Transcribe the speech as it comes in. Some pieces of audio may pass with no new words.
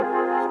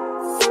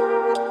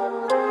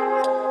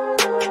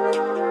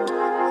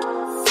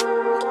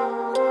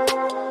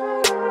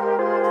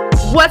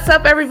What's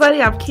up,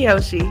 everybody? I'm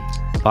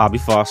Kiyoshi. Bobby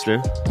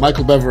Foster.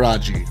 Michael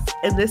Beveraggi.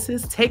 And this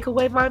is Take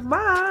Away My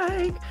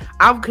Mic.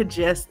 I'm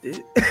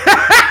congested.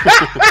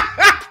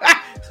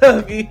 So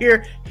if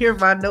you hear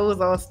my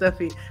nose all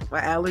stuffy, my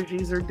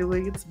allergies are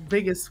doing its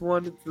biggest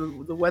one.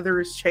 The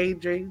weather is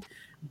changing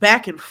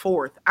back and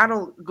forth.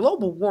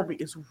 Global warming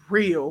is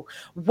real.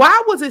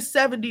 Why was it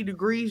 70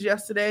 degrees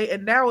yesterday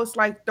and now it's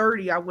like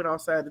 30? I went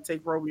outside to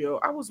take Romeo.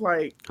 I was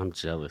like, I'm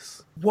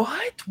jealous.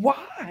 What?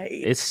 Why?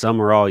 It's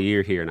summer all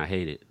year here and I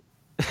hate it.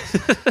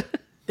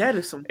 That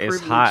is some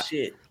privileged hot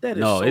shit. That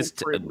is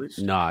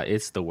privileged. Nah,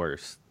 it's the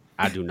worst.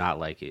 I do not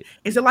like it.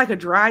 Is it like a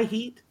dry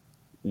heat?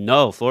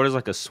 No, Florida's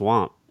like a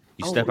swamp.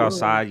 You step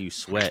outside, you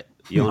sweat.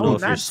 You don't know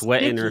if you're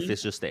sweating or if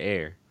it's just the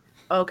air.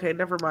 Okay,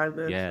 never mind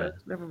then. Yeah.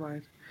 Never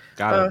mind.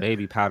 Got a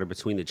baby powder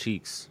between the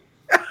cheeks.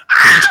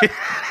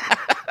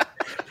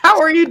 How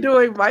are you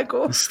doing,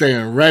 Michael?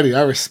 Staying ready.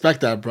 I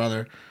respect that,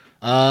 brother.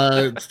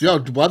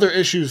 Weather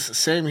issues,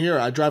 same here.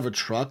 I drive a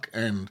truck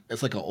and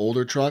it's like an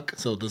older truck,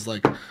 so there's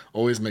like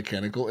always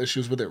mechanical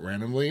issues with it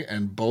randomly,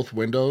 and both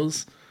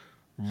windows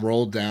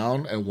roll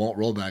down and won't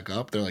roll back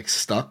up. They're like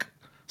stuck.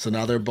 So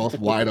now they're both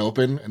wide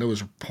open, and it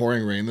was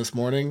pouring rain this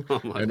morning,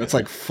 and it's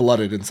like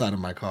flooded inside of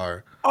my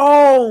car.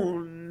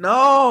 Oh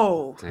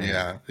no!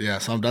 Damn. Yeah.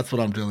 So that's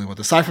what I'm dealing with.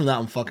 Aside from that,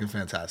 I'm fucking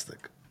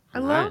fantastic. I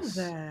love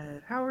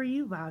that. How are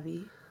you,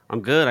 Bobby? I'm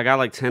good. I got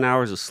like 10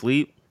 hours of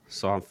sleep,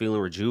 so I'm feeling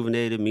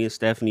rejuvenated. Me and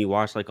Stephanie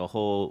watched like a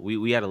whole.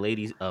 We had a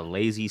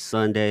lazy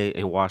Sunday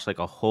and watched like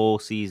a whole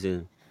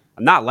season.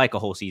 Not like a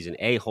whole season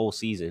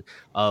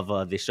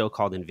of this show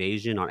called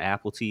Invasion on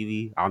Apple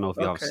TV. I don't know if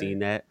y'all have seen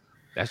that.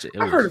 I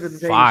heard of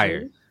Invasion.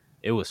 Fire.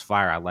 It was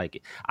fire. I like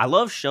it. I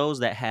love shows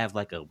that have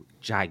like a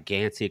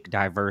gigantic,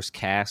 diverse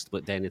cast,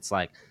 but then it's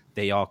like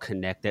they all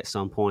connect at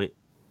some point.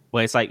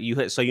 But it's like you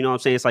know what I'm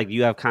saying? It's like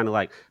you have kind of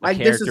like a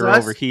character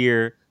over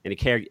here and a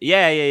character.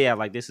 Yeah.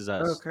 Like This Is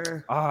Us.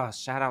 Okay.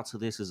 Shout out to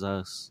This Is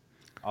Us.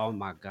 Oh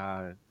my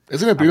God.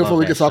 Isn't it beautiful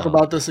we can talk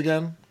about this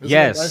again?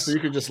 Yes. Nice so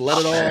you can just let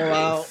it all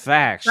out.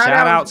 Facts.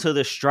 Shout out to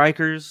the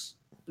strikers.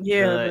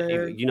 Yeah.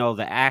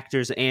 The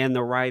actors and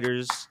the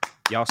writers.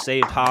 Y'all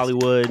saved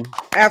Hollywood.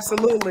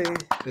 Absolutely.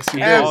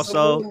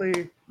 Also,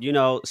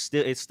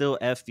 it's still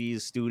F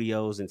these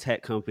studios and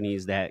tech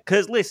companies that,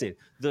 because listen,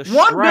 the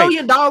 $1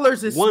 billion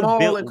is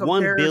small in comparison.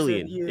 1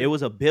 billion. Yeah. It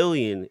was $1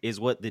 billion is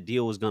what the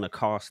deal was going to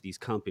cost these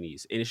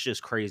companies. And it's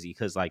just crazy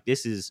because like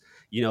this is,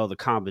 the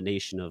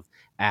combination of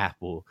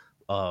Apple,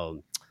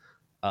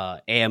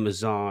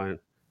 Amazon,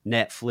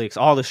 Netflix,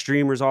 all the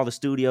streamers, all the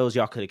studios.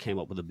 Y'all could have came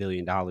up with $1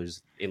 billion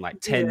in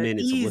like 10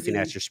 minutes of looking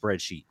at your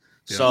spreadsheet.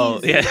 So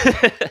they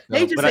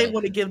just ain't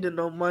want to give them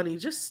no money,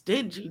 just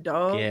stingy,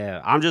 dog.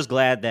 Yeah, I'm just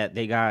glad that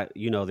they got,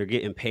 they're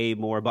getting paid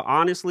more. But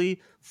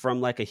honestly,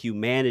 from like a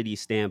humanity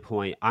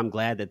standpoint, I'm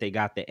glad that they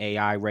got the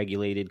AI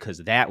regulated, because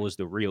that was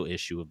the real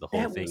issue of the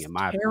whole thing, in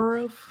my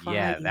opinion.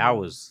 Yeah, that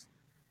was.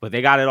 But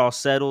they got it all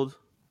settled.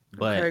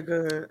 But okay,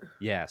 good.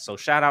 Yeah, so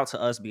shout out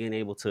to us being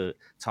able to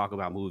talk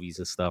about movies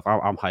and stuff.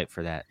 I'm hyped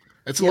for that.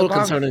 It's a little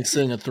concerning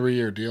seeing a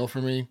 3-year deal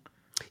for me.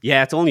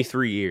 Yeah, it's only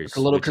 3 years. It's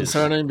a little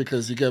concerning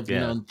because you get,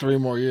 in 3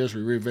 more years,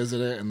 we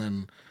revisit it, and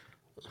then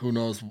who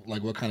knows,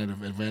 like, what kind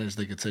of advantage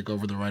they could take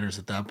over the writers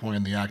at that point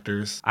and the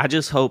actors. I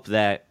just hope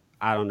that,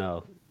 I don't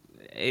know,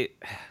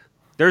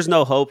 there's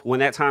no hope.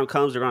 When that time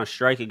comes, they're going to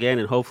strike again,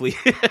 and hopefully,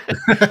 they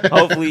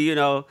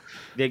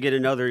get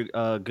another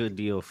good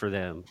deal for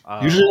them.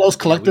 Usually those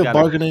collective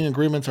bargaining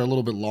agreements are a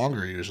little bit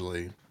longer,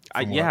 usually.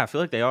 I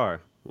feel like they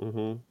are.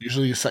 Mm-hmm.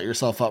 Usually you set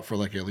yourself up for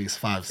like at least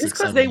 5, 6, 7 years. It's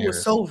because they were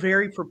so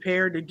very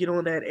prepared to get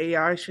on that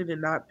AI shit and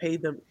not pay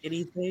them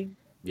anything.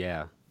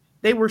 Yeah.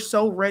 They were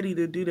so ready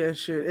to do that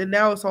shit. And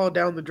now it's all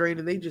down the drain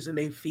and they just in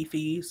their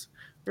fifis.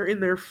 They're in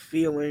their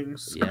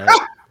feelings. Yeah.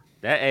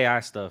 That AI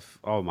stuff,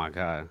 oh my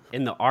God.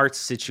 In the arts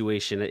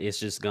situation, it's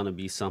just going to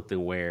be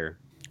something where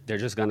they're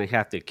just going to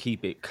have to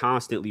keep it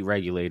constantly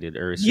regulated,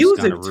 or it's just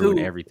going to ruin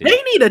everything. They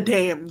need a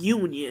damn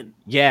union.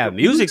 Yeah,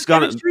 music's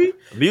going to be screwed.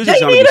 Music's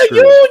going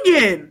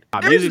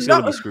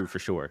to be screwed for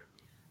sure.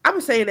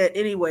 I'm saying that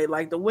anyway.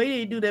 Like the way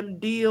they do them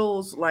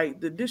deals, like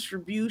the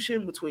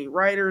distribution between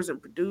writers and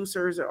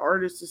producers and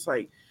artists, it's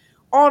like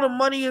all the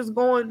money is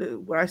going to,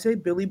 when I say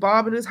Billy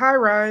Bob and his high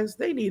rise,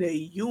 they need a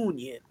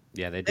union.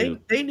 Yeah, they do.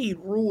 They need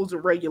rules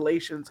and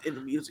regulations in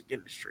the music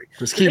industry.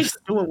 Just keep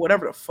doing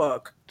whatever the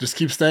fuck. Just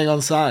keep staying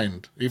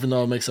unsigned, even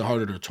though it makes it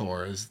harder to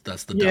tour.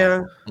 That's the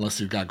downfall.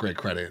 Unless you've got great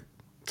credit,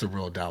 it's a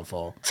real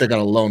downfall. Say got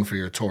a loan for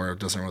your tour, it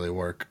doesn't really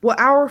work. Well,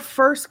 our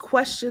first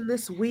question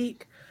this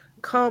week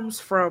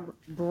comes from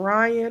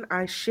Brian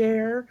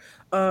Ishare.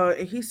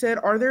 And he said,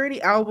 "Are there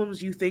any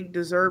albums you think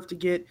deserve to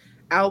get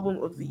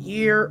Album of the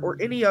Year or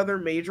any other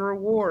major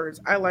awards?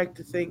 I like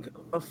to think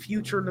of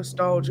Future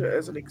Nostalgia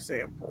as an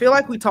example." I feel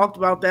like we talked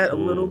about that a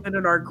little bit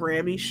in our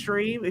Grammy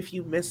stream. If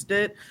you missed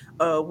it,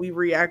 we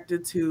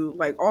reacted to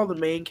like all the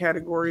main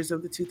categories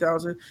of the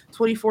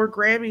 2024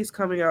 Grammys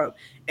coming up,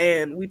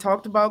 and we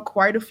talked about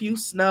quite a few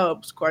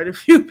snubs, quite a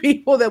few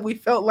people that we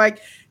felt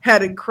like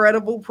had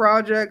incredible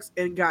projects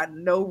and got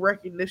no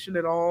recognition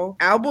at all.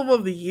 Album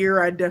of the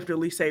Year, I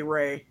definitely say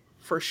Ray.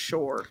 for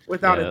sure,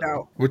 without a Yeah,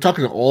 doubt. We're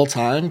talking all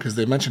time because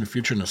they mentioned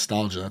Future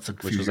Nostalgia. That's a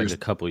which few was like years. a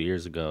couple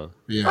years ago.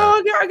 Yeah.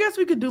 Oh yeah, I guess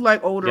we could do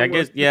like older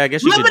ones. Yeah, I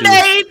guess you could do.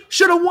 Lemonade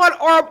should have won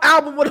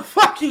album of the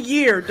fucking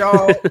year,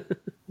 dog.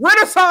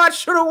 Renaissance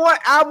should have won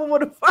album of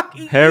the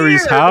fucking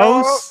Harry's year,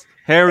 dog. house.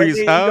 And Harry's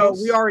then house.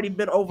 we already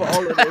been over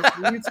all of this.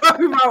 We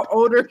talking about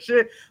older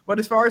shit, but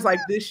as far as like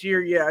this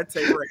year, yeah, I'd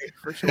say Ray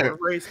for sure.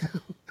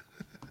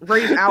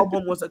 Ray's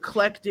album was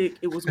eclectic.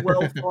 It was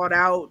well thought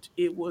out.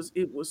 It was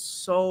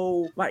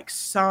so like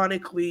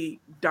sonically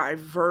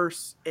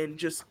diverse and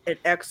just an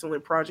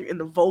excellent project. And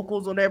the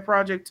vocals on that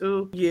project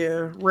too.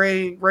 Yeah,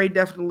 Ray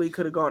definitely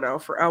could have gone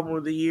out for album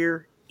of the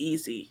year.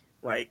 Easy.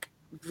 Like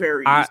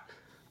very I easy.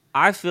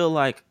 I feel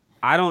like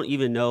I don't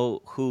even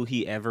know who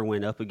he ever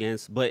went up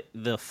against, but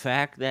the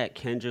fact that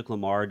Kendrick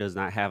Lamar does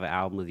not have an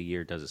album of the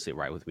year doesn't sit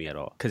right with me at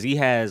all. Because he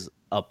has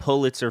a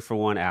Pulitzer for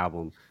one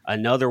album,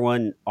 another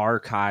one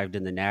archived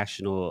in the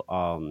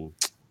National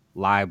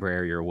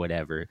Library or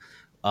whatever.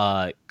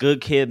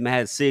 Good Kid,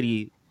 Mad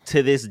City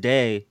to this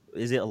day,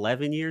 is it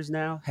 11 years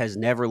now? Has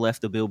never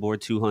left the Billboard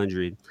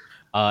 200.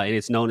 And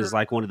it's known as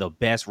like one of the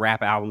best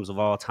rap albums of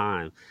all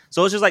time.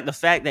 So it's just like the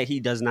fact that he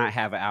does not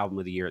have an album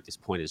of the year at this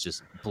point is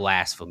just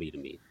blasphemy to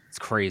me. It's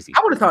crazy.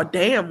 I would have thought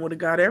Damn would have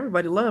got it.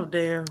 Everybody loved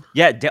Damn.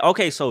 Yeah.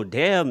 Okay. So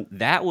damn,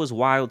 that was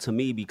wild to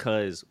me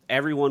because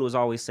everyone was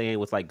always saying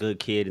with like Good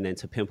Kid and then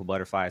To Pimp a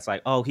Butterfly, it's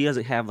like, oh, he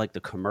doesn't have like the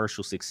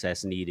commercial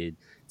success needed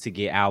to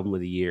get album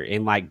of the year.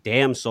 And like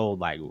Damn sold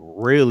like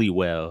really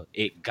well.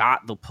 It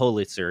got the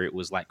Pulitzer. It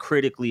was like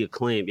critically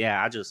acclaimed.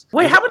 Yeah.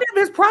 Wait, how many of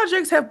his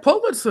projects have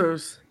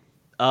Pulitzers?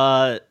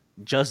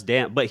 Just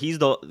Damn, but he's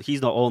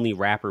the only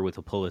rapper with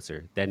a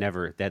Pulitzer. That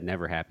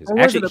never happens. Or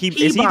was Actually, it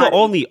a is he the Peabody?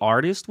 only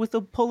artist with a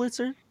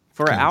Pulitzer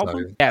for an Couldn't tell album?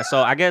 you. Yeah,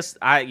 so I guess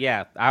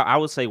I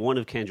would say one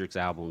of Kendrick's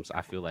albums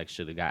I feel like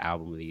should have got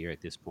album of the year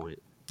at this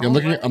point. Yeah,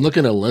 I'm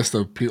looking at a list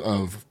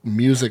of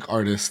music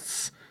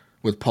artists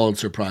with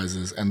Pulitzer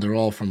prizes, and they're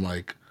all from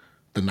like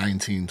the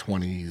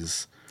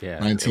 1920s,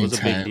 Yeah, it was a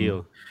big 1910,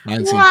 deal.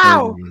 1930.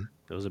 Wow.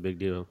 It was a big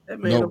deal. That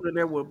man No. up in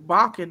there with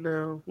Bakken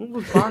now. When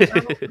was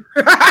Bakken?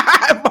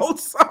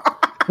 Mozart.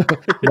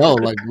 No,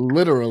 like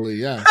literally,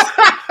 yes.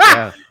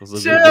 Yeah, it was a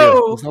big deal.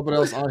 Chill. There's nobody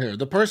else on here.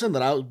 The person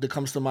that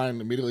comes to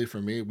mind immediately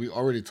for me, we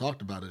already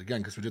talked about it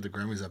again because we did the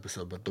Grammys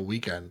episode, but The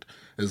Weeknd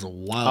is a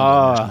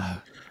wild.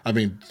 I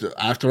mean,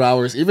 After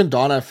Hours, even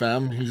Dawn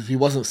FM, he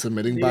wasn't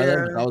submitting by then.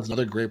 Yeah. But that was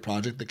another great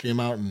project that came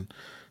out in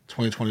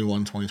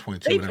 2021,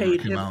 2022. They whenever it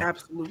paid came him out.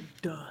 absolute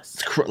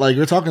dust. Like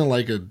you're talking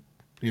like a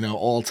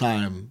all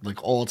time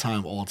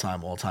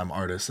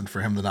artist, and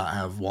for him to not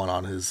have one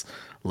on his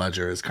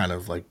ledger is kind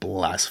of like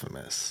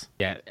blasphemous.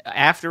 Yeah,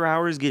 After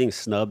Hours getting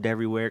snubbed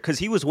everywhere because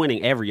he was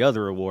winning every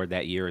other award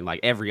that year and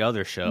like every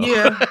other show.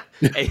 Yeah.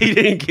 And he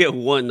didn't get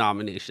one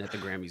nomination at the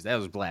Grammys. That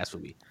was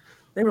blasphemy.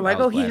 They were like,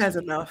 That oh, was he has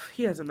blasphemy. enough.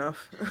 He has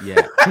enough.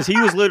 Yeah, because he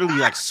was literally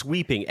like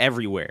sweeping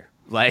everywhere.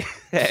 Like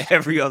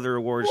every other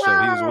award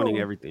show, he was winning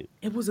Wow. everything.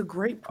 It was a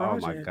great Oh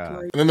project. my God.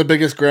 Like, And then the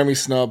biggest Grammy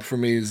snub for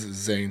me is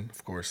Zayn,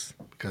 of course,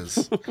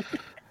 because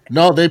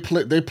no, they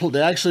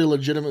actually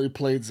legitimately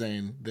played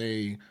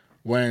Zayn.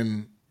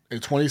 When in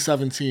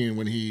 2017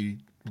 when he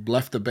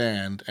left the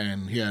band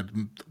and he had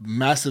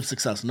massive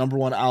success, number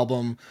one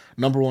album,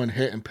 number one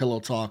hit in Pillow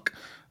Talk.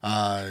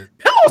 Pillow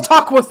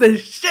Talk was the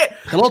shit.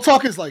 Pillow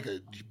Talk is like a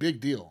big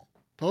deal.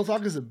 Pillow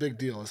Talk is a big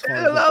deal as far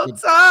Pillow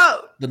as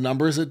Talk. the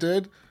numbers it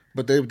did.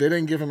 But they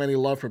didn't give him any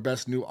love for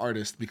Best New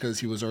Artist because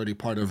he was already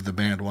part of the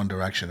band One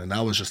Direction, and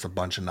that was just a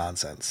bunch of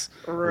nonsense.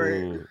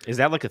 Right. Is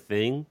that like a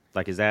thing?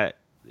 Like, is that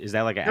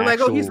like an They're actual like,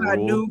 oh, he's not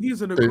rule? new.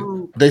 He's in a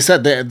group. They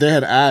said they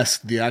had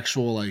asked the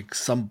actual like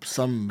some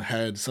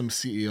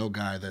CEO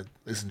guy that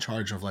is in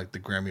charge of like the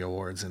Grammy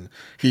Awards, and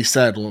he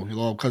said,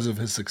 well, because of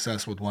his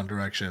success with One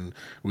Direction,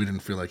 we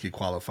didn't feel like he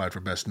qualified for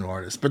Best New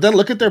Artist. But then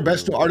look at their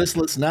Best New Artist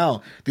list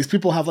now. These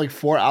people have like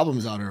 4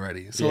 albums out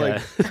already. So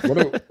Yeah.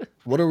 like,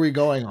 what are we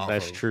going off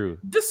That's of? true.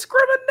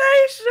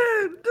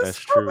 Discrimination. That's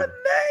true.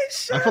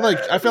 Discrimination.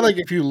 I feel like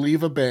if you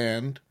leave a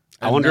band,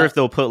 I wonder if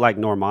they'll put like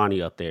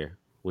Normani up there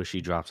when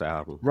she drops an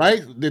album. right,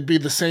 it'd be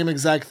the same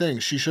exact thing.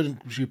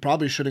 She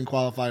probably shouldn't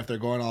qualify if they're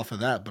going off of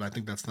that, but I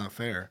think that's not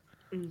fair.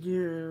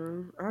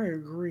 Yeah, I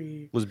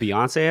agree. Was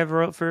Beyonce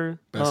ever up for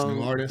Best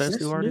New Artist? Best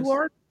This New Artist?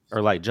 art?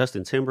 Or like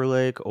Justin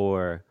Timberlake?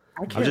 Or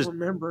I can't just-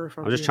 remember if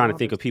I'm just trying to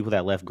think of people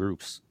that left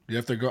groups. You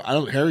have to go.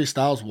 Harry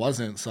Styles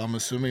wasn't, so I'm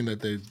assuming that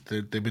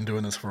they've been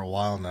doing this for a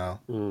while now.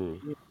 Oh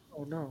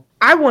no.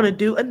 I want to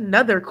do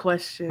another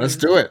question. Let's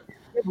do it. We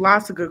have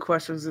lots of good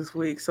questions this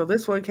week. So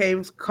this one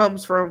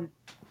comes from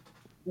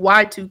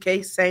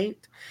Y2K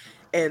Saint,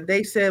 and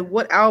they said,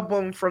 "What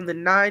album from the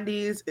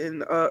 '90s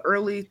and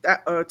early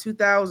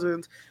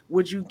 2000s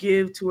would you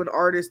give to an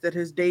artist that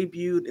has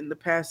debuted in the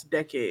past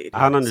decade?"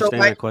 I don't understand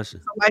like- that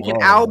question. Like an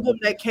Whoa. album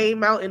that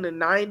came out in the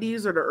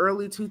 '90s or the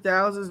early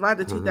 2000s, not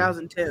the Mhm.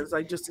 2010s,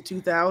 like just the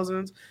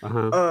 2000s.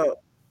 Uh-huh.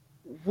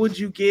 Would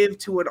you give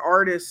to an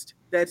artist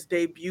that's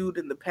debuted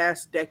in the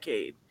past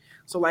decade?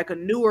 So like a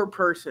newer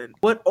person,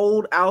 what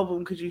old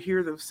album could you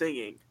hear them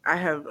singing? I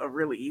have a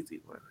really easy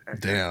one.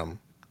 actually. Damn,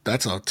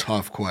 that's a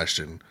tough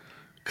question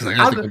Because I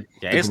I'll gotta go.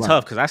 Yeah, think it's about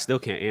tough because I still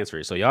can't answer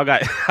it. So y'all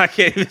got I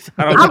can't.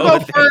 I don't I'll know go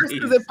what that first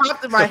because means. it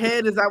popped in my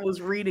head as I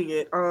was reading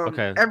it.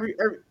 Okay. Every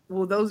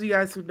well, those of you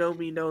guys who know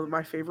me know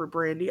my favorite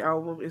Brandy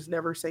album is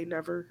Never Say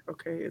Never.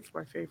 Okay, it's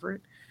my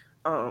favorite.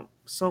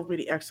 So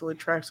many excellent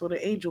tracks on An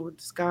Angel in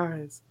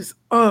Disguise.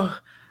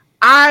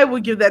 I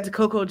would give that to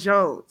Coco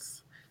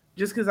Jones,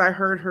 just because I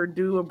heard her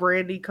do a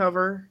Brandy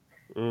cover,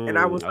 and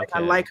I was like, I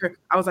Okay. like her.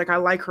 I was like, I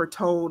like her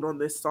tone on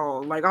this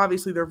song. Like,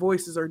 obviously their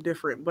voices are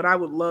different, but I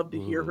would love to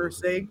hear her Ooh.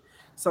 sing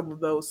some of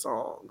those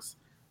songs.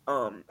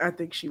 I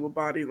think she would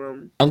body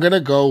them. I'm gonna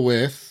go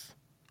with.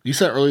 You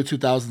said early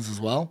 2000s as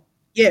well.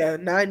 Yeah,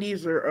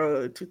 90s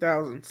or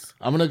 2000s.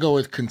 I'm gonna go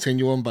with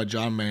Continuum by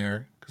John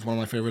Mayer because one of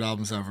my favorite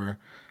albums ever.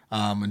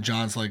 And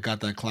John's like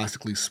got that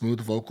classically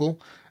smooth vocal,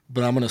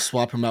 but I'm gonna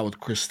swap him out with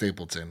Chris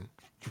Stapleton,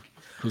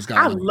 who's got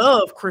I like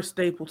love Chris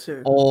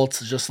Stapleton.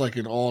 just like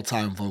an all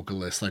time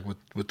vocalist, like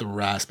with the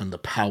rasp and the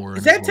power Is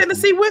in his that vocal.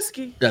 Tennessee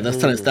whiskey? Yeah, that's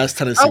Tennessee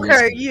Okay,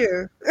 whiskey.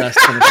 yeah.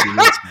 That's Tennessee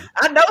whiskey.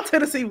 I know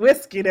Tennessee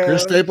whiskey Chris now.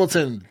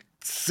 Stapleton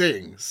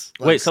sings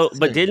like Wait, so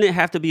but sings. didn't it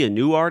have to be a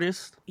new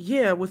artist?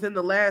 Yeah, within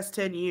the last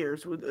 10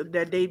 years, with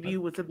that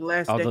debut within the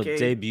last Oh, the decade.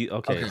 debut.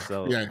 Okay, Okay,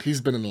 so yeah,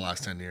 he's been in the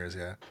last 10 years.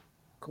 Yeah,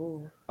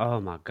 Cool. oh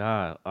my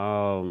god.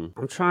 I'm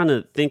trying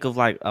to think of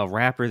like a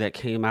rapper that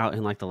came out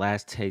in like the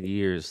last 10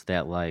 years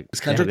that like is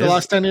damn Kendrick the this.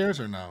 last 10 years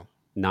or no?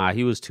 Nah,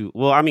 he was too.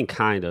 Well, I mean,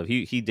 kind of.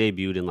 He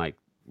debuted in like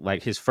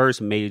his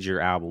first major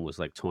album was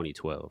like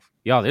 2012.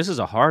 Y'all, this is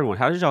a hard one.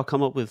 How did y'all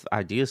come up with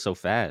ideas so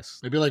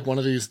fast? Maybe like one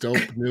of these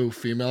dope new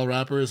female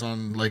rappers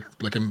on like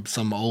in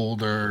some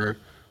older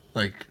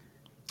like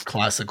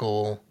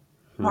classical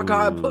My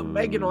God, put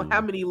Megan on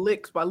How Hmm. Many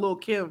Licks by Lil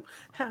Kim.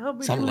 How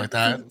many something like licks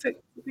does that. it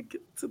take to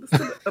get to the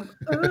center of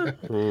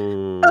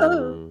uh.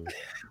 Hmm.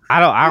 I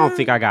don't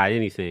think I got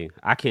anything.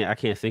 I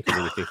can't think of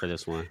anything for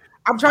this one.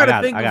 I'm I trying to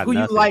got think I of got who you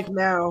nothing. like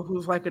now,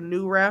 who's like a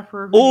new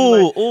rapper. Who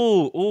you like? Ooh,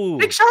 ooh,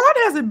 Big ooh. Sean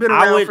hasn't been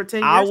I around would for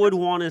 10 I years. would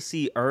want to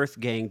see Earth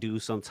Gang do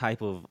some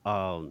type of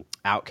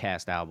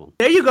Outcast album.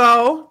 There you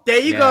go. There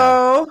you Yeah.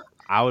 go.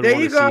 I would There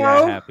want you to see that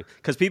go. happen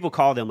because people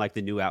call them like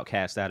the new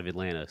Outcast out of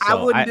Atlanta. I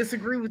So wouldn't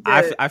disagree with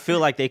I, that. I feel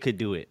like they could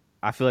do it.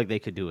 I feel like they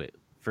could do it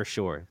for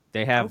sure.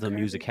 They have the Okay.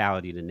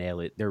 musicality to nail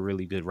it. They're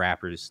really good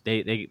rappers.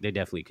 They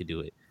definitely could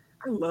do it.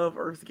 I love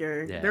Earth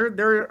Gang. Yeah.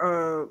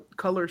 Their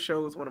color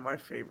show is one of my Oh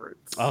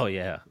favorites.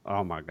 yeah.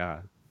 Oh my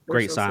god. They're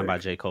Great so sign by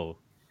sick. J. Cole.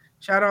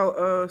 Shout out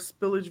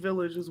Spillage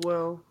Village as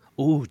well.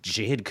 Ooh,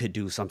 Jid could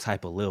do some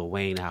type of Lil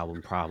Wayne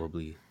album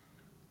probably.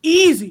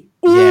 Easy.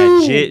 Yeah,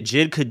 Ooh.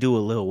 Jid could do a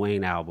Lil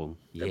Wayne album.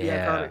 That'd be iconic.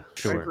 Yeah, I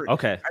sure. agree.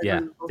 Okay, I yeah.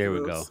 agree with both There of we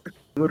go. those.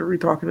 What are we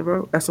talking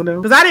about?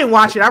 SNL? Because I didn't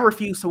watch it. I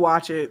refuse to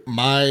watch it.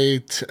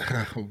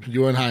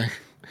 You and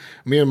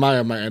me and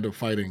Maya might end up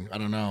fighting. I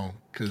don't know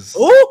because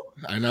Ooh.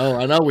 I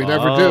know we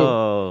never do.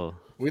 Oh,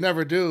 We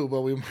never do,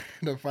 but we might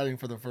end up fighting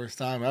for the first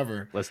time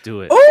ever. let's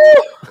do it.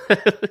 Ooh.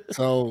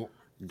 So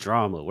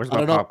Drama. Where's I my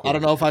don't know. I popcorn?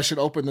 don't know if I should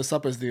open this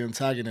up as the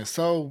antagonist.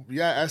 So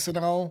yeah,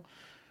 SNL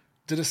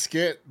did a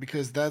skit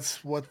because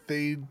that's what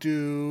they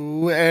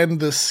do, and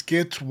the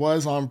skit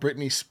was on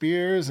Britney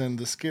Spears, and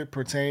the skit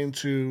pertained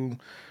to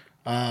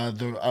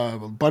a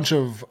bunch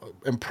of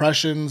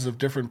impressions of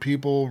different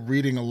people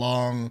reading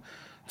along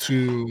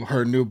to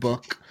her new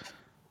book.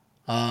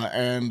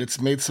 And it's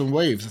made some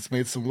waves. It's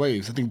made some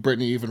waves. I think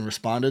Britney even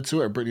responded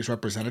to it. Or Britney's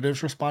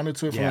representatives responded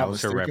to it. If I'm Yeah, it not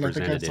was her mistaken, I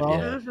think I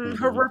representative. saw. Yeah.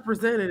 Her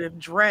representative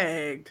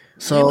dragged.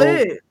 We So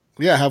lit.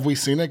 yeah, have we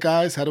seen it,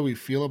 guys? How do we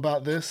feel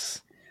about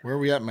this? Where are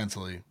we at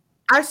mentally?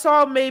 I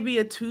saw maybe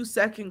a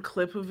 2-second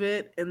clip of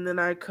it and then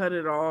I cut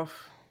it off.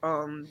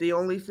 The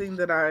only thing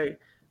that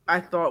I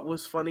thought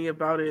was funny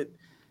about it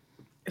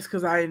is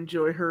because I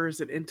enjoy her as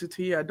an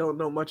entity. I don't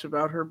know much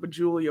about her, but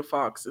Julia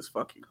Fox is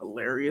fucking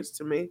hilarious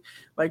to me.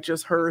 Like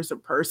just her as a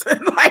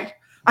person. Like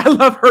I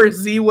love her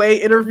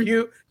Z-Way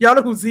interview. Y'all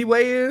know who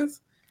Z-Way is?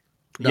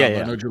 No, Yeah, but I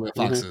yeah. know Julia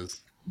Fox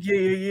is.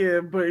 Yeah.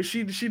 But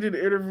she did an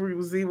interview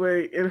with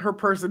Z-Way, and her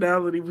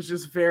personality was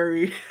just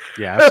very,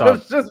 Yeah, I it saw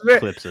was just very.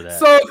 clips of that.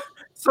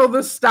 So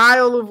the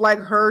style of like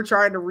her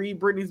trying to read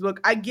Britney's book,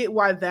 I get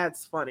why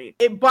that's funny.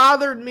 It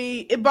bothered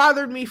me. It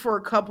bothered me for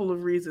a couple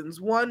of reasons.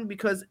 One,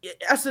 because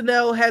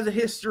SNL has a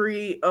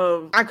history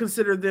of, I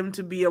consider them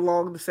to be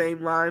along the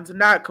same lines,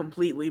 not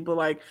completely, but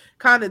like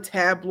kind of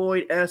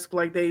tabloid-esque.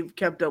 Like they've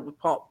kept up with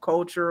pop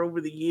culture over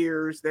the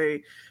years.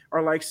 They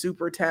are like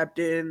super tapped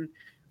in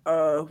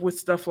with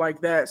stuff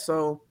like that.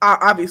 So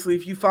obviously,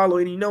 if you follow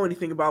and you know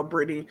anything about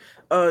Britney,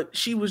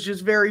 she was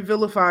just very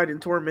vilified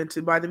and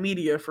tormented by the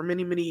media for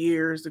many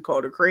years. They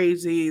called her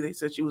crazy. They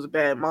said she was a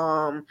bad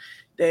mom.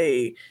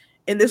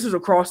 And this is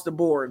across the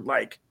board,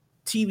 like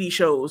TV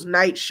shows,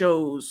 night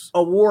shows,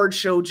 award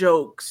show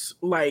jokes,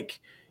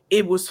 like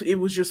it was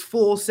just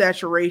full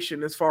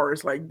saturation as far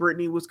as like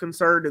Britney was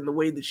concerned and the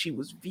way that she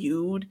was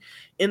viewed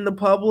in the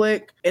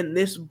public. And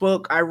this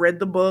book, I read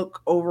the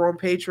book over on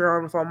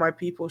Patreon with all my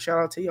people. Shout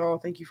out to y'all.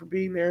 Thank you for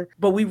being there.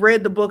 But we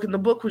read the book, and the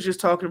book was just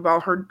talking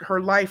about her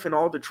life and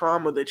all the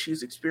trauma that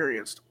she's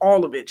experienced.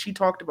 All of it. She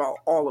talked about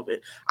all of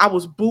it. I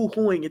was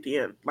boo-hooing at the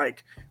end,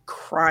 like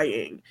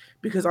crying,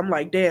 because I'm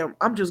like, damn,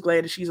 I'm just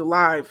glad that she's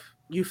alive.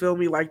 You feel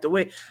me? Like the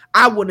way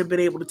I wouldn't have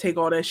been able to take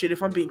all that shit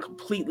if I'm being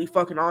completely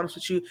fucking honest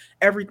with you.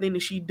 Everything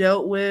that she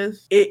dealt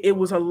with, it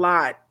was a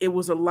lot. It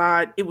was a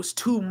lot. It was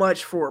too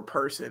much for a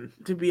person,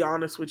 to be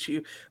honest with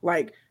you.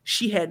 Like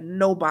she had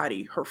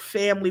nobody. Her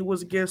family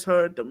was against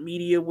her. The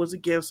media was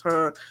against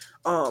her.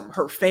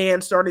 Her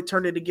fans started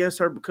turning against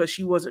her because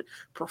she wasn't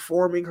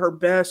performing her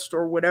best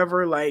or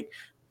whatever. Like,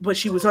 but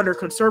she was under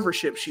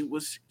conservatorship. She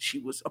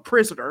was a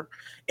prisoner,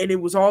 and it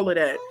was all of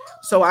that.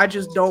 So I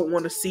just don't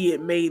want to see it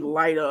made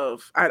light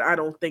of. I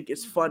don't think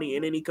it's funny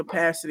in any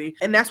capacity.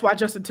 And that's why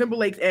Justin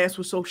Timberlake's ass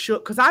was so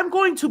shook. Because I'm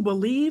going to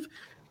believe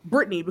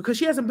Britney because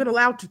she hasn't been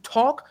allowed to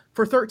talk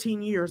for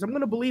 13 years. I'm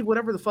going to believe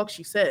whatever the fuck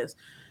she says.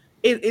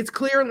 It's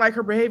clear in like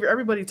her behavior.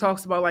 Everybody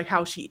talks about like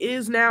how she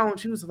is now. And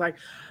she was like,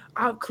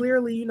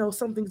 clearly,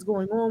 something's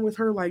going on with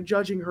her, like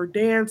judging her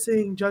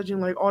dancing, judging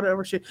like all the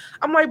other shit.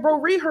 I'm like, bro,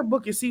 read her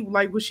book and see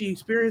like what she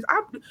experienced.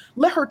 I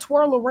let her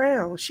twirl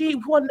around. She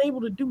wasn't able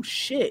to do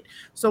shit.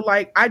 So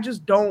like, I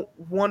just don't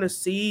want to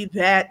see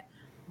that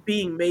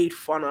being made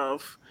fun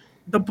of.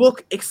 The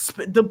book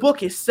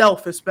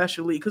itself,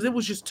 especially because it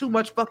was just too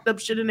much fucked up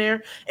shit in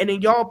there, and then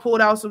y'all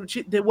pulled out some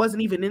shit that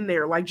wasn't even in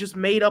there, like just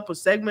made up a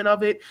segment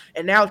of it,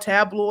 and now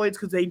tabloids,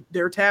 because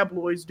they're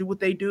tabloids, do what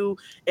they do,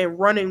 and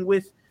running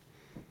with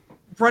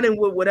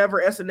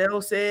whatever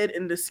SNL said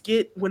in the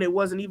skit when it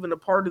wasn't even a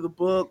part of the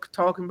book,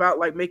 talking about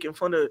like making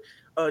fun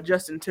of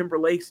Justin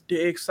Timberlake's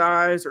dick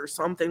size or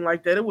something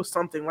like that. It was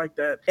something like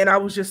that. And I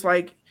was just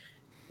like,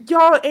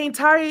 y'all ain't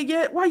tired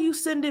yet? Why you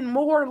sending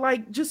more?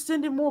 Like, just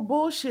sending more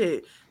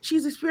bullshit.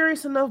 She's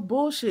experienced enough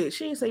bullshit.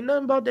 She ain't say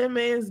nothing about that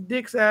man's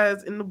dick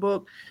size in the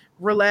book.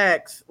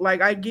 Relax.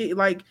 Like, I get,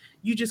 like,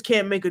 you just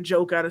can't make a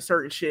joke out of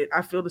certain shit.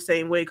 I feel the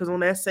same way because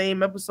on that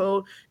same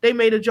episode, they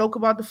made a joke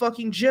about the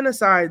fucking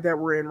genocide that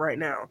we're in right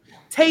now.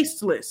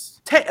 Tasteless.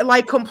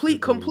 Like,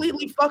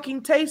 completely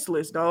fucking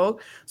tasteless,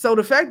 dog. So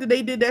the fact that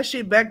they did that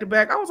shit back to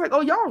back, I was like,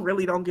 oh, y'all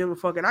really don't give a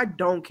fuck, and I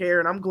don't care,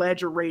 and I'm glad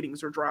your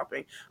ratings are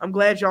dropping. I'm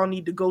glad y'all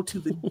need to go to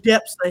the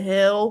depths of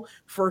hell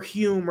for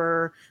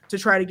humor to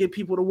try to get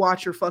people to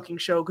watch your fucking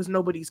show because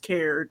nobody's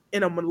cared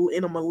in a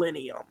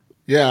millennium.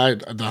 Yeah,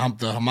 the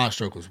Hamas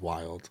joke was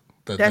wild.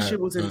 That shit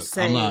was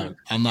insane.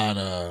 I'm not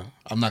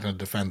going to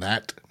defend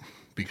that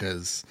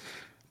because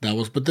that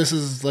was. But this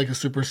is like a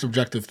super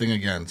subjective thing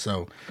again.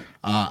 So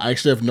I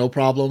actually have no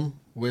problem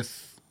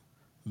with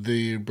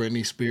the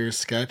Britney Spears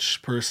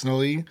sketch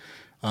personally.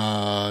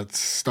 It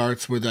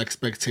starts with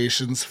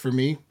expectations for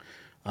me.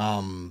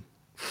 I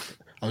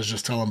was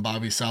just telling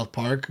Bobby South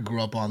Park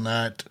grew up on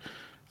that.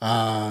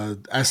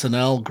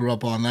 SNL grew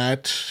up on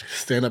that.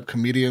 Stand-up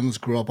comedians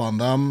grew up on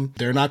them.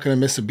 They're not going to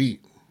miss a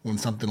beat when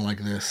something like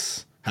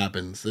this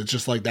happens. It's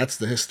just like that's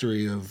the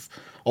history of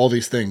all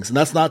these things. And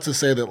that's not to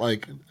say that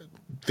like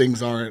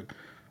things aren't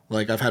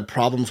like I've had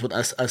problems with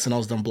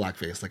SNL's done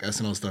blackface. Like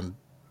SNL's done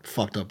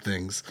fucked up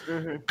things.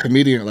 Mm-hmm.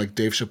 Comedian like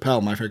Dave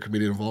Chappelle, my favorite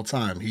comedian of all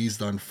time, he's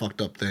done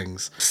fucked up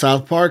things.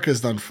 South Park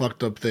has done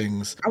fucked up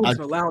things. I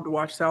wasn't allowed to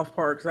watch South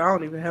Park because I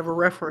don't even have a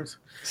reference.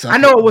 I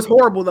know it was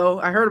horrible though.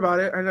 I heard about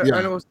it. I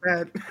know it's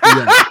bad.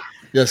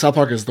 Yeah, South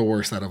Park is the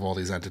worst out of all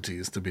these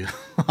entities, to be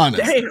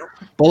honest. Damn.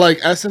 But like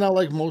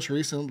SNL, most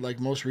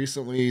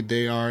recently,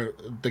 they are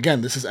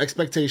again. This is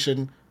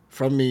expectation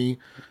from me.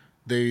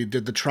 They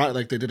did a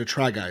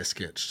Try Guys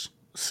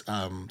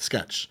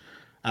sketch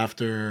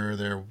after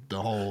the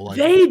whole. Like,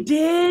 they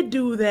did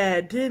do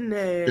that, didn't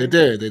they? They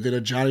did. They did a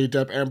Johnny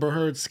Depp Amber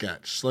Heard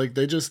sketch. Like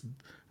this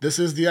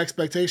is the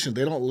expectation.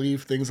 They don't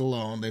leave things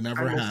alone. They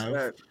never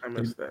have. I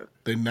missed that.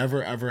 They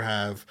never ever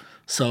have.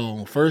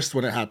 So first,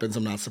 when it happens,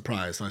 I'm not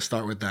surprised. So I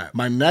start with that.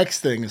 My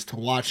next thing is to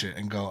watch it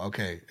and go,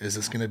 okay, is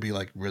this going to be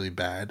like really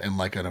bad in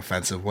like an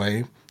offensive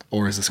way,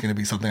 or is this going to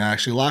be something I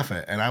actually laugh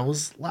at? And I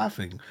was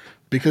laughing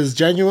because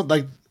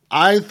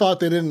I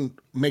thought they didn't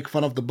make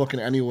fun of the book in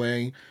any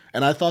way,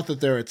 and I thought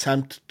that their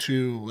attempt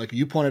to, like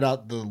you pointed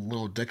out, the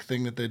little dick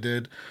thing that they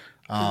did.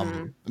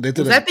 They did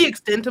was that the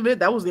extent of it?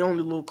 That was the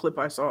only little clip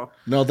I saw.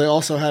 No, they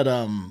also had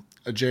a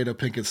Jada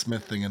Pinkett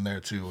Smith thing in there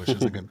too, which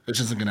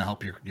isn't gonna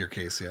help your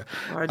case yet.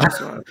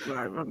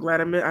 I'm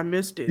glad I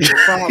missed it. Your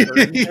father,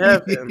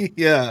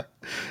 yeah,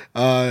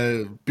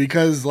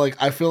 because like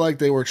I feel like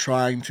they were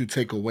trying to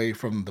take away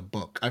from the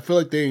book. I feel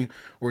like they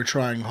were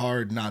trying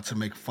hard not to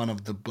make fun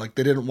of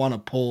they didn't want to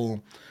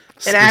pull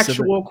an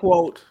actual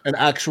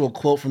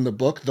quote from the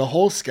book. The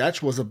whole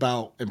sketch was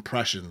about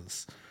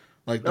impressions.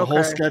 Like the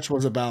whole sketch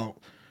was about.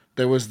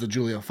 There was the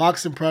Julia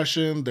Fox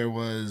impression. There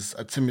was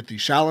a Timothy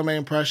Chalamet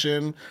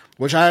impression,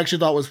 which I actually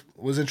thought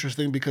was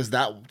interesting because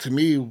that, to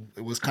me,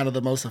 it was kind of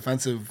the most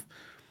offensive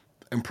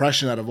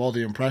impression out of all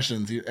the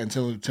impressions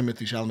until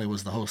Timothy Chalamet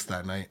was the host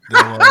that night.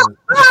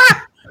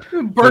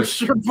 There,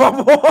 Burst your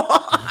bubble.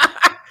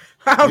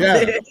 I'm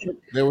yeah, dead.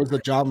 there was the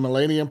John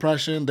Mulaney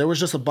impression. There was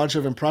just a bunch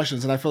of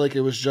impressions, and I feel like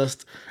it was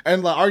just.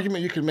 And the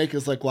argument you can make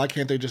is like, why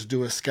can't they just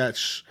do a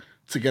sketch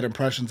to get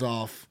impressions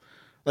off?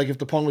 Like, if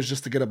the point was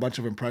just to get a bunch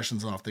of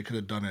impressions off, they could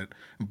have done it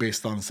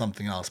based on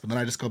something else. But then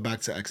I just go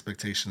back to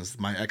expectations.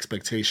 My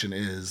expectation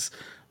is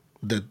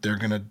that they're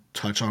gonna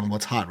touch on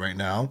what's hot right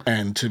now.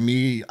 And to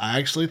me, I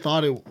actually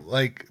thought it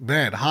like,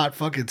 man, hot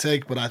fucking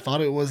take, but I thought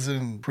it was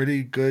in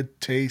pretty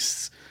good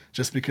taste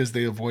just because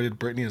they avoided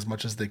Britney as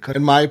much as they could.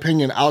 In my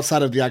opinion,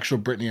 outside of the actual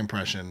Britney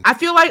impression. I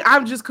feel like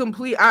I'm just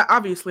complete.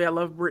 Obviously, I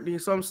love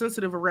Britney, so I'm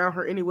sensitive around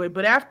her anyway.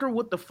 But after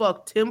what the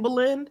fuck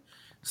Timbaland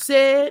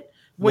said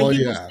when Well,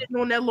 he was yeah. sitting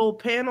on that little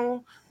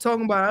panel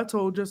talking about, I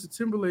told Justin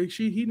Timberlake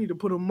he need to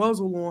put a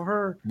muzzle on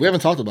her. We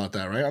haven't talked about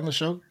that, right, on the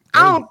show?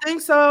 I don't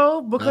think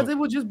so because that- it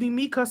would just be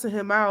me cussing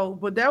him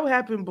out. But that would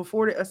happen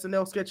before the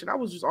SNL sketch, and I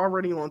was just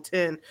already on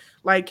 10.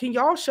 Like, can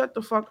y'all shut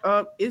the fuck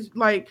up? It's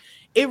like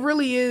it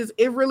really is.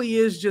 It really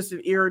is just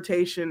an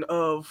irritation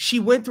of she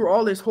went through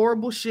all this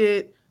horrible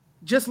shit.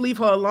 Just leave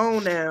her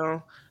alone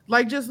now.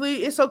 Like, just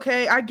leave. It's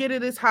okay. I get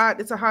it. It's hot.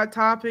 It's a hot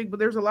topic. But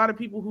there's a lot of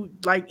people who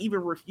like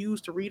even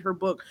refuse to read her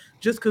book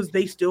just because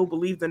they still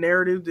believe the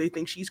narrative. They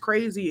think she's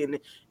crazy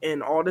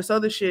and all this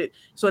other shit.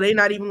 So they're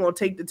not even gonna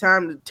take the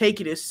time to take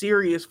it as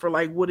serious for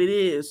like what it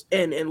is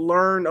and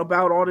learn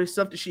about all this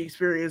stuff that she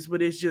experienced.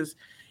 But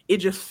it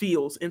just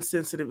feels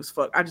insensitive as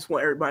fuck. I just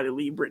want everybody to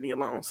leave Britney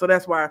alone. So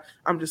that's why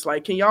I'm just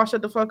like, can y'all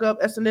shut the fuck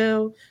up?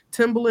 SNL,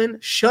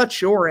 Timbaland,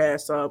 shut your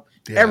ass up.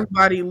 Yeah.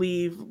 Everybody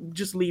leave.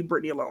 Just leave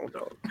Britney alone,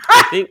 though.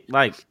 I think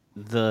like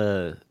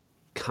the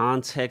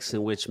context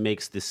in which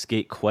makes the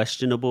skit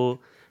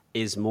questionable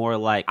is more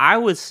like, I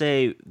would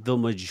say the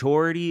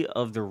majority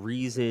of the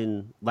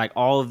reason, like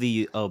all of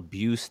the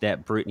abuse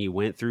that Britney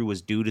went through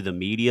was due to the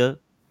media,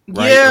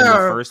 right? In the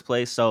first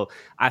place. So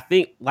I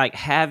think like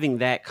having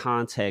that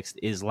context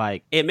is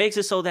like, it makes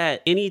it so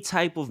that any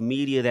type of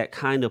media that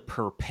kind of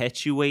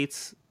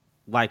perpetuates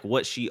like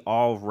what she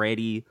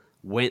already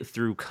went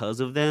through because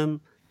of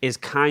them is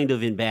kind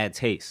of in bad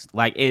taste.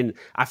 Like, and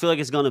I feel like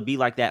it's going to be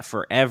like that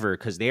forever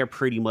because they're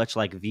pretty much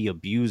like the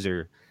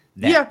abuser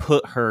that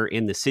put her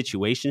in the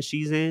situation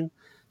she's in.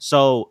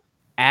 So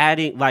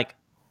adding like,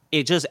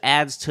 it just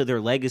adds to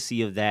their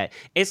legacy of that.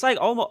 It's like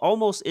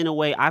almost in a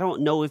way, I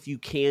don't know if you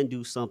can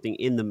do something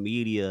in the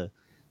media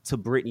to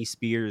Britney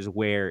Spears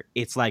where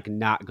it's like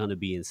not going to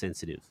be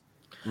insensitive.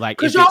 Like,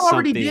 because y'all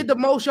already did the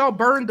most, y'all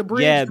burned the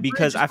bridge. Yeah,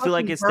 because I feel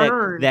like it's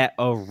that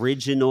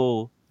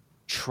original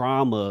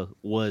trauma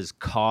was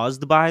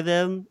caused by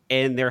them,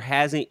 and there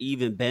hasn't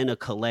even been a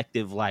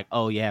collective like,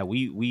 oh yeah,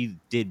 we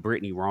did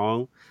Britney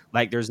wrong.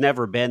 Like, there's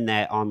never been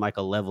that on like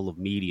a level of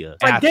media.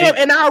 Like, damn,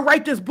 and I'll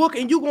write this book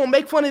and you gonna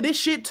make fun of this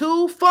shit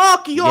too?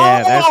 Fuck y'all.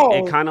 Yeah,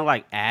 it kind of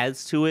like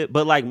adds to it.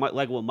 But like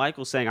what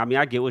Michael's saying, I mean,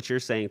 I get what you're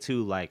saying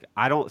too. Like,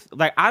 I don't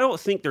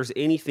think there's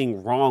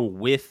anything wrong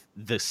with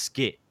the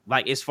skit.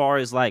 Like, as far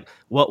as like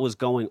what was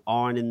going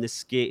on in the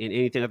skit and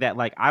anything like that,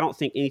 like, I don't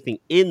think anything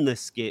in the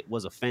skit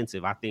was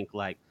offensive. I think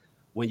like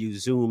when you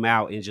zoom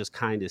out and just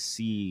kind of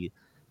see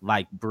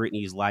like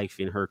Britney's life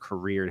and her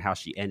career and how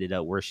she ended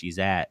up where she's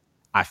at,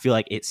 I feel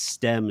like it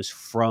stems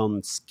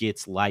from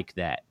skits like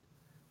that.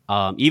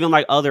 Even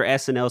like other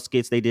SNL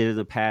skits they did in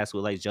the past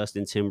with like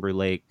Justin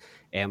Timberlake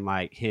and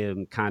like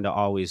him kind of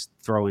always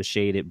throwing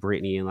shade at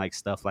Britney and like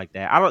stuff like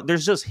that.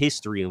 There's just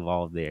history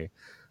involved there.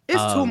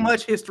 It's too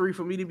much history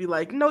for me to be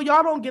like, no,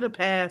 y'all don't get a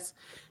pass.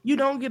 You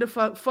don't get a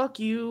fuck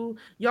you.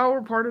 Y'all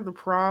were part of the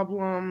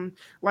problem.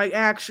 Like,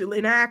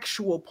 an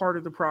actual part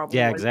of the problem.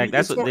 Yeah, like,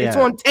 exactly. It's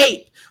on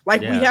tape.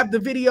 Like, we have the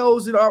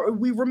videos and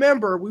we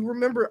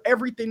remember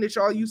everything that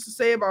y'all used to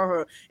say about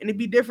her. And it'd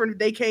be different if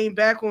they came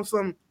back on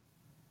some.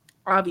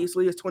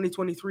 Obviously, it's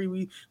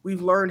 2023.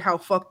 We've learned how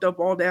fucked up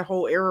all that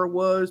whole era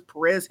was.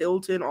 Perez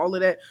Hilton, all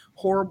of that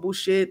horrible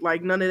shit.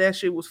 Like, none of that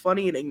shit was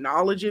funny, and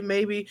acknowledge it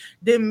maybe.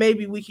 Then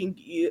maybe we can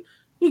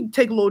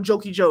take a little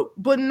jokey joke.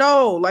 But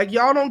no, like,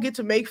 y'all don't get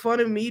to make fun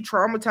of me,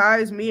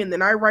 traumatize me, and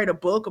then I write a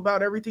book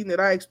about everything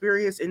that I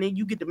experienced, and then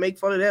you get to make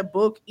fun of that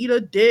book. Eat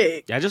a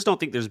dick. Yeah, I just don't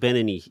think there's been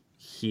any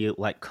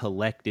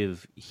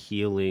collective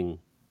healing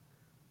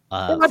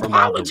from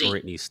all the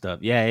Britney stuff.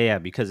 Yeah,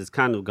 because it's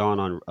kind of gone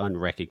on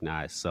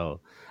unrecognized. So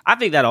I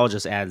think that all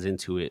just adds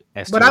into it.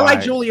 But I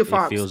like Julia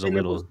Fox. It feels a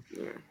little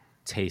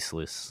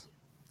tasteless.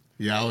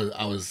 Yeah,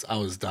 I was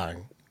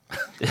dying.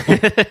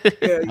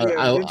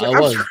 I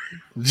was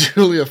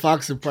Julia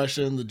Fox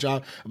impression, the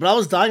job, but I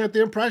was dying at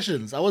the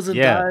impressions. I wasn't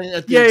dying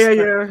at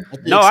the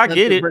No, I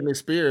get it. Britney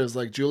Spears,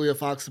 like, Julia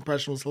Fox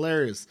impression was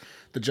hilarious.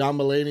 The John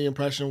Mulaney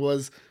impression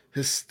was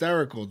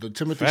hysterical. The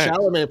Timothy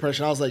Chalamet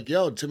impression, I was like,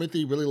 yo,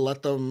 Timothy really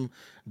let them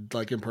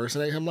like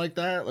impersonate him like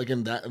that, like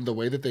in the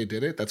way that they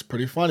did it. That's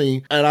pretty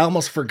funny. And I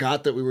almost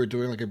forgot that we were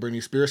doing like a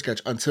Britney Spears sketch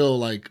until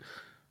like,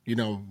 you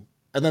know,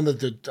 and then the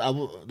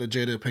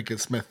Jada Pinkett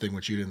Smith thing,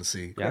 which you didn't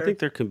see. Yeah, I think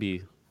there can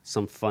be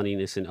some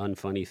funniness and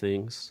unfunny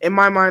things. In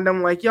my mind,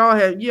 I'm like,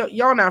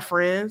 y'all not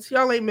friends.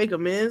 Y'all ain't make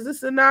amends.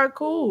 This is not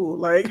cool.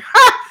 Like,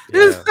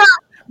 this is not.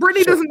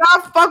 Brittany So does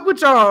not fuck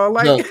with y'all.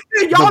 Like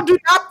the y'all the do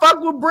not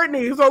fuck with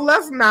Brittany, so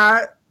let's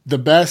not. the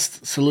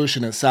best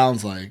solution, it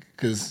sounds like,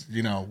 because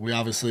we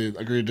obviously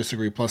agree to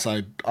disagree. Plus,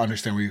 I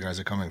understand where you guys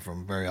are coming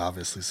from, very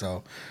obviously.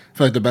 So, I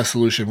feel like the best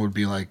solution would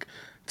be like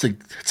to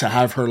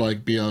have her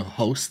like be a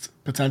host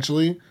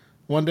potentially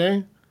one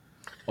day,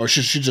 or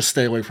should she just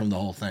stay away from the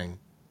whole thing?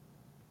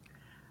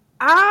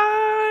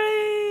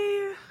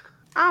 I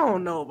I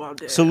don't know about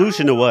that. I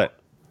Solution don't to know. what?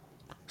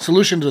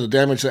 Solution to the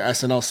damage that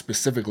SNL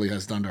specifically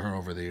has done to her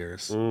over the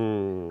years.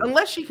 Mm.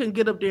 Unless she can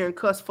get up there and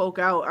cuss folk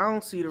out, I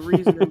don't see the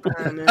reasoning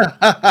behind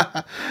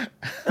that.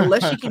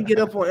 Unless she can get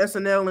up on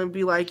SNL and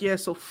be like, yeah,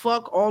 so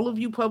fuck all of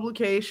you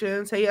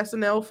publications. Hey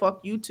SNL,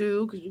 fuck you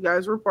too, because you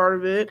guys were part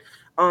of it.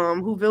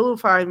 Who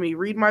vilified me?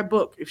 Read my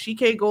book. If she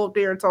can't go up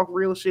there and talk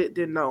real shit,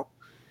 then no.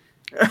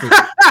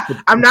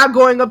 I'm not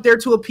going up there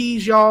to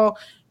appease y'all.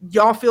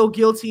 Y'all feel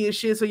guilty and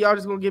shit, so y'all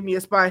just gonna give me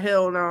a spot.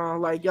 Hell no.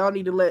 Like y'all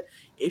need to let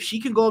if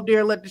she can go up there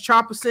and let the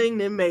chopper sing,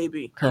 then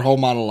maybe. Her whole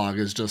monologue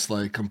is just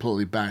like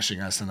completely bashing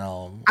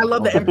SNL I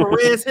love that. over And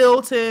the years. Perez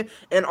Hilton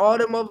and all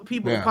them other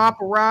people, Yeah.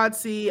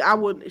 paparazzi.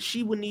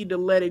 She would need to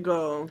let it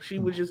go. She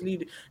would just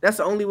need to, that's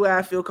the only way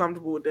I feel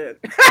comfortable with that.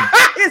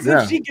 Is if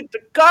Yeah. she get to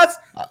cuss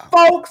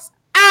folks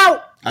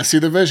out. I see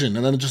the vision,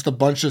 and then just a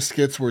bunch of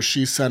skits where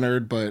she's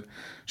centered, but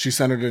she's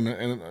centered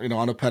in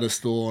on a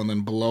pedestal, and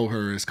then below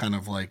her is kind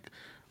of like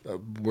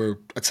we're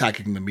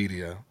attacking the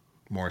media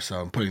more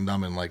so and putting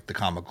them in like the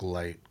comical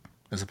light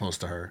as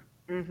opposed to her.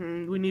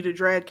 We need to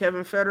drag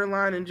Kevin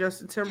Federline and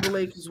Justin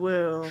Timberlake as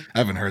well. I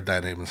haven't heard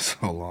that name in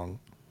so long.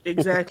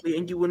 Exactly,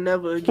 and you will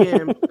never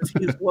again because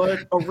he is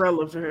what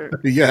irrelevant.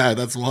 Yeah,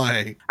 that's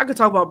why. I could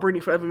talk about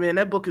Britney forever, man.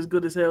 That book is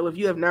good as hell. If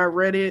you have not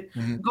read it,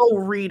 go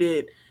read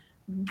it.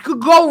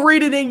 Go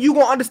read it, and you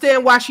gonna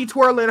understand why she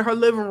twirling in her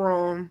living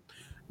room.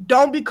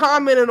 Don't be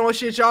commenting on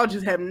shit y'all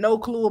just have no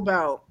clue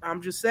about.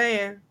 I'm just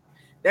saying,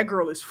 that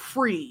girl is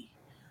free.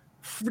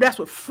 That's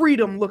what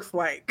freedom looks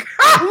like.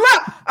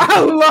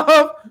 I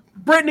love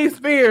Britney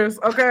Spears,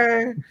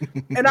 okay?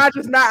 And I'm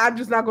just not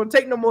gonna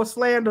take no more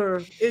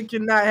slander. It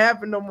cannot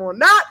happen no more.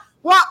 Not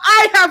while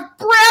I have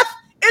breath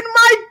in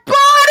my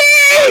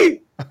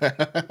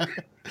body.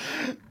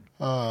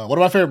 One of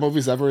my favorite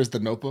movies ever is The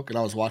Notebook, and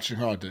I was watching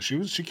her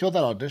audition. She killed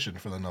that audition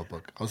for The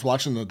Notebook. I was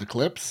watching the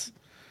clips.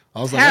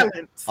 I was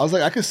Talent.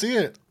 like, I could see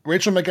it.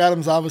 Rachel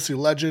McAdams, obviously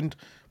legend,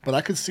 but I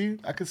could see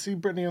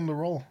Britney in the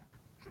role.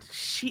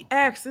 She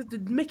acts at the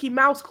Mickey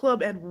Mouse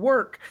Club at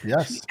work.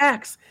 Yes. She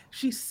acts.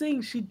 She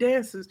sings. She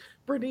dances.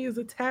 Britney is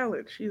a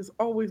talent. She has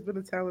always been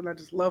a talent. I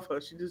just love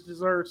her. She just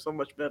deserves so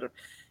much better.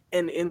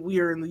 And we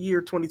are in the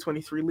year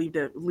 2023.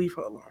 Leave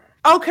her alone.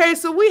 Okay,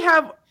 so we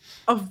have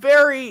a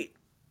very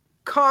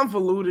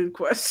convoluted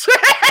question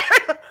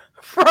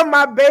from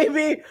my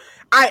baby.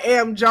 I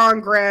am John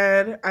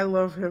Grad. I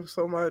love him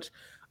so much.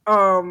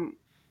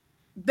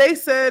 They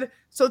said,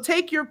 so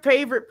take your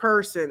favorite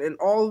person and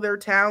all their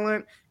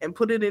talent and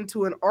put it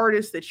into an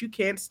artist that you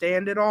can't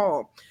stand at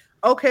all.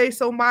 Okay,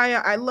 so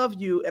Maya, I love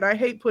you and I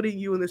hate putting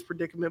you in this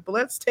predicament, but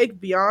let's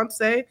take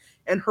Beyonce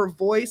and her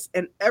voice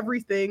and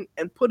everything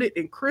and put it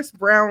in Chris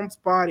Brown's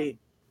body.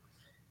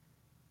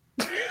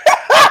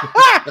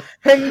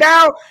 And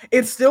now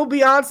it's still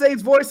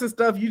Beyonce's voice and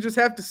stuff. You just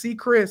have to see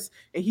Chris,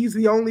 and he's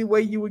the only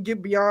way you would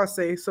get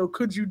Beyonce. So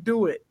could you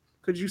do it?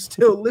 Could you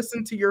still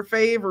listen to your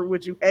fave, or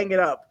would you hang it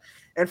up?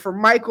 And for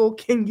Michael,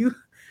 can you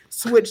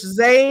switch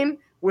Zayn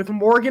with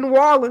Morgan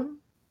Wallen?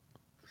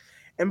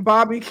 And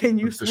Bobby, can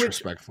you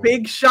switch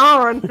Big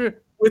Sean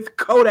with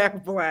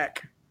Kodak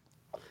Black?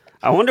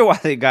 I wonder why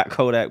they got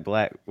Kodak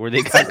Black. Where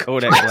they got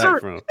Kodak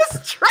Black from?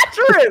 It's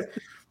treacherous.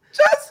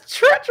 Just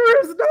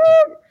treacherous,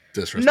 dog.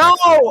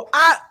 No,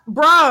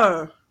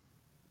 bruh.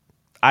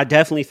 I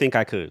definitely think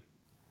I could.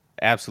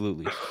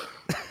 Absolutely.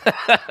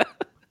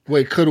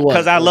 Wait, could what?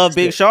 Because I love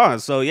Big Sean,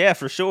 so yeah,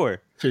 for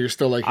sure. So you're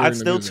still like, I'd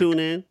still tune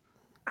in.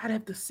 I'd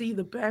have to see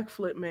the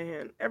backflip,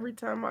 man. Every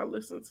time I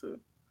listen to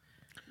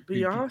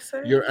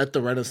Beyonce, you're at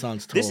the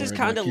Renaissance tour. This is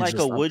kind of like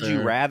a would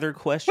you rather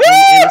question Woo!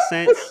 In a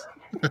sense,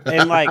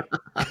 and like,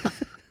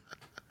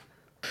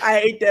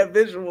 I hate that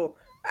visual.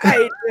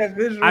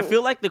 I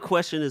feel like the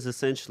question is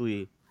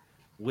essentially,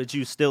 would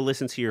you still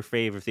listen to your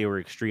fave if they were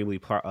extremely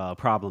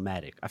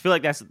problematic? I feel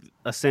like that's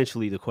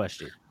essentially the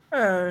question. You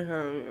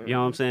know what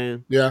I'm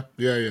saying? Yeah.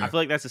 I feel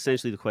like that's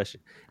essentially the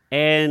question.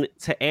 And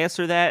to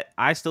answer that,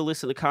 I still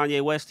listen to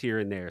Kanye West here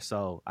and there,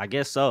 so I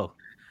guess so.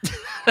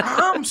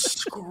 I'm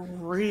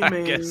screaming.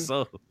 I guess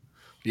so.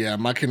 Yeah,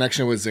 my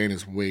connection with Zayn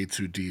is way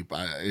too deep.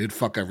 It'd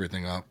fuck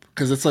everything up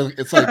because it's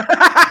like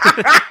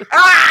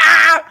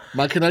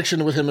my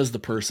connection with him is the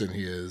person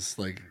he is.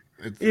 Like,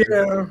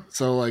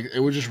 so like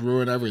it would just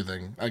ruin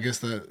everything. I guess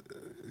that.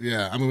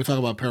 Yeah, I mean we talk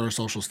about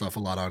parasocial stuff a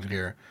lot on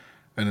here,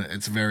 and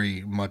it's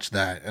very much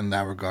that in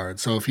that regard.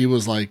 So if he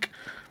was like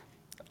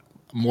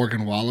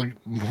Morgan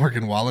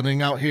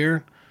Wallening out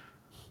here,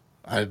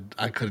 I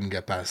couldn't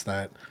get past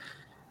that.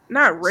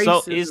 Not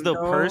racist. So is the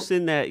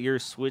person that you're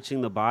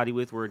switching the body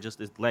with, where just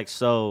like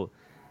so,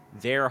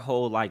 their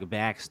whole like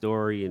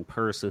backstory and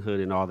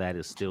personhood and all that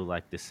is still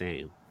like the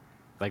same,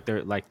 like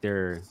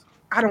they're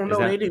I don't Is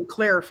know. They that? didn't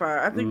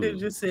clarify. I think they Mm.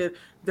 just said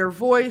their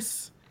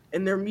voice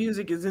and their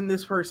music is in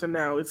this person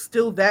now. It's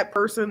still that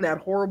person, that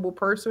horrible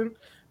person,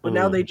 but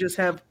now they Mm. just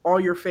have all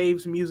your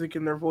faves music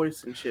in their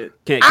voice and shit.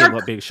 Can't I give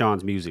up Big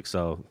Sean's music,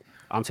 so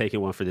I'm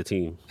taking one for the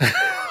team.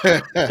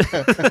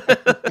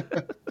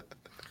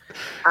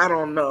 I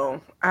don't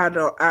know.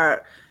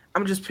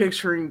 I'm just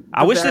picturing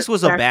I the wish this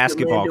was a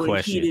basket man basketball doing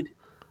question. heated.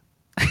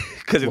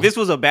 Because if this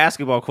was a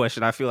basketball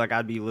question, I feel like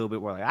I'd be a little bit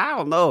more like, I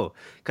don't know.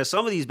 Because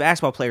some of these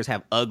basketball players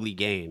have ugly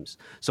games.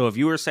 So if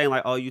you were saying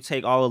like, oh, you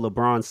take all of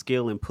LeBron's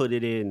skill and put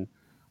it in,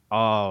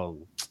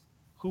 um,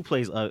 who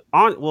plays on?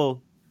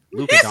 Well, He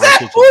Luka said,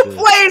 Doncic is "Who good.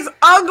 plays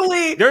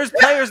ugly?" There's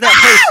players that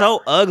play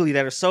so ugly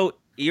that are so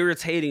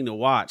irritating to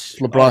watch.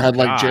 LeBron Oh had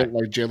like God,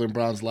 Jalen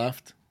Brown's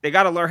left. they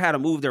got to learn how to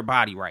move their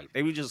body right.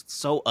 They were just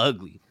so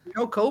ugly.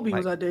 No, Kobe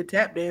was Like, out there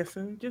tap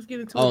dancing. Just get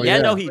into it, Oh yeah,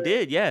 yeah, no, basketball he player.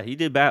 did. Yeah, he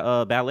did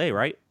ballet,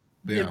 right?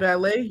 He did yeah.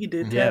 ballet. He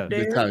did Mm-hmm. tap Yeah,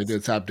 He dance.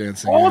 did tap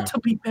dancing. All Yeah, to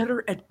be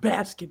better at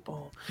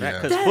basketball. yeah.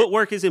 because That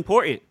footwork is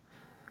important.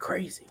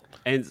 crazy.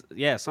 And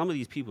yeah, some of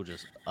these people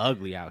just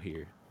ugly out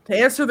here. To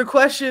answer the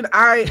question,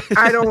 I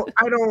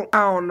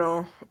don't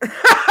know.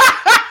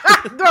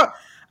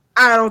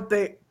 No,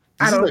 This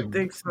I is like don't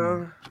think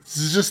so. this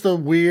is just a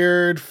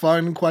weird,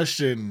 fun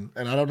question,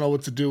 and I don't know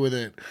what to do with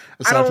it I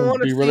aside don't from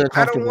want to be really see.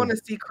 I don't want uncomfortable.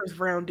 to see Chris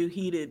Brown do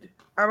heated.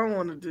 I don't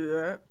want to do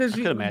that because I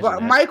could imagine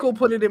that. Michael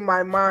put it in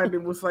my mind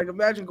and was like,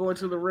 imagine going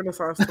to the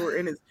Renaissance tour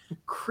and it's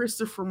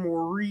Christopher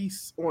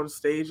Maurice on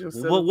stage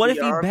instead Well, of what if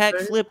he Beyonce.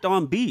 backflipped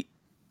on beat?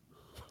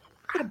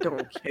 I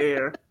don't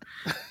care.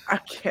 I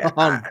can't.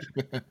 Um,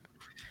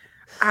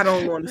 I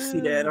don't want to see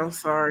that. I'm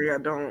sorry. I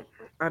don't.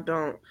 I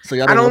don't. so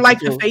y'all I don't don't listen like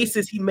the to.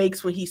 faces he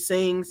makes when he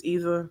sings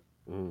either.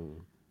 Mm.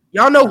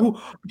 Y'all know who?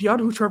 Do y'all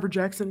know who Trevor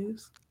Jackson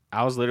is?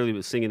 I was literally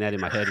singing that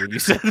in my head when you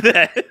said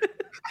that.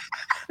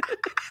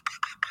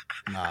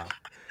 Nah,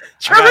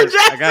 Trevor I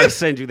gotta Jackson.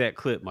 send you that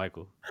clip,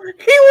 Michael.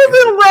 He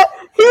was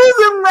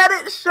in Let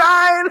It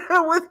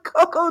Shine with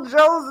Coco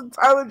Jones and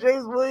Tyler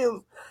James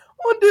Williams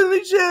on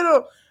Disney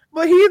Channel.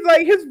 But he's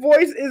like his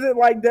voice isn't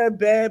like that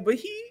bad, but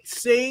he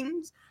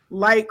sings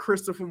like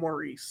Christopher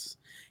Maurice.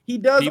 He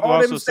does People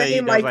all them also say he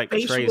same does like like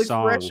facial Trey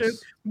expressions.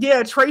 songs.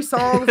 Yeah, Trey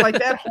songs like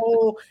that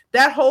whole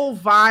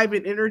vibe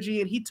and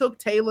energy. And he took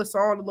Taylor's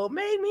song, a little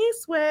 "Made Me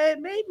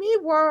Sweat, Made Me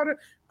Water,"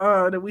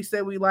 that we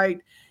said we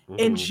liked,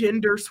 and Mhm.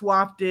 gender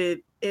swapped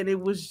it, and it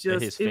was And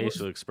just his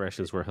facial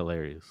expressions were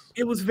hilarious.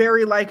 it was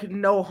very like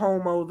no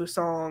homo the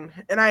song,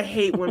 and I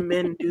hate when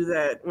men do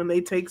that when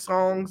they take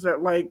songs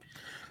that like.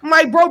 I'm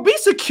like, bro, be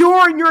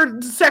secure in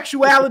your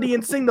sexuality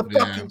and sing the yeah.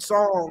 fucking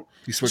song.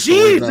 He switched the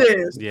words up.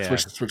 Jesus. Yeah,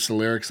 Switched the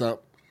lyrics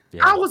up.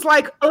 yeah. I was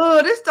like,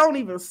 this don't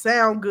even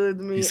sound good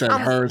to me. He said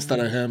her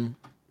instead of him.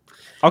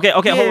 Okay,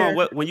 hold Yeah.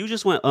 on. When you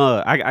just went,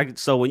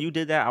 so when you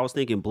did that, I was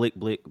thinking "Blick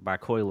Blick" by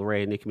Coi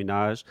Leray and Nicki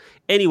Minaj.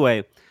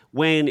 Anyway,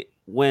 no,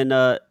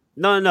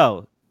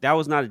 that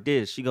was not a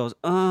diss. She goes,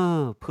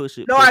 push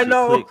it, No, push I it,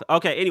 know. click.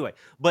 Okay, anyway,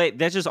 but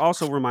that just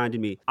also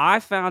reminded me. I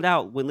found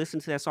out when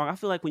listening to that song, I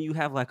feel like when you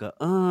have like a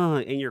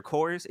in your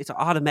chorus, it's an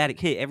automatic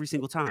hit every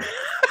single time.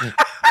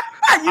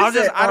 You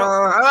said,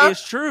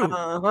 It's true.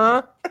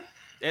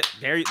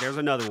 There's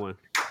another one.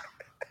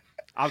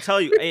 I'll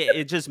tell you,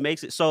 it just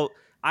makes it so.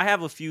 I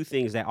have a few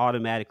things that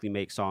automatically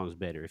make songs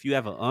better. If you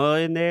have an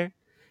in there,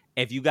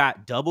 if you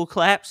got double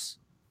claps,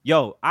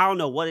 yo, I don't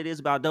know what it is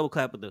about double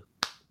clap, but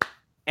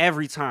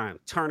every time,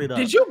 turn it up.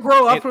 Did you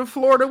grow up in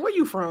Florida? Where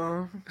you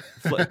from?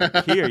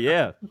 Here,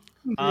 yeah.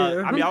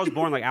 Yeah. I mean, I was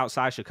born like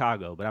outside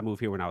Chicago, but I moved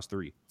here when I was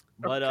 3.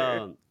 But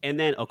Okay. and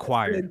then a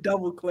choir. And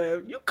double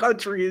clap. You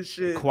country and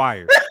shit.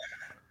 Choir.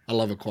 I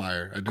love a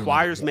choir. I do.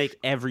 Choirs make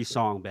every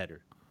song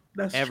better.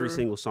 That's Every true.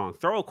 single song.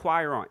 Throw a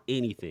choir on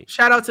anything.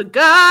 Shout out to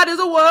God is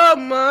a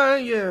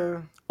woman.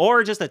 Yeah.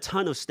 Or just a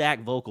ton of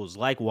stacked vocals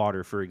like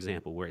Water, for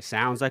example, where it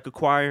sounds like a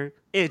choir.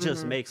 It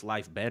just makes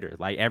life better.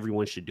 Like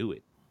everyone should do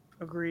it.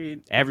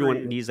 Agreed. Everyone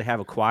Agreed. needs to have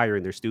a choir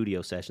in their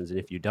studio sessions. And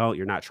if you don't,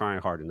 you're not trying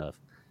hard enough.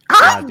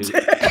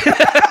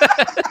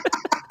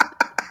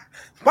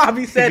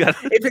 Bobby said,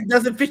 if it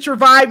doesn't fit your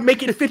vibe,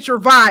 make it fit your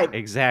vibe.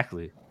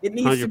 Exactly. It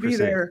needs to be 100%.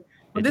 there.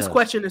 But It this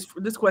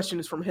does. question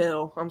is from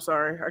hell. I'm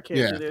sorry, I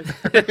can't do this.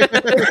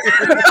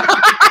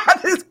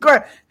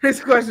 This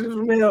question is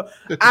from hell.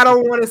 I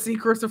don't want to see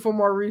Christopher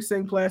Maurice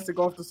sing "Plastic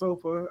Off the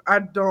Sofa." I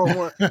don't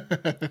want.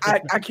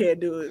 I can't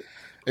do it.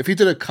 If he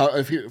did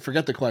if you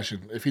forget the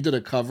question, if he did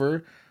a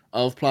cover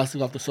of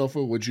 "Plastic Off the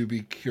Sofa," would you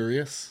be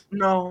curious?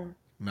 No,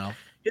 No.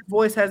 his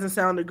voice hasn't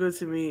sounded good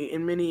to me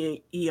in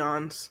many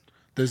eons.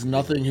 There's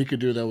nothing he could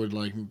do that would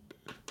like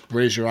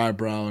raise your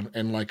eyebrow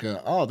in like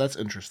a that's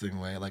interesting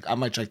way. Like I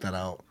might check that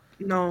out.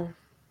 No,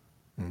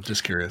 I'm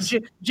just curious.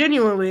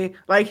 Genuinely,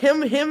 like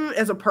him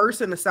as a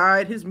person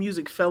aside, his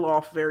music fell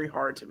off very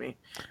hard to me.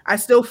 I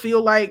still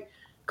feel like,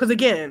 because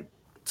again,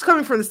 it's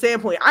coming from the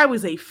standpoint, I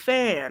was a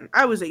fan.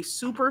 I was a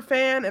super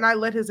fan, and I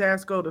let his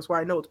ass go. That's why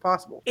I know it's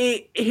possible.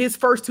 His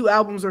first 2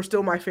 albums are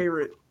still my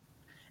favorite.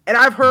 And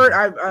I've heard,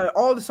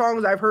 all the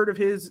songs I've heard of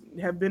his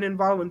have been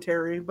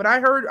involuntary, but I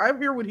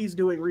hear what he's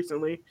doing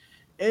recently,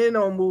 and it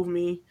don't move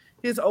me.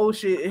 His old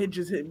shit,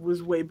 it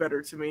was way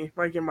better to me,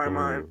 like in my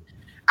mind. Mm,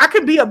 I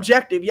could be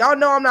objective. Y'all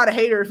know I'm not a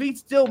hater. If he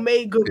still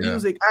made good Yeah.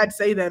 music, I'd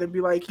say that and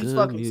be like, he's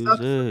good fucking sucks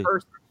as a music.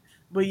 person.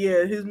 But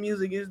yeah, his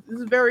music is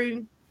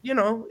very,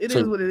 it is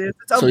So what it is.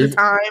 It's so of the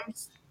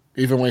times.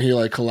 even when he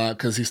like collab,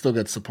 because he still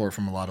gets support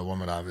from a lot of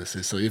women,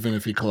 obviously. So even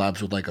if he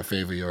collabs with like a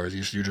fave of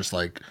yours, you're just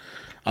like,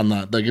 I'm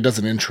not like it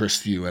doesn't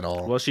interest you at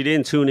all. Well, she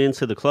didn't tune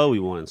into the Chloe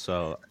one,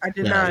 so I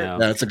did Yeah, you not.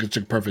 know, yeah, it's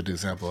a perfect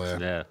example. Yeah.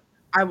 yeah.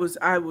 I was.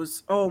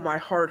 Oh, my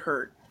heart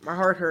hurt. My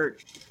heart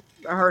hurt.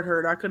 My heart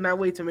hurt. I could not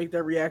wait to make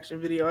that reaction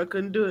video. I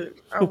couldn't do it.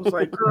 I was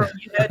like, girl,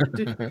 you had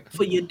to do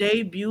for your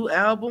debut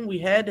album. We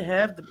had to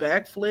have the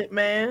backflip,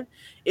 man.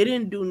 It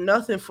didn't do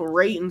nothing for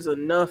ratings or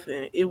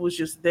nothing. It was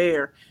just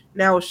there.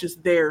 Now it's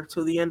just there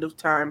till the end of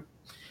time.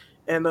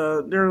 And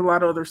there are a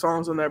lot of other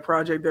songs on that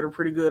project that are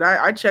pretty good.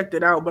 I checked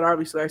it out, but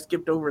obviously I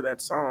skipped over that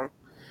song.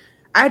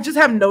 I just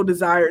have no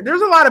desire.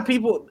 There's a lot of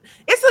people.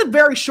 It's a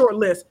very short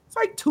list. It's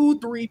like 2,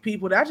 3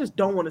 people that I just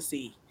don't want to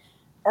see.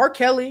 R.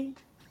 Kelly,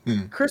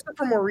 Hmm.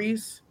 Christopher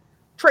Maurice,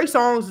 Trey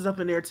Songz is up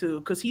in there too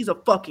because he's a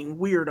fucking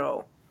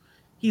weirdo.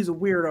 He's a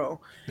weirdo,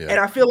 Yeah. and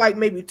I feel like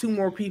maybe 2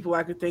 more people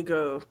I could think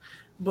of,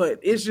 but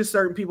it's just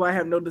certain people I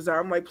have no desire.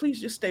 I'm like, please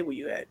just stay where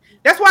you at.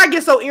 That's why I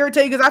get so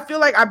irritated because I feel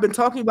like I've been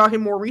talking about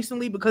him more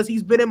recently because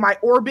he's been in my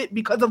orbit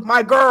because of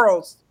my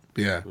girls.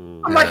 Yeah.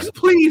 I'm Mm. Yeah. like,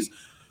 please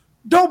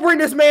don't bring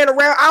this man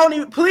around. I don't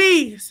even,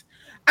 please.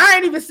 I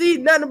ain't even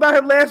seen nothing about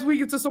him last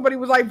week until somebody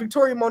was like,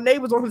 Victoria Monet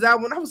was on his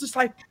album. And I was just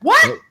like,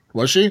 what?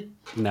 Was she?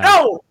 No.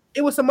 No,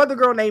 it was some other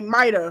girl named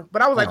Maida.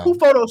 But I was like, Oh. who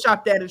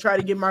photoshopped that and tried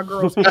to get my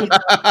girls? Who did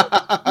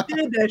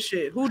that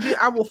shit? Who did?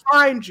 I will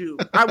find you.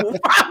 I will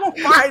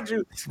find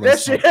you. That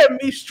shit had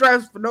me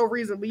stressed for no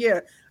reason. But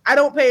yeah, I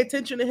don't pay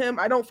attention to him.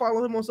 I don't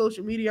follow him on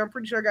social media. I'm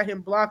pretty sure I got him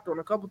blocked on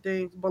a couple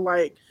things. But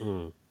like,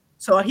 Mm.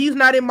 so he's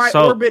not in my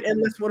So- orbit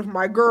unless one of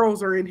my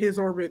girls are in his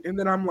orbit. And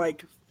then I'm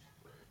like,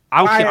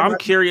 I'm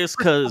curious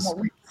because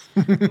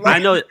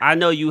like, I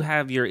know you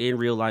have your in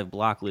real life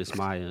block list,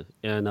 Maya,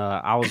 and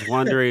I was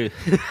wondering,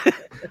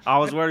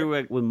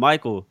 with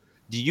Michael,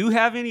 do you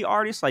have any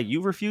artists like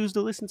you refuse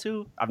to listen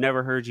to? I've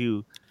never heard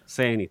you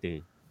say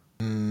anything.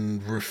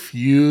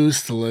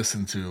 Refuse to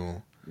listen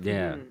to.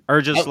 Yeah, Mm.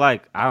 or just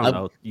like I don't I've-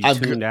 know, you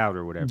I've tuned out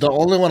or whatever. The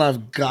only one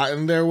I've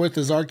gotten there with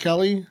is R.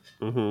 Kelly.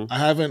 Mm-hmm. I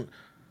haven't.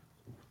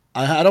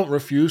 I don't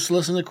refuse to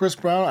listen to Chris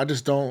Brown. I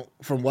just don't.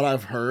 From what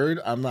I've heard,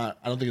 I'm not.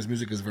 I don't think his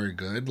music is very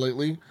good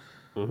lately.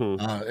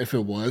 Mm-hmm. If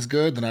it was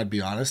good, then I'd be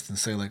honest and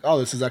say like, "Oh,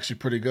 this is actually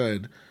pretty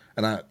good."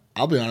 And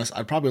I'll be honest,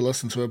 I'd probably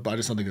listen to it, but I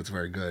just don't think it's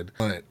very good.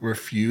 But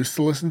refuse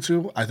to listen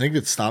to. I think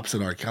it stops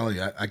at R. Kelly.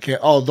 I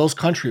can't. Oh, those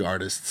country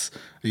artists.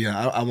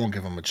 Yeah, I won't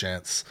give them a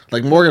chance.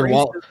 Like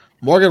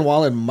Morgan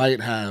Wallen might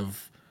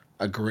have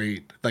a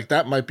great. Like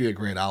that might be a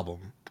great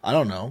album. I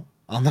don't know.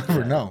 I'll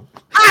never know.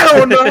 I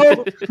don't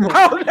know.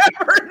 I'll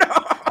never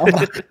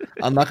know.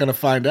 I'm not gonna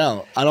find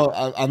out.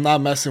 I'm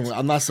not messing with.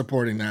 I'm not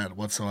supporting that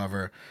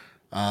whatsoever.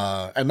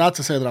 And not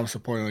to say that I'm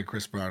supporting like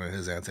Chris Brown and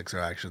his antics or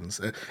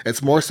actions.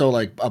 It's more so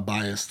like a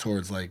bias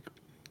towards like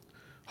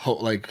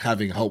hope, like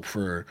having hope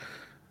for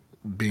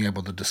being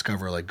able to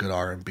discover like good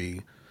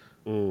R&B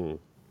Mm.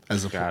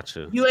 as a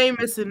Gotcha. You ain't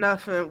missing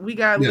nothing. We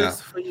got a Yeah.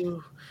 list for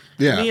you.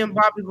 Yeah. Me and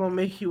Bobby gonna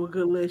make you a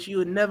good list. You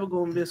would never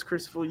gonna miss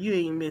Christopher. You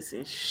ain't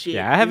missing shit.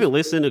 Yeah, I haven't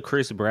listened to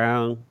Chris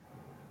Brown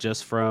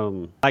just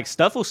from like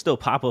stuff will still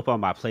pop up on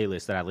my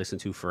playlist that I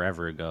listened to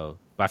forever ago.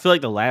 But I feel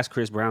like the last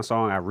Chris Brown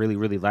song I really,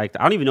 really liked.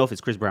 I don't even know if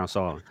it's Chris Brown's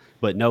song,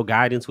 but No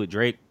Guidance with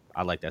Drake.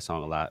 I like that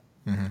song a lot.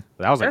 Mm-hmm.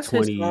 But that was like That's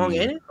his 20. song,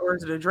 ain't it? Or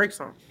is it a Drake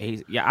song?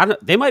 Yeah,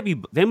 they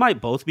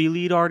might both be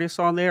lead artists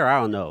on there.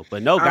 I don't know.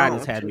 But No I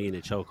Guidance don't had know. me in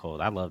a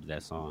chokehold. I loved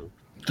that song.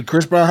 The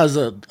Chris Brown has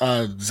a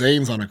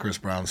Zayn's on a Chris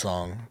Brown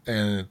song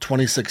in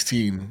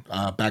 2016,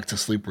 Back to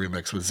Sleep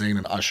remix with Zayn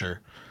and Usher,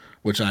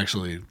 which I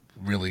actually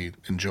really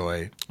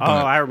enjoy. Oh,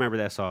 I remember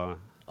that song.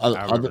 I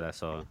remember that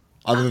song.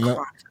 Other than that,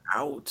 Clocked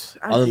out.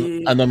 I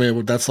did. I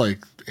mean that's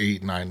like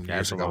 8-9 Yeah,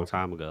 years it's a ago. long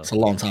time ago. It's a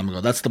long time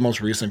ago. That's the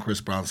most recent Chris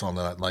Brown song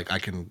that I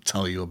can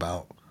tell you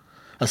about.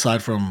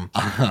 Aside from,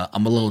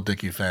 I'm a Little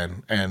Dicky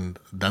fan, and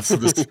that's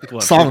this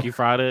What, song. Freaky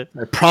Friday?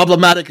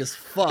 Problematic as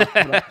fuck.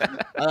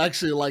 But I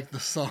actually like the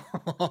song.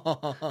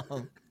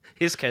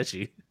 It's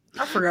catchy.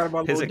 I forgot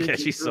about It's Lil a catchy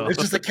Dicky. song. It's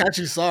just a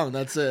catchy song.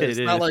 That's it. It's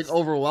It not is. like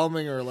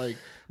overwhelming or like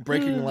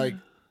breaking like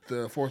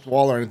the fourth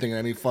wall or anything in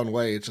any fun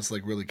way. It's just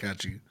like really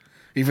catchy,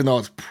 even though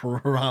it's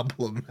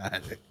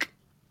problematic.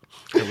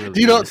 It really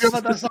Do you know is.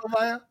 about that song,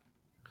 Maya?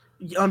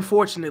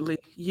 Unfortunately,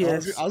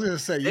 yes. I was gonna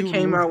say It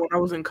came out when I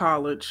was in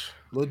college.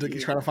 Lil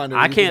Dicky's trying to find.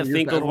 I can't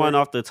think of one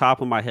off the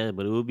top of my head,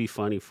 but it would be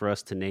funny for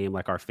us to name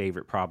like our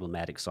favorite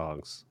problematic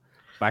songs.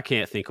 But I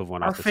can't think of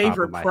one Our off the top of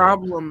favorite my head.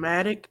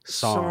 problematic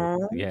Song,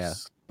 songs. yeah.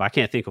 But I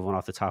can't think of one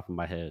off the top of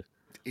my head.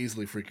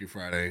 Easily Freaky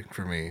Friday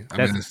for me. I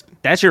That's, mean,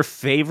 that's your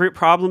favorite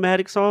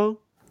problematic song?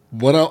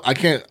 what else? I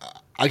can't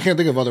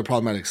think of other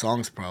problematic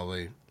songs.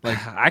 Probably like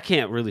I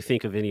can't really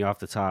think of any off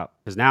the top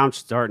because now I'm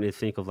starting to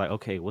think of like,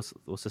 okay, what's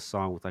a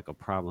song with like a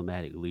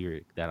problematic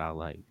lyric that I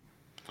like?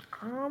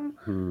 I'm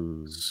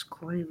Hmm.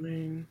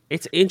 screaming.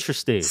 It's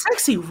interesting.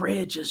 Sexy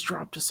Red just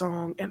dropped a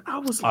song, and I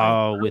was like,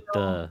 Oh,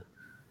 girl,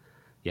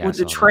 yeah, I with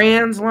the saw that.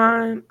 trans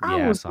line, I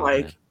Yeah, I was saw that.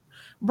 like,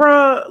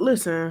 bruh,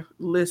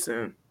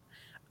 listen.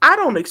 I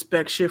don't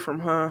expect shit from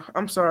her.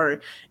 I'm sorry.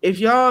 If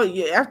y'all,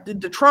 yeah, after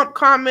the Trump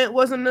comment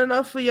wasn't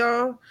enough for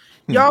y'all,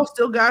 y'all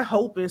still got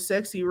hope in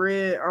Sexy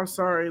Red. I'm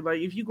sorry. Like,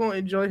 if you gonna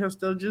enjoy her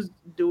stuff, just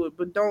do it.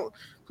 But don't,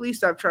 please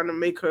stop trying to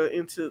make her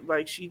into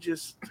like she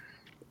just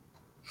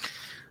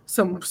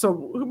some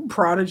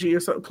prodigy or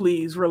something.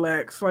 Please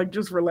relax. Like,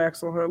 just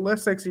relax on her. Let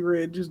Sexy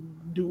Red just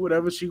do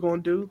whatever she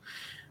gonna do.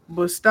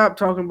 But stop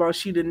talking about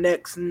she the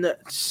next.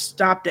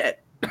 Stop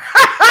that.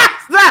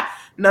 Stop.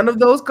 None of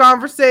those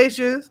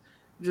conversations.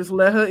 Just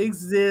let her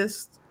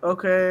exist.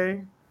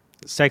 Okay.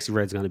 Sexy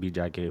Red's gonna be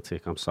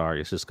gigantic. I'm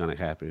sorry, it's just gonna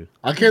happen.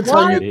 I can't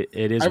tell What? you.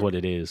 It is I, what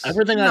it is.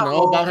 everything I know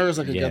No. about her is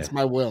like Yeah. against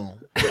my will.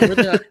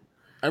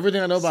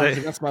 Everything I know about her is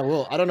Se- against my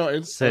will. I don't know.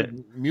 Like se-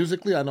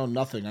 musically, I know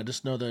nothing. I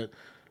just know that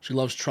she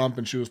loves Trump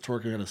and she was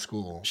twerking at a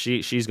school.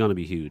 she's gonna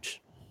be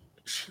huge.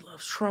 She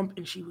loves Trump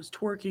and she was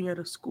twerking at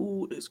a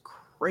school is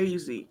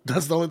crazy.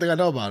 That's the only thing I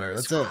know about her.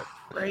 It's That's it.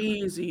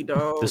 crazy, The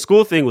dog.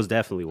 school thing was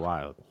definitely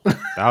wild.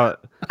 That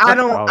I that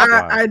don't was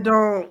I, wild. I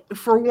don't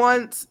for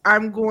once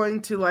I'm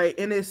going to like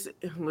and it's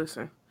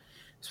listen.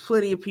 There's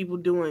plenty of people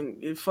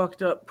doing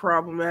fucked up,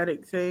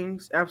 problematic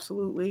things.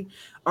 Absolutely.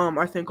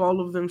 I think all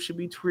of them should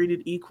be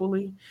treated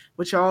equally,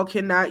 but y'all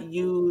cannot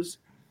use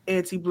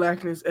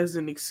anti-blackness as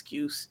an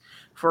excuse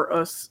for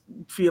us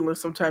feeling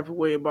some type of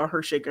way about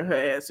her shaking her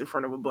ass in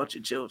front of a bunch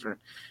of children.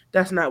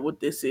 That's not what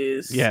this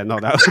is. Yeah, no,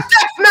 that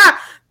That's not.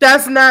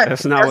 That's not.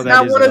 that's not what That's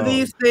that not is one at of all.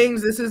 these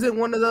things. This isn't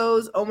one of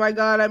those. Oh my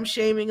god, I'm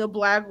shaming a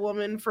black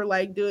woman for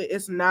like doing.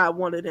 It's not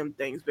one of them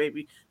things,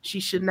 baby. She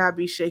should not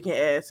be shaking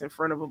ass in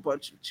front of a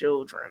bunch of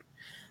children.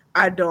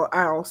 I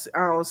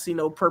don't see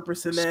no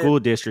purpose in that. School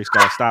districts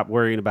gotta stop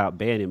worrying about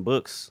banning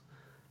books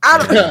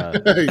I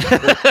and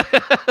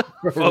don't,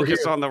 For focus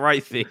real. on the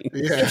right things.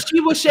 Yeah. if she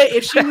was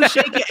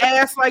shaking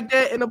ass like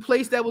that in a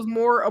place that was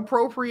more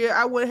appropriate,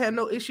 I wouldn't have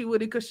no issue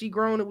with it because she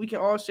grown and we can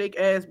all shake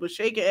ass. But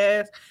shaking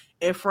ass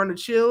in front of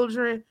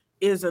children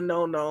is a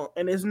no,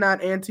 and it's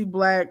not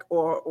anti-black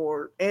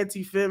or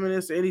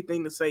anti-feminist or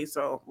anything to say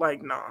so.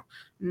 Like, no,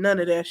 none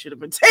of that should have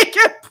been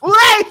taking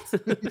place.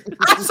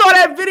 I saw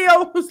that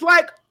video, was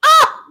like,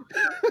 oh,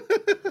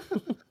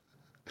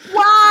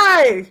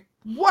 why?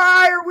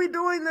 Why are we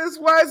doing this?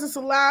 Why is this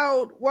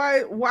allowed?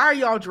 Why are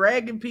y'all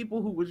dragging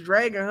people who was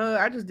dragging her?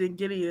 I just didn't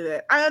get any of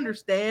that. I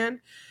understand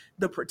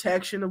the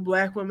protection of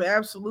black women,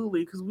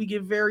 absolutely, because we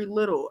get very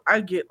little.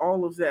 I get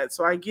all of that.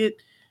 So I get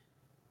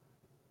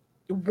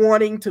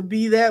wanting to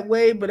be that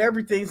way, but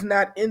everything's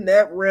not in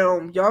that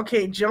realm. Y'all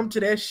can't jump to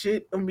that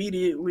shit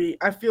immediately.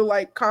 I feel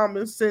like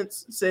common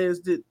sense says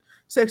that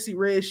Sexy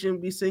Red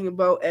shouldn't be singing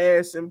about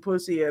ass and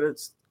pussy at a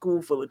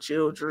school full of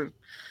children.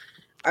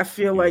 I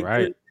feel You're like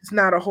right. it's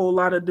not a whole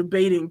lot of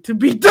debating to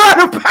be done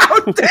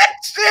about that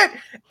shit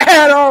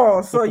at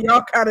all. So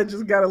y'all kind of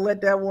just gotta let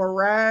that one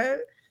ride.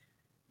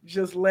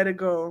 Just let it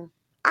go.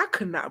 I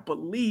could not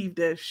believe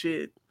that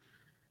shit.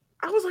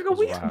 I was like, It are was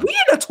we wild. in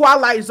the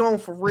Twilight Zone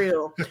for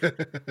real?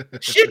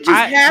 Shit just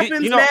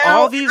happens now.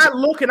 All And these I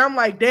look and I'm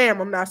like, damn,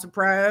 I'm not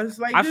surprised.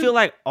 Like I this, feel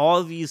like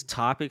all these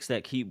topics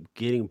that keep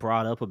getting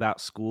brought up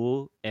about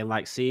school and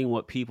like seeing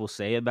what people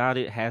say about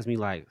it has me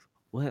like,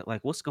 what,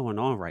 like what's going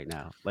on right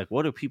now? Like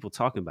what are people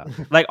talking about?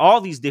 Like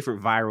all these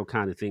different viral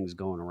kind of things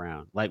going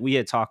around. Like we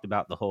had talked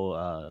about the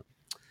whole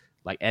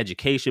like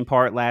education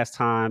part last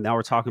time. Now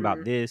we're talking about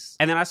Mhm. this.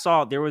 And then I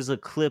saw there was a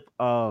clip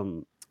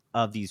of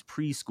these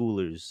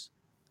preschoolers.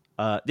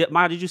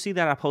 Did you see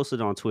that? I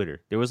posted on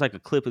Twitter. There was like a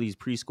clip of these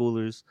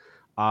preschoolers,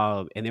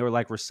 and they were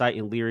like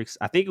reciting lyrics.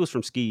 I think it was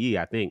from Ski Yee.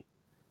 I think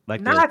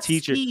like the Not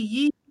teacher.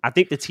 ski. I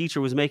think the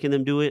teacher was making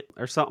them do it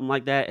or something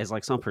like that as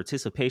like some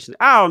participation.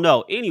 I don't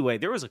know. Anyway,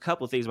 there was a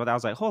couple of things, but I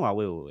was like, hold on,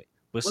 wait. Was it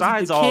the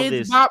Besides all kids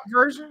this, bop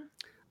version?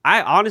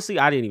 I honestly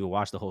I didn't even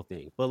watch the whole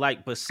thing. But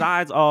like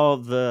besides all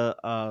the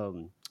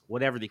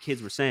whatever the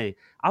kids were saying,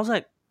 I was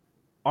like,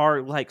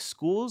 are like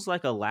schools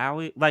like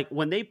allowing like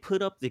when they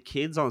put up the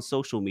kids on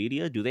social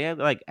media, do they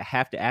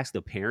have to ask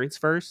the parents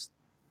first?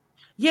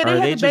 Yeah, Or they are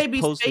had they the just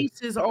baby's posting?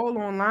 faces all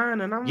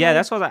online, and I'm Yeah, like,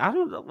 that's what I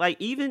don't know. Like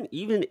even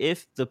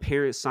if the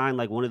parents sign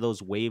like one of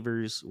those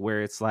waivers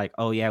where it's like,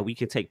 oh yeah, we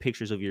can take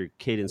pictures of your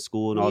kid in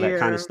school and all that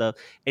kind of yeah, stuff.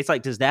 It's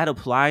like, does that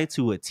apply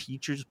to a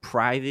teacher's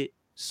private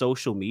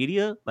social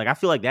media? Like, I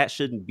feel like that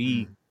shouldn't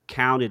be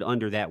counted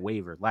under that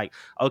waiver. Like,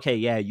 okay,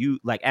 yeah, you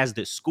like as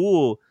the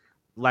school,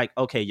 like,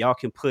 okay, y'all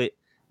can put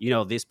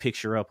this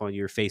picture up on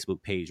your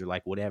Facebook page or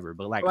like whatever.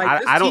 But like, like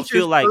this I don't teacher's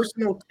feel like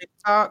personal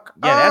TikTok.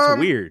 yeah, that's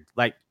weird.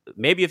 Like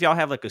maybe if y'all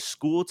have like a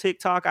school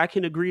TikTok, I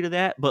can agree to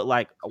that. But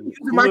like, Using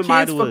who my am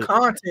I kids to? for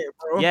content,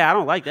 bro. Yeah, I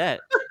don't like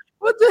that.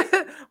 What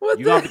the what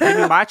You gonna the have to give me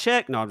hell? my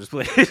check? No, I'm just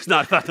playing. It's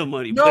not about the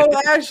money, No,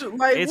 but actually,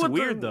 like it's what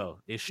weird the though.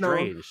 It's no.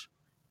 strange.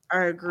 I I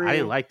didn't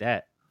agree. like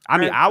that. I I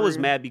mean, I was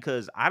agree. mad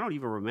because I don't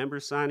even remember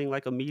signing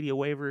like a media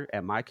waiver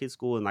at my kid's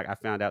school, and like I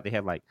found out they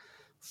have like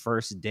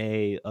first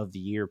day of the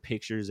year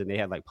pictures and they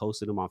had like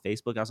posted them on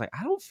Facebook. I was like,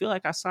 I don't feel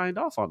like I signed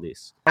off on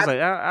this. I was like,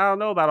 I don't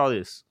know about all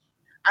this.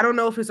 I don't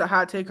know if it's a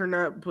hot take or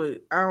not,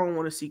 but I don't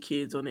want to see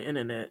kids on the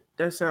internet.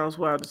 That sounds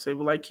wild to say,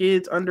 but like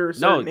kids under a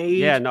certain No,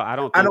 yeah, age, no, I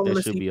don't I think don't that want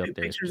to should see be up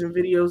there. pictures and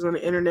videos on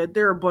the internet.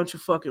 There are a bunch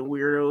of fucking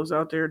weirdos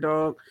out there,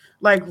 dog.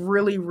 Like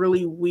really,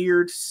 really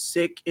weird,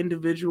 sick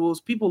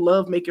individuals. People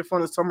love making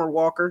fun of Summer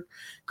Walker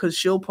because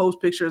she'll post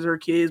pictures of her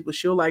kids, but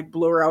she'll like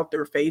blur out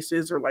their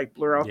faces or like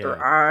blur out their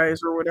Yeah.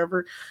 eyes or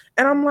whatever.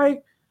 And I'm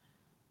like,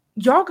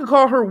 y'all could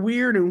call her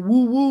weird and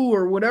woo woo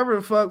or whatever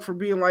the fuck for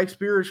being like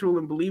spiritual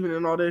and believing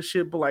in all that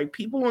shit. But like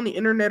people on the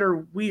internet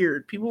are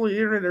weird. People on the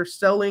internet are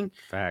selling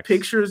Facts.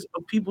 pictures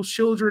of people's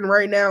children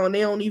right now and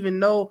they don't even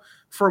know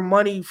for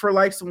money for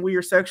like some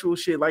weird sexual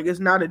shit. Like it's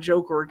not a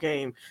joke or a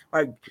game.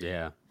 Like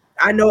Yeah.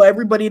 I know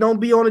everybody don't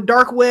be on the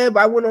dark web.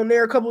 I went on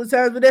there a couple of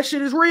times, but that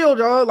shit is real,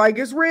 y'all. Like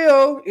it's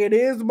real. It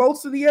is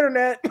most of the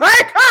internet.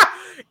 Like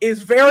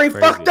it's very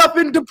fucked up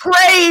and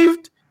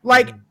depraved.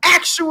 Like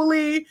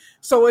actually,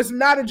 so it's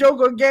not a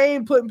joke or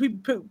game.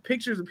 Putting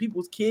pictures of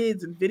people's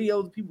kids and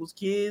videos of people's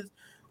kids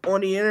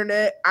on the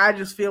internet. I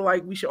just feel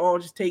like we should all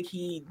just take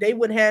heed. They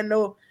wouldn't have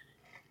no.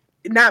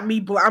 Not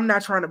me. I'm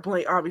not trying to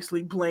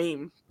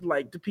blame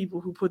like the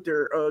people who put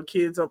their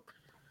kids up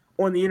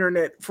on the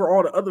internet for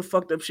all the other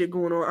fucked up shit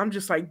going on. I'm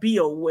just like, be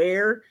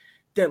aware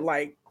that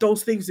like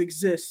those things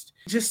exist.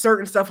 Just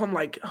certain stuff I'm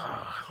like,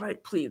 oh,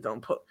 like please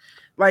don't put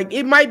like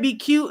it might be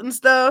cute and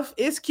stuff.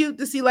 It's cute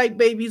to see like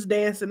babies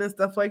dancing and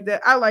stuff like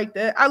that. I like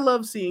that. I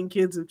love seeing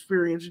kids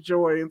experience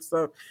joy and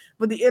stuff.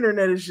 But the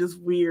internet is just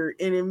weird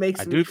and it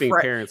makes I me do think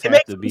parents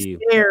have to be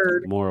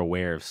scared. more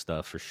aware of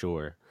stuff for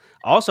sure.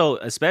 Also,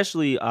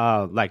 especially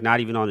like not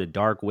even on a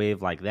dark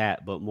wave like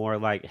that, but more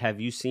like, have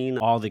you seen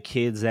all the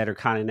kids that are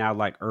kind of now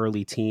like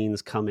early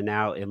teens coming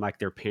out and like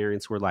their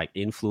parents were like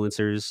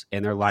influencers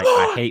and they're like,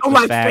 I hate the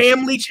like fact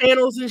family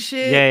channels and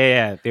shit.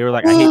 Yeah. They were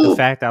like, I hate the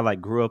fact that I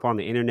like grew up on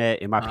the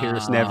internet and my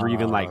parents never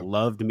even like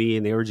loved me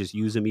and they were just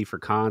using me for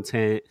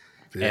content.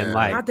 Yeah. And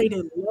like, not they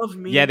didn't love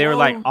me. yeah, they were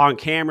like on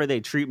camera, they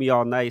treat me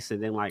all nice,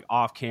 and then like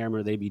off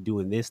camera, they be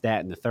doing this,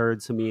 that, and the third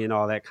to me and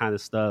all that kind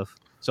of stuff.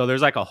 So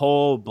there's like a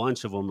whole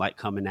bunch of them like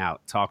coming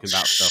out talking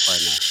about stuff right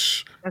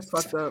now. That's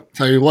fucked up.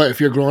 Tell you what, if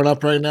you're growing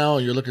up right now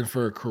and you're looking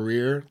for a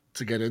career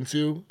to get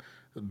into,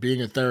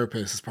 being a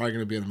therapist is probably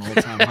going to be an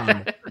all-time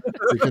high.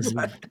 Because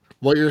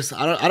what you're,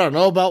 I don't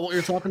know about what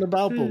you're talking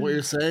about, but what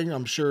you're saying,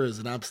 I'm sure is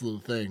an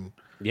absolute thing.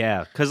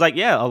 Yeah, because like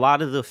a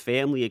lot of the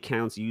family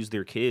accounts use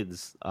their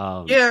kids,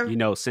 you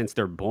know, since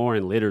they're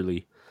born,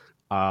 literally,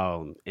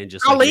 and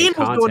just Colleen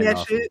was doing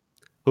that shit.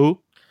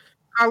 Who?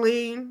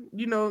 Colleen,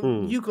 you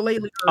know,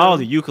 ukulele. Oh,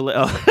 the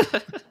ukulele.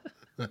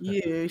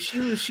 Yeah,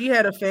 she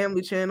had a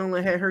family channel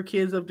and had her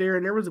kids up there,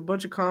 and there was a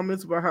bunch of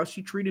comments about how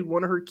she treated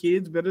one of her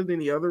kids better than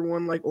the other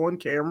one, like on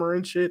camera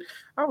and shit.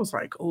 I was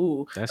like,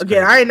 oh, again, crazy.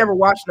 I ain't never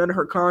watched none of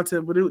her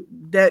content, but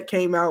that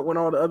came out when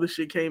all the other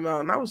shit came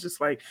out, and I was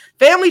just like,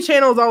 family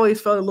channels always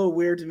felt a little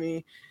weird to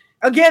me.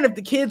 Again, if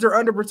the kids are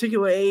under a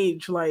particular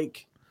age,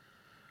 like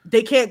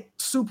they can't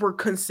super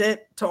consent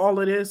to all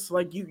of this.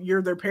 Like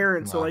you're their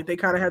parents, so like they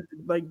kind of have to,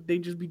 like they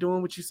just be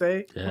doing what you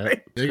say. Yeah,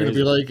 right? They're gonna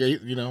be like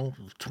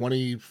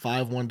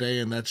 25 one day,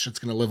 and that shit's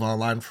gonna live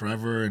online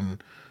forever.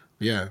 And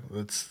yeah,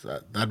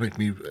 that'd make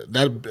me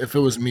if it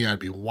was me, I'd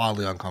be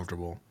wildly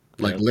uncomfortable.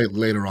 Like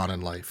later on in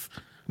life,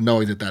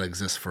 knowing that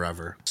exists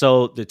forever.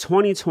 So the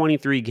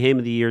 2023 Game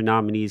of the Year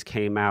nominees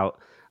came out.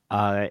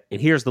 And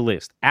here's the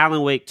list: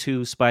 Alan Wake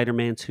 2,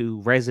 Spider-Man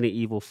 2, Resident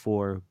Evil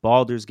 4,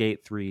 Baldur's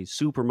Gate 3,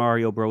 Super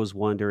Mario Bros.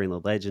 Wonder, and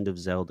The Legend of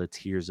Zelda: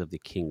 Tears of the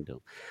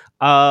Kingdom.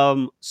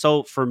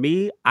 So for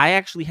me, I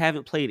actually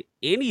haven't played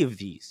any of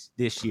these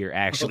this year.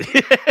 Actually,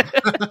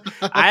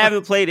 I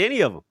haven't played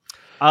any of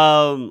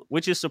them,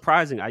 which is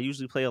surprising. I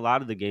usually play a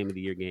lot of the Game of the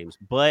Year games,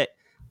 but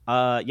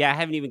I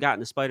haven't even gotten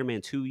to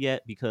Spider-Man 2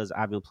 yet because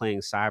I've been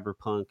playing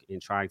Cyberpunk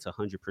and trying to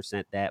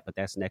 100% that, but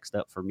that's next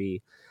up for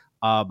me.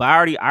 But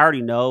I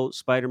already know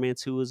Spider-Man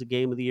 2 is a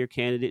Game of the Year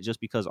candidate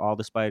just because all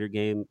the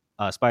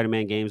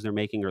Spider-Man games they're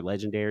making are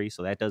legendary,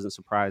 so that doesn't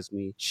surprise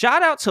me.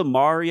 Shout out to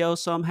Mario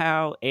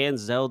somehow and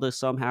Zelda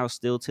somehow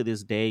still to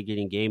this day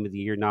getting Game of the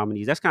Year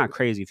nominees. That's kind of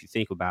crazy if you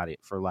think about it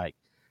for like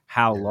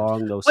how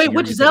long those series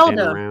which have Zelda?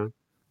 been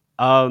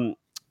around.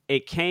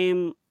 It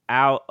came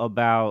out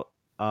about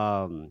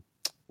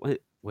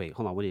wait,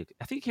 hold on.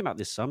 I think it came out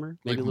this summer,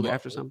 maybe a little bit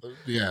after summer.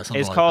 Yeah, it's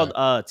like called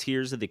that.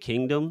 Tears of the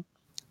Kingdom.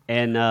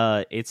 And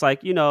it's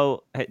like,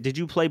 did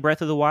you play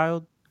Breath of the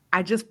Wild?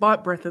 I just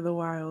bought Breath of the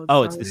Wild.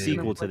 Oh, it's the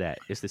sequel to that.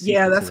 It's the sequel.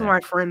 Yeah, that's what my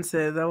friend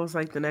said. That was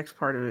like the next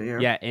part of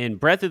it. Yeah, and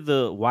Breath of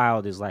the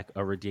Wild is like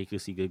a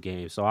ridiculously good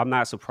game. So I'm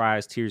not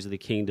surprised Tears of the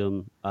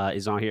Kingdom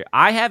is on here.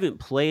 I haven't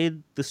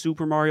played the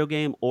Super Mario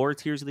game or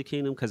Tears of the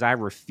Kingdom because I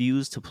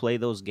refuse to play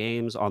those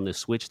games on the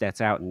Switch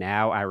that's out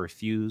now. I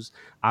refuse.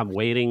 I'm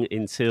waiting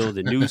until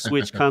the new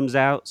Switch comes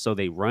out so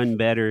they run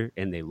better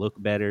and they look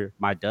better.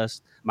 My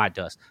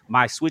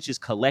Switch is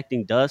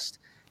collecting dust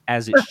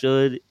as it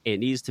should. It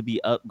needs to be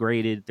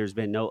upgraded. There's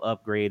been no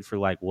upgrade for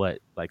like what,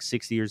 like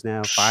 6 years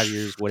now, 5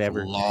 years, It's a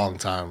whatever. long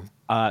time.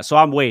 So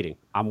I'm waiting.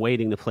 I'm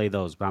waiting to play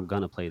those, but I'm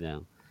gonna play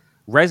them.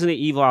 Resident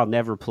Evil, I'll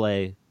never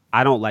play.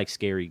 I don't like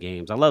scary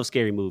games. I love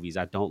scary movies.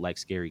 I don't like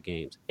scary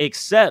games,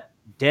 except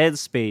Dead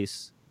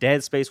Space.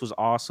 Dead Space was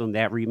awesome.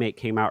 That remake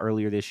came out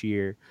earlier this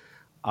year.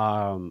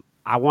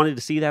 I wanted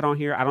to see that on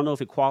here. I don't know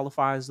if it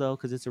qualifies though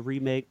because it's a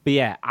remake. But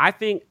yeah, I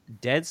think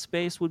Dead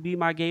Space would be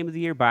my game of the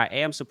year. But I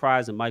am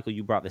surprised, and Michael,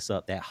 you brought this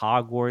up, that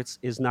Hogwarts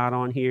is not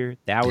on here.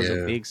 That was a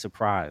Yeah. big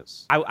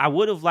surprise. I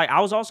would have I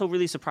was also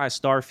really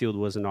surprised Starfield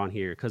wasn't on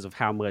here because of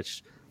how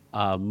much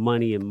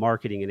money and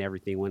marketing and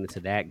everything went into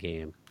that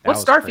game. That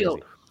What's was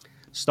Starfield? crazy.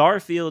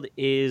 Starfield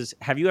is.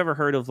 Have you ever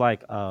heard of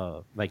like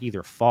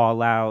either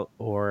Fallout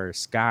or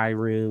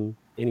Skyrim?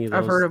 Any of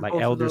I've heard those of like both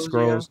of Elder those. Yeah.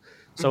 Scrolls?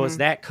 So it's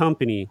that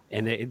company,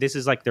 and this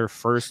is like their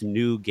first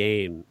new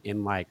game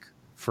in like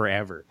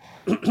forever,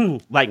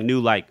 like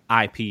new like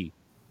IP,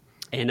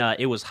 and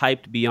it was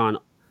hyped beyond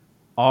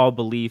all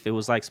belief. It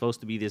was like supposed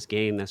to be this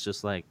game that's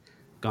just like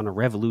gonna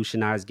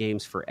revolutionize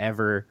games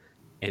forever,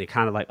 and it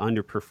kind of like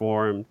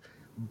underperformed.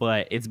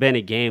 But it's been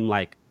a game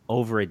like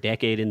over a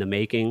decade in the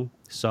making.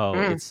 So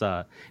Mm. it's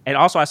and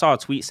also I saw a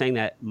tweet saying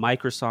that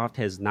Microsoft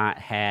has not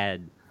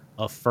had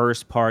a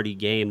first party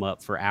game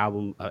up for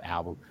album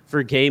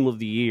for game of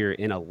the year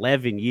in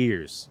 11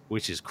 years,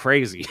 which is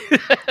crazy.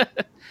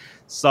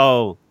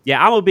 So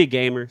yeah, I'm a big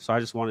gamer, so I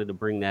just wanted to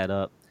bring that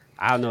up.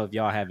 I don't know if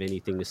y'all have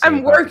anything to say I'm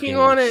about the working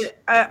on games.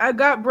 it. I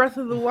got Breath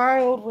of the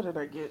Wild. What did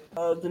I get?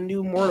 The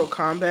new Mortal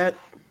Kombat.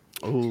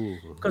 Ooh,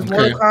 Because Okay.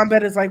 Mortal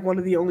Kombat is like one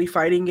of the only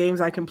fighting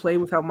games I can play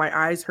without my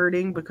eyes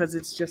hurting because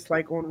it's just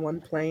like on one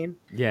plane.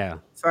 yeah,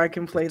 So I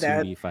can the play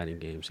that. 2D fighting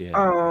games. Yeah.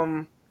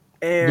 Um,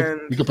 You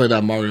and can play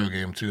that Mario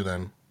game too.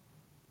 Then.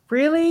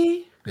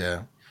 really,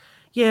 Yeah.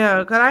 yeah,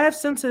 because I have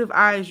sensitive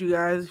eyes, you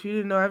guys. If you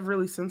didn't know, I have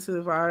really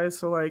sensitive eyes.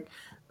 So like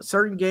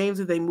certain games,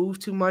 if they move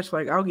too much,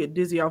 like I'll get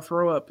dizzy, I'll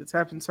throw up. It's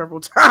happened several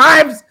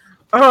times.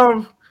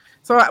 Um,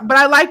 but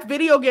I like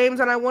video games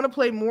and I want to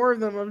play more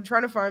of them. I'm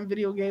trying to find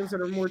video games that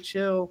are more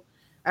chill.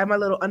 I have my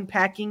little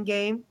unpacking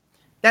game.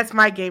 That's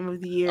my game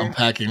of the year.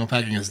 Unpacking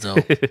is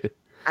dope.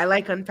 I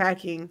like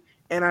unpacking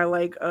and I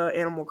like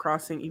Animal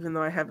Crossing, even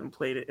though I haven't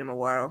played it in a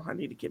while. I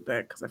need to get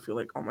back because I feel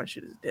like all my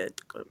shit is dead.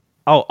 But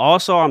Oh,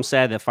 also, I'm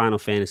sad that Final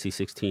Fantasy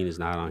 16 is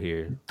not on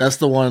here. That's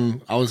the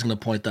one I was gonna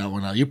point that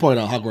one out. You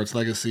pointed out Hogwarts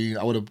Legacy.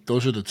 I would have.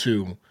 Those are the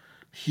two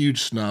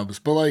huge snubs.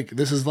 But like,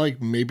 this is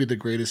like maybe the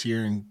greatest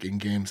year in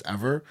games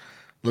ever.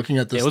 Looking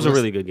at Yeah, this, it was a list,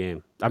 really good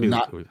game. I mean,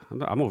 not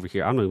I'm over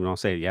here. I don't even want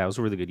to say it. Yeah, it was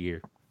a really good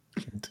year.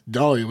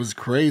 no, it was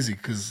crazy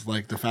because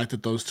like the fact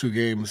that those two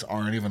games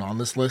aren't even on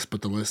this list,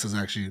 but the list is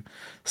actually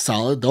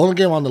solid. The only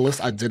game on the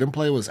list I didn't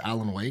play was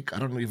Alan Wake. I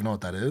don't even know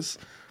what that is.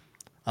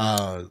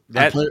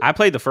 I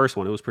played the first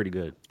one. It was pretty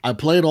good. I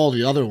played all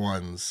the other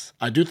ones.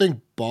 I do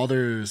think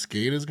Baldur's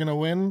Gate is gonna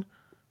win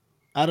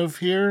out of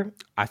here,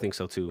 I think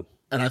so too.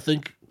 and I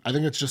think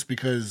it's just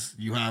because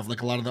you have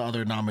like a lot of the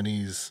other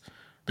nominees.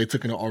 They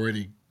took an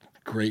already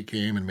great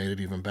game and made it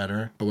even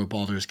better. But with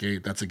Baldur's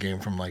Gate, that's a game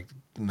from like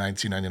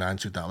 1999,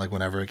 2000, like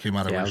whenever it came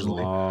out Yeah, it was a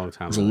originally. long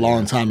time. It was a ago, long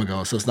yeah. time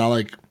ago, so it's not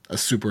like a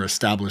super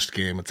established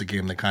game. It's a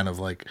game that kind of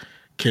like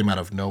came out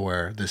of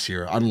nowhere this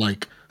year.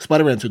 Unlike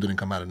Spider-Man 2 didn't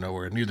come out of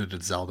nowhere, neither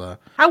did Zelda.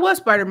 how was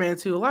Spider-Man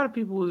 2? A lot of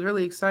people was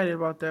really excited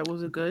about that.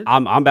 Was it good?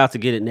 I'm about to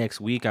get it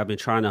next week. I've been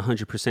trying to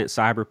 100%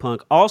 Cyberpunk.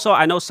 Also,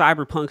 I know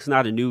Cyberpunk's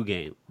not a new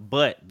game,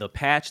 but the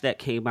patch that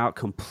came out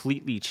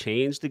completely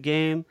changed the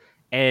game.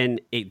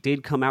 And it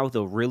did come out with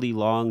a really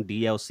long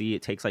DLC.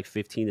 It takes like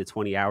 15 to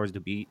 20 hours to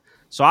beat.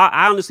 So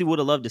I honestly would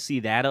have loved to see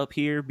that up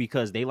here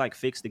because they like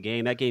fixed the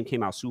game. That game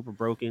came out super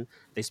broken.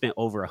 They spent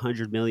over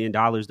 $100 million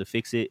to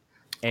fix it.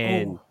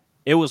 And Oh,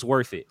 it was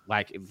worth it.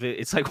 Like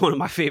it's like one of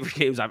my favorite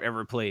games I've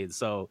ever played.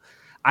 So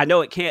I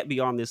know it can't be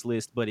on this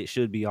list, but it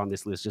should be on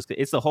this list. Just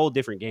it's a whole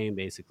different game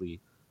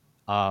basically.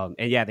 And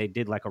yeah, they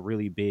did like a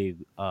really big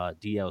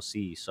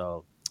DLC.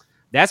 So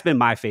that's been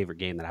my favorite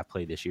game that I've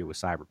played this year with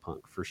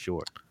Cyberpunk for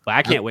sure. But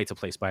I can't wait to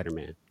play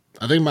Spider-Man.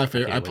 I think my I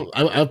favorite. can't wait.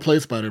 I've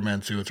played Spider-Man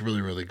 2. It's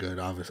really, really good.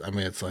 Obviously, I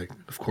mean, it's like,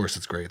 of course,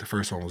 it's great. The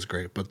first one was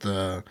great, but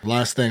the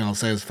last thing I'll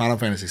say is Final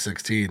Fantasy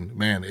 16.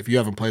 Man, if you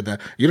haven't played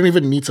that, you don't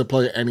even need to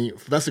play any.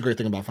 That's the great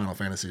thing about Final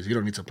Fantasies. You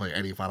don't need to play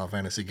any Final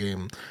Fantasy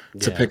game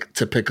to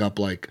Yeah. pick up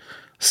like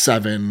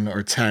 7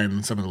 or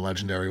 10, some of the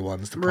legendary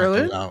ones to point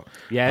really? those out.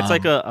 Yeah, it's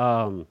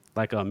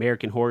like an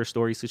American Horror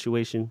Story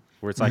situation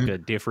where it's like a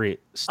different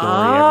story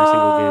every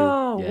single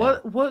Oh, game. Yeah.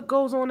 what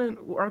goes on in?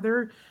 Are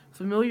there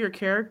familiar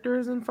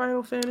characters in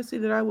Final Fantasy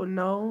that I would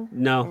know?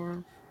 No,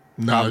 Or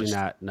No, probably it's,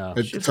 not. No.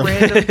 it's, just a,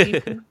 random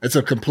people? it's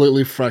a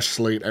completely fresh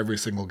slate every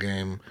single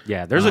game.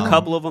 Yeah, there's a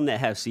couple of them that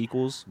have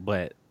sequels,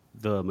 but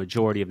the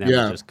majority of them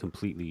Yeah. are just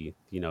completely,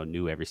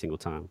 new every single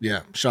time.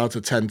 Yeah, shout out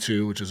to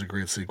 10-2, which is a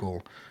great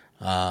sequel.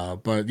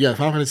 But yeah,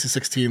 Final Fantasy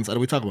 16's.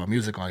 We talk about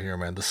music on here,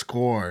 man. The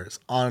scores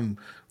on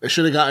it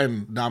should have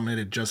gotten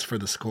nominated just for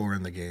the score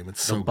in the game.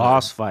 It's so The good.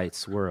 boss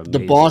fights were amazing.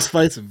 The boss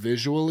fights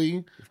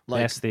visually,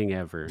 like Best thing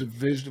ever.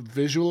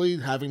 visually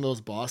having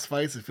those boss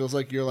fights, it feels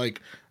like you're like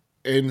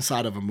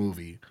inside of a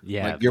movie.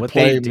 Yeah, Like you're what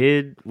they playing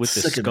did with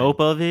the sickening, scope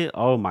of it,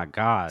 oh my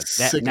god!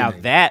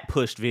 sickening. That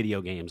pushed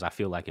video games. I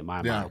feel like in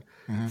my Yeah, mind,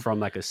 hmm from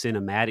like a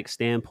cinematic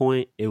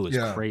standpoint, it was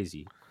yeah.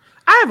 crazy.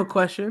 I have a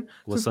question. Since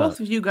What's both up?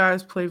 of you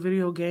guys play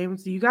video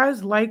games, do you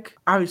guys like?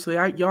 Obviously,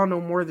 y'all know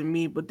more than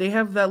me, but they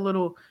have that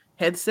little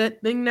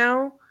headset thing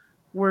now,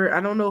 where I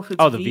don't know if it's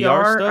Oh, the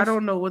VR VR. I stuff.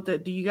 don't know what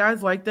that. Do you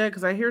guys like that?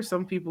 Because I hear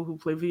some people who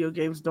play video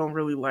games don't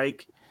really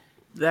like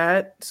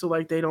that, so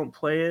like they don't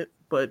play it.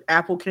 But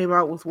Apple came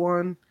out with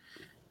one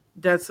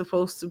that's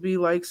supposed to be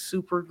like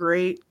super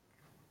great.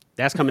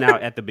 That's coming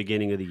out at the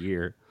beginning of the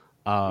year.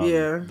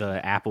 Yeah. The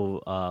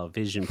Apple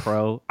Vision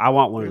Pro. I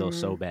want one of those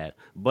Hmm. so bad.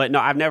 But no,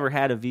 I've never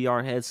had a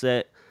VR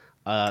headset.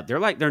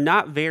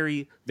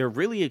 They're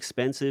really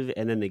expensive,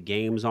 and then the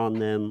games on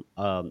them,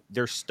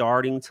 they're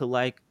starting to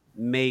like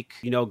make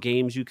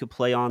games you could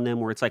play on them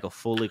where it's like a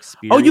full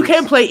Oh, you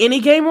can't experience. play any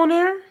game on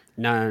there.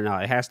 No.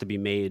 It has to be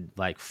made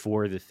like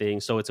for the thing,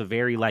 so it's a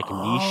very like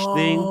niche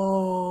thing.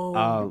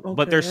 Oh, But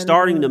okay. they're I didn't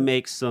starting to know.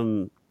 make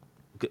some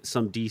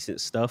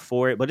decent stuff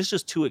for it, but it's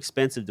just too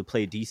expensive to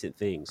play decent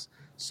things.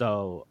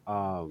 So,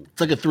 It's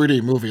like a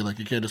 3D movie. Like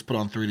you can't just put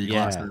on 3D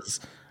yeah, glasses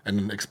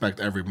and expect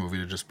every movie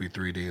to just be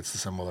 3D. It's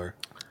similar.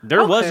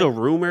 there was a Okay.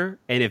 rumor,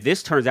 and if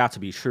this turns out to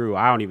be true,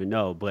 I don't even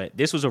know, but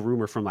this was a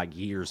rumor from like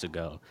years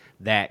ago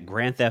that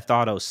Grand Theft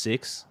Auto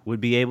 6 would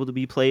be able to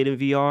be played in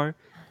VR.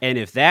 And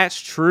if that's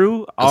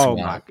true, That's wild.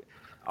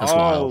 That's oh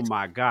wild.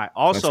 my god. That's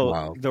Also,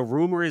 wild. the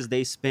rumor is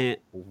they spent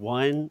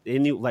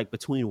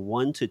between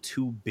 $1 to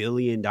 $2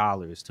 billion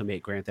to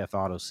make Grand Theft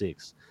Auto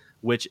 6,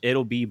 which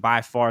it'll be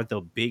by far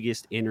the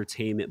biggest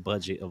entertainment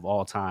budget of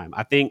all time.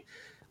 I think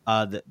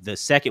the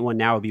second one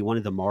now would be one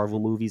of the Marvel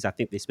movies. I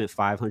think they spent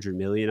 500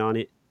 million on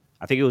it.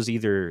 I think it was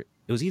either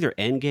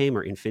Endgame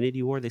or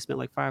Infinity War. They spent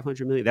like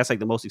 500 million. That's like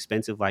the most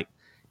expensive like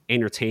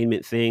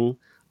entertainment thing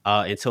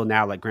until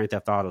now, like Grand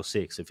Theft Auto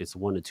 6. If it's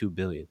 1 to 2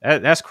 billion,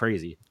 that's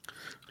crazy.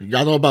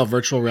 Y'all know about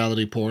virtual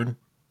reality porn?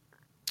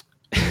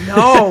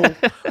 No,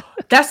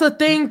 that's a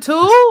thing It's, too.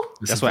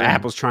 it's a That's what thing.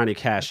 Apple's trying to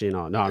cash in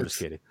on. No, I'm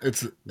just It's kidding.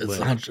 it's But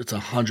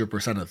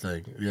 100% a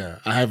thing. Yeah,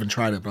 I haven't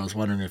tried it, but I was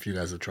wondering if you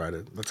guys have tried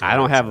it. That's I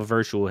don't hilarious. have a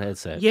virtual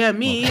headset. Yeah, Well,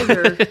 me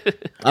either.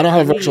 I don't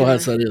have a Me virtual either.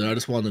 headset either. I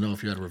just wanted to know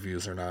if you had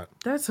reviews or not.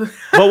 That's. But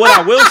what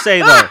I will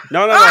say though, no,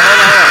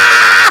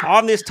 hold on.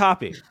 On this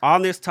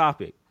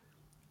topic,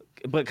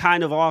 but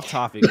kind of off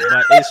topic,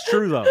 but it's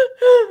true though.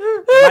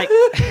 Like,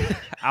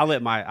 I'll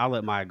let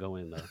Maya go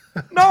in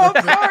though. No,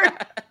 I'm sorry.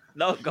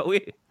 No, go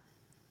in.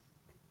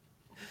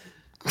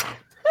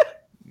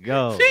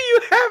 Go. Do you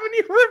have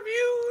any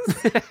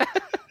reviews?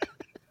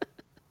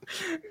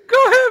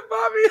 Go ahead,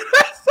 Bobby.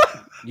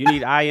 You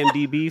need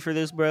IMDb for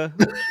this, bro.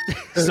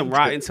 Some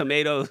Rotten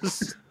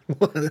Tomatoes,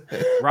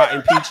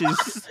 Rotten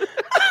Peaches.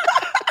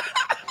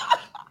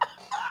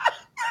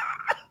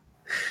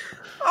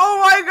 Oh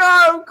my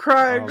god, I'm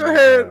crying. Oh Go my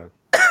ahead.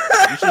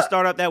 God. You should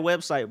start up that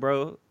website,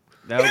 bro.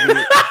 That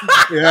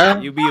Yeah,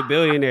 would you'd be a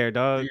billionaire,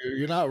 dog.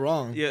 you're not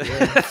wrong. Yeah.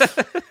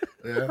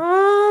 Yeah.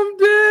 I'm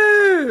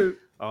dead.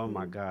 Oh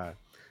my god.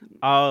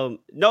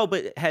 No,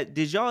 but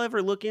did y'all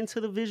ever look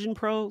into the Vision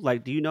Pro?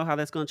 Like, do you know how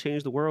that's going to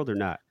change the world or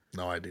not?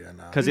 No idea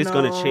now. Because it's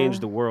going to change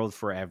No. the world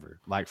forever,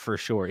 like for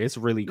sure. It's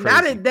really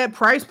Not crazy. at that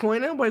price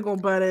point. Nobody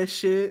gonna buy that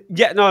shit.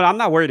 Yeah, no, I'm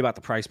not worried about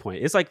the price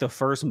point. It's like the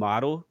first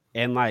model,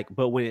 and like,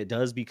 but when it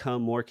does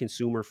become more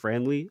consumer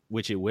friendly,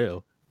 which it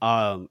will,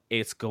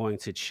 it's going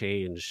to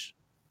change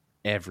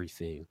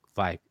everything.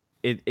 Like,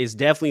 it's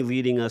definitely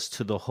leading us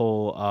to the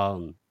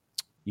whole,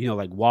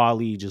 like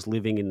Wally just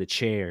living in the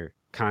chair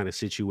kind of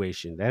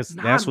situation. That's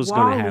Not what's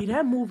going to Wally. happen.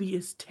 That movie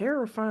is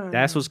terrifying.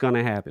 That's what's going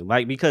to happen.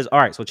 Like, because, all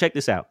right, so check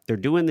this out. They're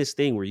doing this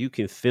thing where you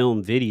can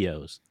film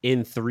videos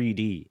in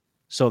 3D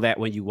so that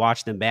when you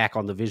watch them back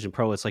on the Vision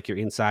Pro, it's like you're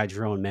inside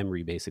your own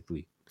memory,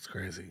 basically. It's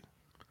crazy.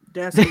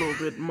 That's a little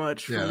bit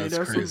much for Yeah, me.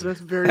 that's crazy. That's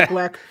very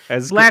Black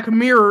That's-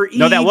 Mirror.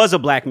 No, that was a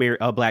Black Mirror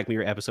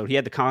episode. He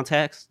had the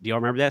contacts. Do y'all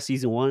remember that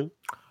season 1?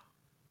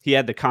 He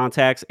had the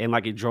contacts and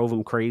like it drove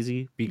him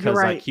crazy because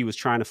right. like he was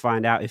trying to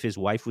find out if his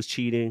wife was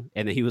cheating,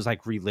 and then he was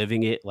like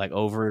reliving it like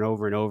over and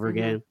over and over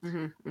again.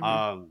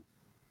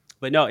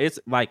 But no, it's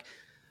like,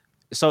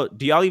 so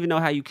do y'all even know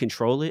how you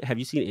control it? Have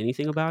you seen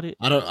anything about it?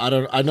 I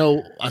don't. I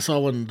know. I saw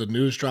when the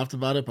news dropped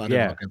about it, but I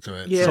didn't look into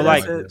it. Yeah, So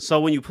that's like, it. so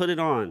when you put it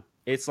on,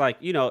 it's like,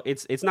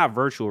 it's not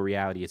virtual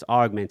reality, it's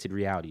augmented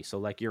reality. So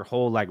like your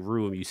whole like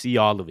room, you see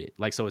all of it.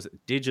 Like, so it's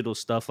digital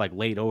stuff like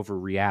laid over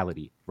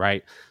reality,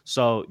 right?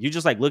 So you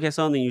just like look at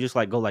something, you just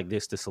like go like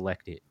this to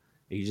select it.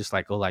 And you just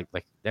like go like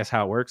that's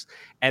how it works.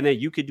 And then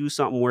you could do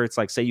something where it's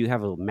like, say you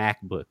have a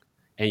MacBook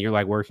and you're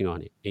like working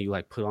on it and you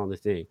like put on the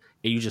thing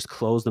and you just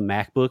close the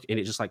MacBook and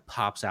it just like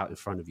pops out in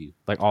front of you,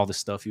 like all the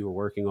stuff you were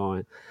working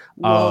on.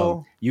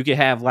 Whoa. You could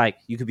have like,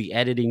 you could be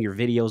editing your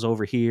videos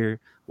over here,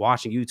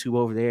 watching YouTube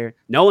over there.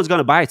 No one's going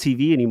to buy a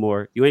TV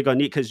anymore. You ain't going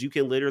to need, because you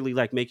can literally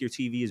like make your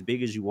TV as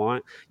big as you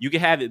want. You can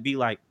have it be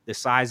like the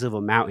size of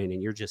a mountain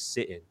and you're just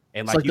sitting.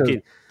 And It's like you the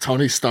can,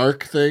 Tony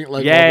Stark thing.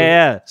 Like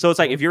yeah. So it's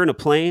like if you're in a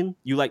plane,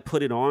 you like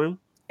put it on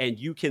and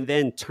you can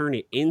then turn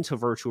it into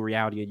virtual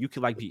reality, and you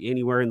can like be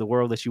anywhere in the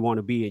world that you want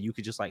to be, and you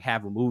could just like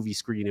have a movie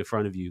screen in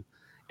front of you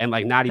and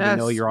like not even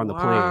know That's you're on the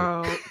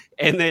planet. wild.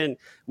 And then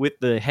with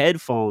the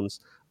headphones,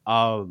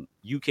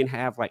 you can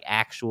have like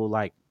actual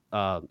like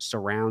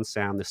surround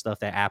sound, the stuff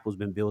that Apple's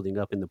been building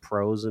up in the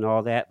Pros and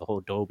all that, the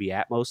whole Dolby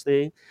Atmos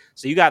thing.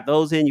 So you got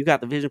those in, you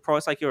got the Vision Pro.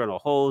 It's like you're in a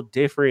whole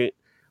different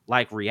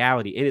like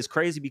reality, and it's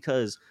crazy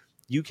because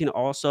you can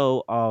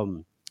also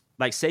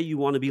like say you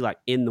want to be like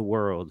in the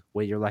world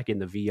when you're like in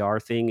the VR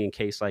thing in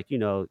case like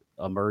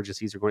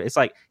emergencies are going. It's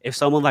like if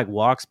someone like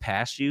walks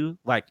past you,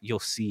 like you'll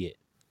see it.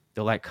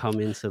 They'll like come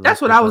into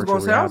That's like what the I was virtual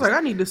gonna say. I was reality.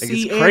 like, I need to Like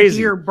it's see and crazy.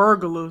 hear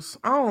burglars.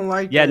 I don't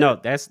like Yeah, that. no,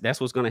 that's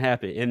what's gonna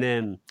happen. And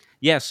then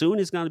yeah, soon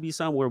it's gonna be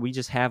somewhere we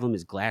just have them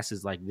as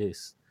glasses like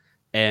this,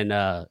 and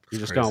you're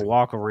just gonna crazy.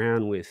 walk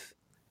around with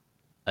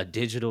a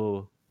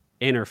digital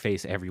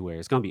interface everywhere.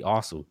 It's gonna be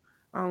awesome.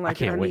 I don't I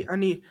like it. can't wait. I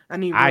need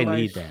real I need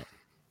life. that.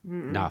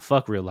 Nah,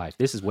 fuck real life.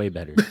 This is way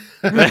better.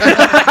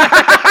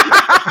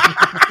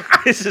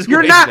 This is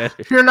You're way not.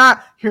 better. You're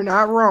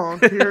not wrong.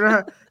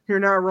 You're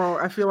not wrong.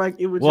 I feel like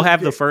it would. We'll just have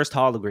be, the first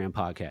hologram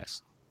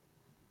podcast,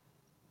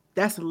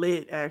 That's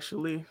lit,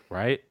 actually.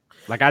 right?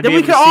 Like I'd Then be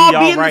we able could to see all be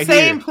y'all in the right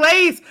same here.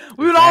 place.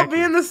 We would all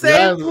be Exactly. in the Yeah,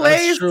 same that's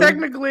place, true.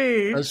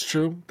 technically. That's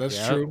true. That's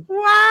Yep. true.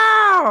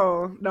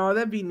 Wow. No,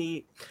 that'd be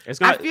neat. It's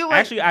gonna I feel like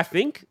actually. I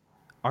think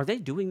are they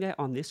doing that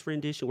on this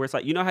rendition where it's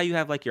like how you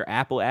have like your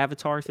Apple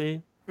Avatar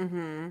thing?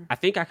 Mm-hmm. I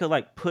think I could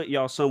like put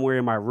y'all somewhere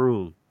in my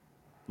room,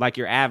 like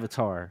your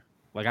avatar.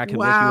 Like I can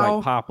make you Wow.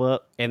 like pop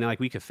up, and then like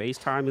we could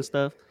FaceTime and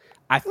stuff.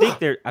 I think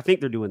they're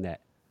doing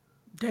that.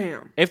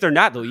 Damn. If they're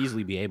not, they'll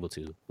easily be able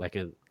to. Like,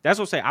 that's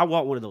what I'm saying. I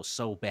want one of those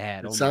so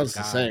bad. It Oh sounds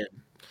my the god, same.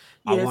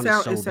 I Yeah, want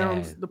it sounds.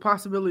 bad. The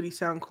possibilities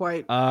sound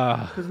quite.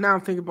 Uh, Because now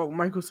I'm thinking about what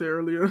Michael said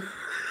earlier.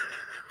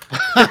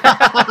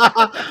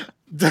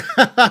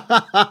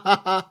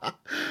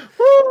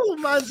 Woo,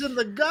 mine's in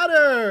the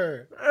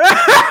gutter.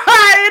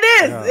 It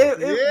is.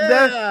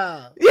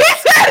 Yeah. He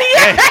said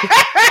yeah.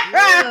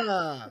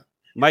 Yeah.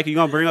 Mike, you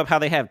gonna bring up how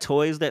they have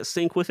toys that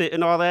sync with it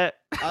and all that?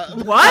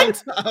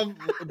 What?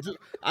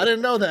 I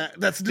didn't know that.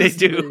 That's They news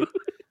to do. me.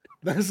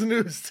 That's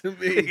news to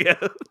me.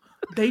 Yeah,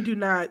 They do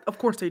not. Of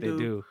course they they do.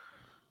 do.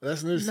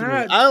 That's news to me.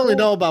 Not I only cool.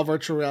 know about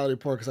virtual reality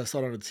porn because I saw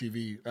it on a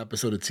TV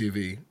episode of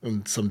TV,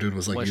 and some dude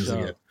was like What using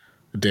show? it.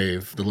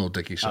 Dave, the little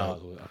Dicky show.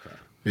 Oh, okay.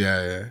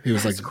 Yeah. He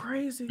was That's like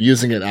crazy.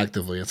 using it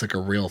actively. It's like a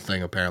real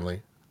thing,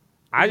 apparently.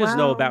 I just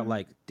know Wow. about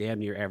like damn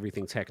near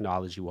everything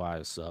technology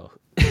wise, so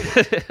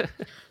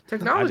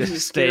Technology I just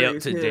is stay scary up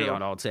as to date hell.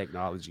 on all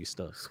technology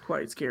stuff. It's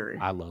quite scary.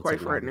 I love quite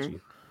technology.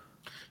 frightening.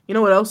 You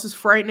know what else is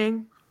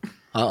frightening?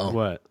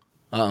 What?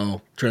 Where are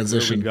we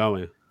Transition.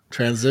 going?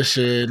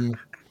 Transition.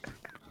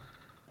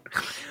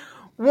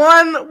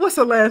 One, what's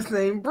her last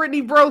name?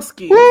 Brittany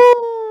Broski.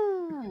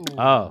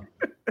 Oh,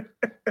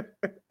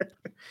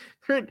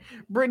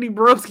 Brittany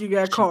Broski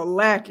got caught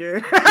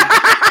lacking.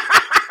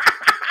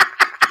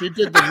 She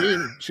did the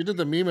meme. She did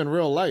the meme in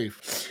real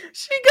life.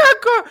 She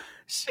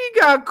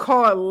got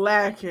caught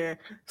lacking.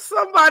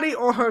 Somebody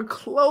on her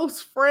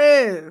close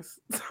friends.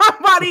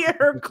 Somebody in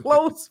her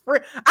close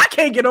friend. I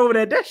can't get over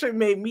that. That shit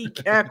made me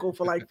cackle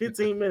for like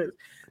 15 minutes.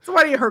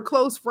 Somebody in her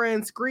close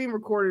friend screen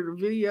recorded a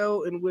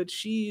video in which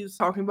she's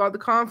talking about the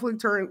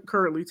conflict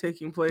currently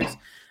taking place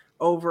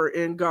over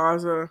in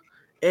Gaza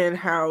and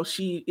how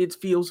it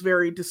feels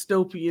very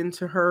dystopian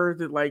to her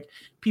that like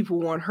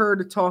people want her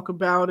to talk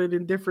about it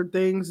and different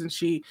things, and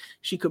she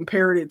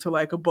compared it to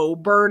like a Bo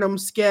Burnham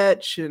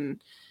sketch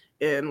and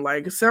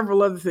like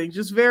several other things.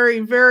 Just very,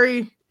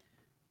 very,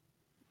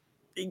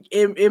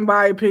 in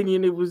my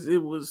opinion, it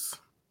was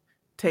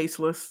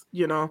tasteless,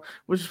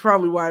 which is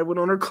probably why it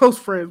went on her close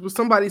friends. But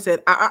somebody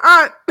said,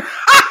 and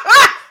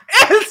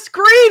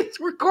screens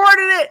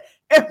recorded it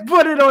and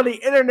put it on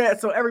the internet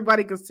so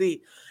everybody could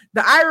see.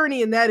 The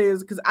irony in that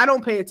is because I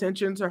don't pay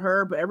attention to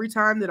her, but every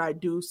time that I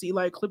do see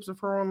like clips of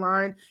her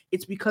online,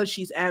 it's because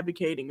she's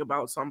advocating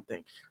about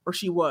something, or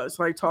she was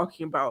like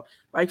talking about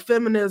like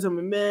feminism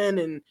and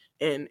men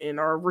and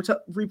our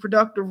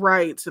reproductive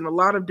rights and a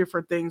lot of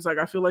different things. Like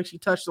I feel like she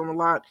touched on a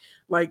lot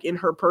like in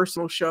her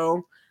personal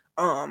show.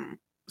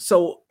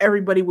 So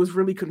everybody was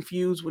really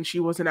confused when she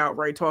wasn't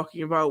outright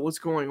talking about what's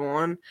going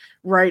on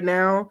right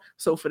now.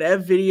 So for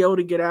that video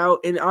to get out,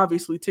 and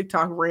obviously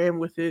TikTok ran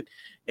with it,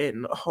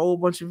 and a whole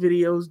bunch of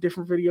videos,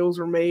 different videos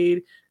were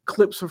made,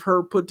 clips of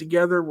her put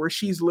together where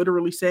she's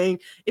literally saying,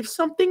 if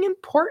something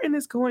important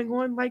is going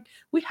on, like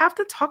we have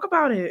to talk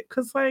about it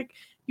because like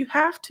you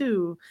have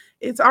to.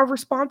 It's our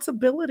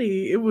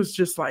responsibility. It was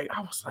just like, I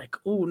was like,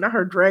 oh, not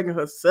her dragging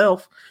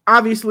herself.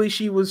 Obviously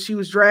she was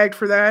dragged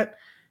for that.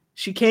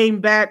 She came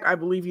back, I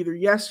believe, either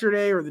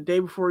yesterday or the day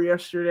before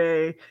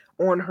yesterday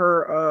on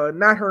her,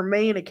 not her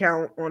main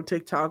account on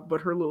TikTok,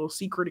 but her little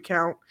secret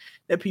account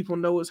that people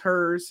know is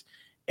hers,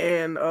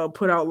 and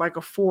put out like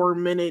a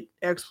 4-minute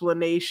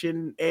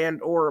explanation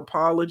and or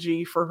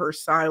apology for her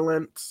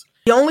silence.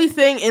 The only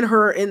thing in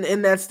her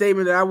in that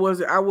statement that I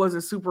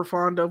wasn't super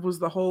fond of was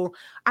the whole,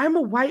 I'm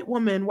a white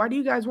woman. Why do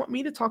you guys want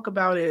me to talk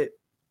about it?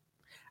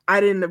 I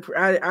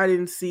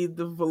didn't see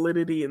the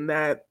validity in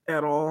that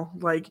at all.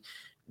 Like,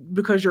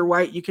 because you're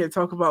white, you can't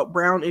talk about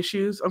brown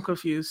issues. I'm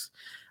confused.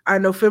 I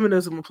know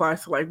feminism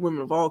applies to like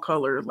women of all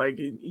color. Like,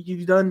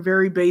 you've done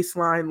very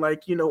baseline,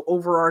 like,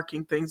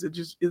 overarching things. It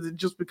just is it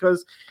just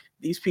because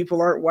these people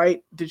aren't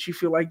white? Did she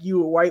feel like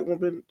you, a white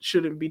woman,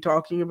 shouldn't be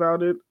talking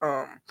about it?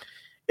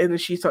 And then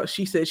she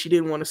said she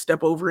didn't want to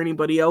step over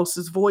anybody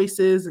else's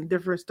voices and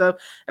different stuff.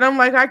 And I'm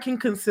like, I can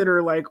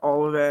consider like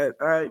all of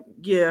that.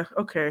 Yeah,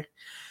 okay.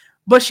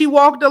 But she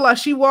walked a lot.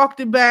 She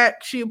walked it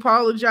back. She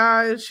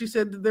apologized. She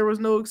said that there was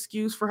no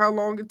excuse for how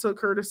long it took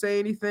her to say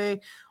anything.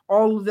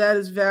 All of that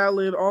is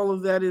valid. All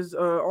of that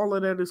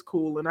is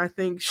cool. And I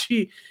think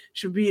she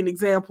should be an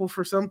example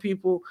for some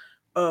people.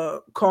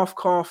 Cough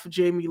cough,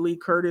 Jamie Lee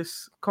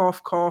Curtis,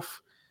 cough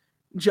cough,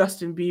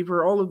 Justin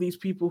Bieber, all of these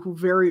people who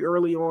very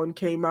early on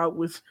came out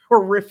with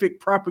horrific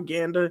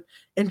propaganda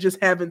and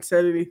just haven't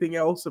said anything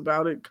else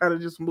about it. Kind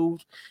of just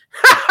moved.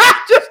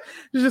 just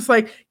just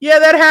like, yeah,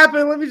 that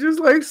happened. Let me just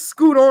like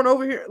scoot on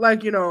over here.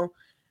 Like,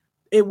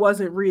 it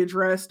wasn't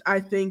readdressed. I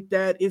think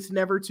that it's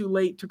never too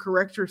late to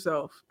correct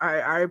yourself.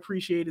 I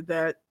appreciated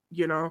that.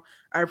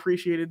 I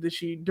appreciated that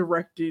she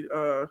directed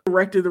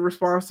the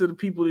response to the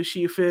people that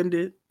she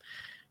offended,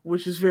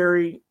 which is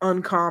very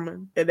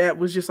uncommon. And that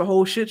was just a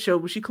whole shit show,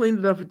 but she cleaned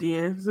it up at the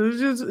end. So it's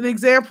just an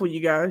example, you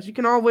guys. You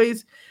can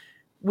always,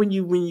 when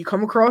you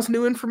come across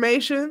new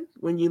information,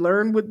 when you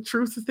learn what the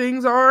truth of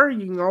things are,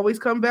 you can always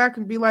come back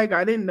and be like,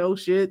 I didn't know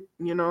shit.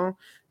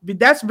 But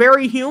that's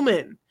very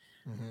human.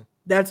 Mm-hmm.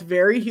 That's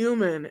very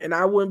human. And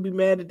I wouldn't be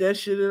mad at that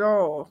shit at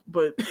all.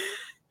 But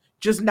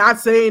just not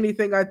say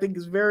anything, I think,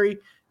 is very,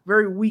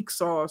 very weak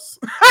sauce.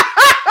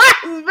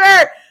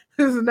 It's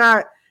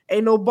not.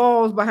 Ain't no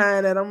balls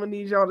behind that. I'm gonna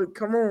need y'all to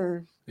come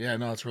on. Yeah,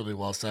 no, it's really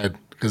well said.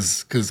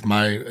 Because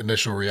my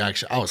initial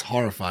reaction, I was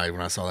horrified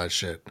when I saw that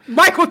shit.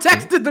 Michael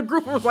texted the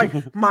group and was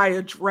like,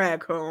 Maya,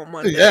 drag her on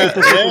Monday. Yeah,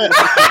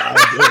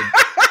 I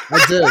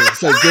did.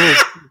 It's like,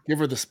 give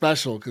her the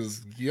special,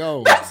 because,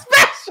 yo.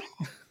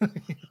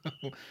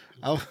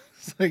 I was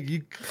like,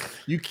 you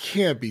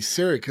can't be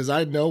serious, because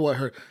I know what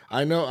her,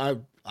 I'm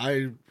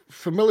pretty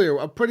familiar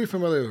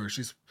with her.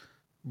 She's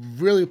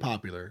really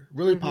popular,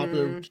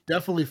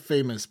 definitely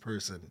famous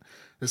person.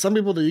 There's some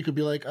people that you could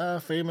be like,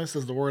 famous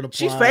is the word applies.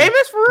 She's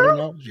famous for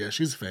real? Yeah,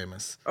 she's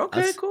famous.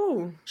 Okay,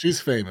 cool. She's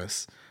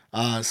famous.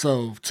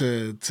 So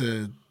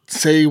to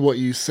say what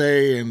you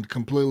say and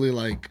completely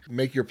like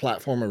make your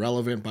platform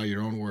irrelevant by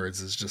your own words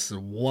is just a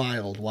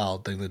wild,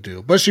 wild thing to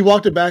do. But she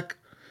walked it back.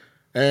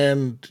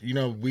 And,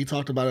 we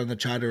talked about it in the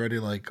chat already.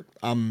 Like,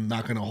 I'm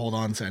not going to hold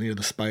on to any of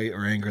the spite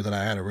or anger that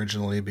I had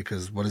originally,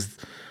 because what is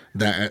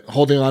that?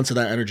 Holding on to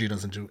that energy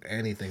doesn't do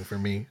anything for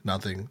me.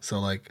 Nothing. So,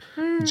 like,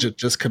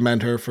 just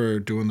commend her for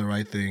doing the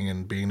right thing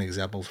and being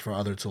examples for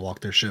others to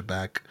walk their shit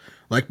back.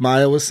 Like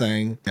Maya was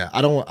saying, yeah,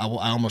 I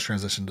almost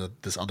transitioned to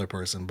this other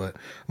person, but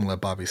I'm going to let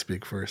Bobby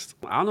speak first.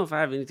 I don't know if I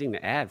have anything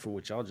to add from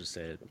what y'all just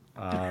said.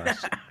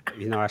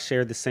 I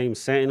shared the same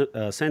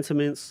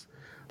sentiments.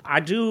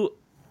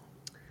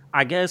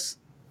 I guess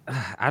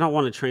I don't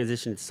want to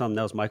transition to something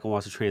else. Michael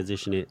wants to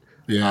transition it.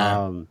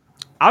 Yeah.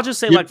 I'll just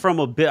say, like, from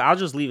a bit, I'll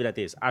just leave it at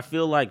this. I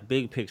feel like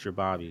big picture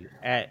Bobby.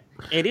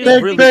 It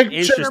is really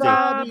interesting.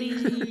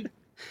 Bobby.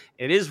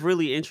 It is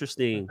really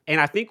interesting. And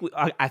I think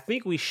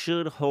we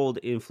should hold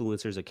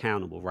influencers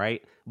accountable,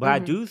 right? But I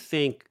do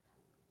think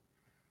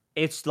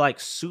it's like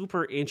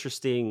super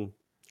interesting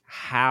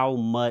how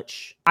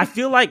much I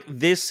feel like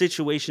this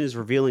situation is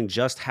revealing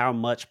just how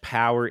much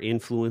power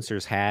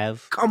influencers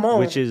have. Come on.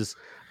 Which is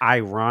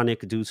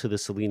ironic due to the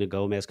Selena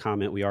Gomez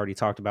comment we already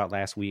talked about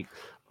last week.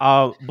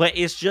 But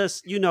it's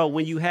just,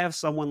 when you have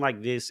someone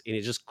like this and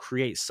it just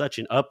creates such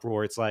an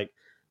uproar, it's like,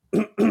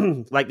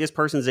 like this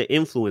person's an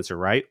influencer,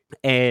 right?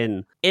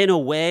 And in a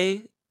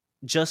way,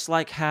 just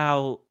like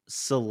how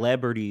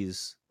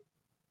celebrities,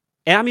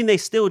 and I mean, they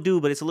still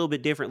do, but it's a little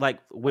bit different. Like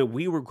when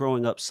we were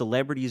growing up,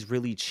 celebrities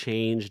really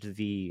changed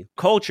the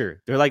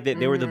culture. They're like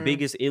they were the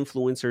biggest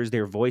influencers.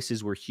 Their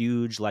voices were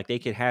huge. Like they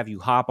could have you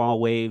hop on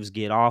waves,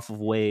 get off of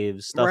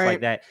waves, stuff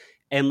like that.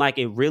 And like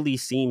it really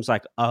seems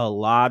like a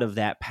lot of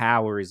that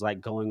power is like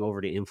going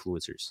over to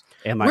influencers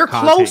and like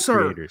content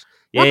creators.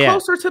 We're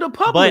closer to the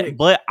public.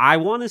 But I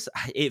want to.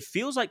 It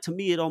feels like to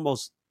me it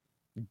almost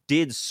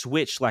did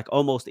switch like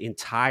almost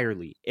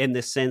entirely in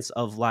the sense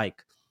of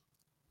like,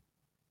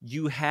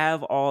 you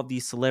have all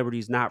these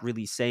celebrities not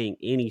really saying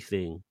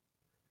anything,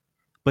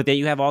 but then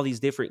you have all these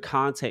different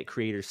content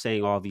creators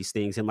saying all these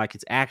things, and like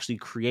it's actually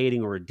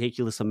creating a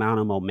ridiculous amount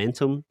of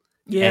momentum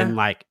and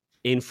like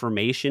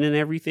information and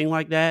everything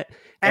like that.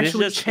 And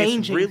actually it's just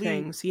changing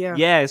things.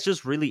 It's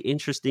just really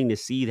interesting to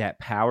see that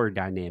power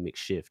dynamic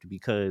shift,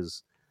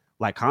 because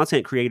like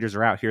content creators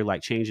are out here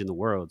like changing the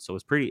world. So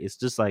it's pretty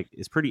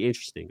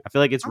interesting. I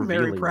feel like it's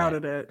revealing. I'm very proud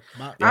of that.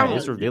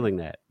 It's revealing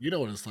that. You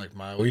know what it's like,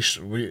 Maya.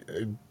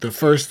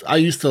 I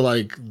used to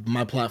like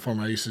my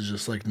platform. I used to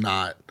just like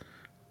not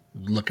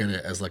look at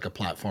it as like a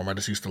platform. I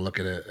just used to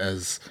look at it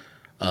as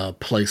a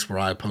place where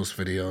I post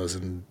videos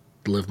and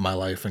live my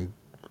life and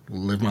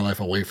live my life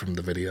away from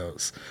the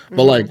videos.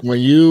 But like Mm-hmm. when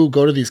you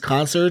go to these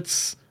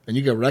concerts and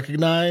you get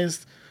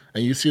recognized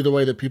and you see the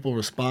way that people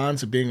respond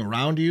to being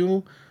around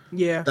you,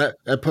 Yeah.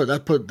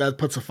 that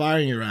puts a fire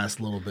in your ass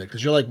a little bit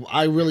because you're like,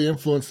 I really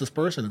influenced this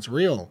person. It's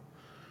real.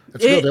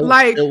 It's real. It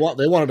like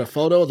They wanted a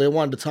photo. They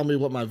wanted to tell me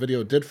what my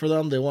video did for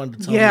them. They wanted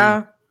to tell me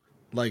yeah.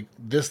 like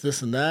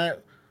this and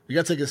that. You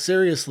gotta take it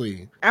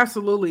seriously.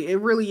 Absolutely, it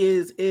really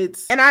is.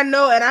 And I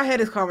know, and I had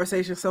this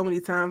conversation so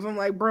many times. I'm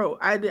like, bro,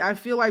 I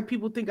feel like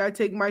people think I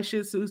take my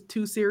shit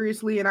too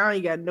seriously, and I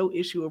ain't got no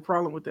issue or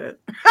problem with that.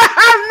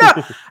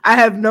 No, I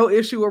have no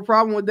issue or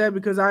problem with that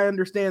because I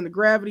understand the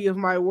gravity of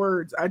my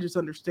words. I just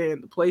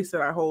understand the place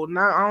that I hold.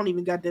 Now I don't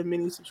even got that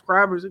many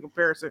subscribers in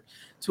comparison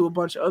to a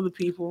bunch of other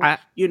people. I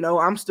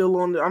I'm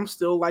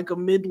still like a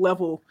mid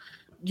level.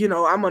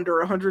 I'm under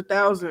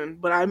 100,000,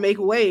 but I make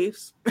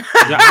waves. Yeah,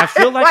 I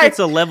feel like Like, it's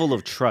a level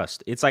of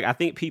trust. It's like I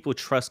think people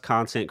trust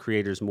content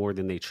creators more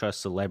than they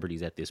trust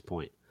celebrities at this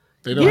point.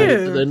 yeah,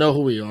 They know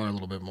who we are a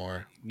little bit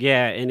more.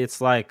 Yeah, and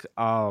it's like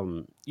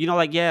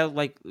like yeah,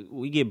 like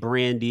we get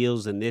brand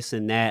deals and this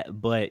and that,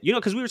 but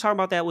cuz we were talking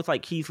about that with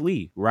like Keith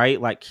Lee, right?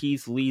 Like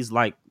Keith Lee's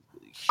like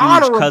huge cuz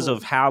of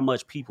honorable. how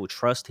much people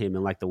trust him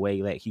and like the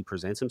way that he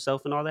presents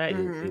himself and all that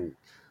Hmm.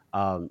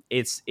 and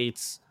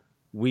it's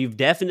we've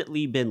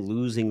definitely been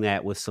losing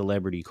that with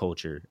celebrity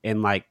culture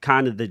and like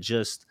kind of the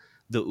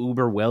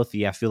uber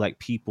wealthy. I feel like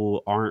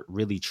people aren't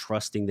really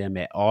trusting them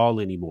at all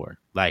anymore.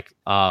 Like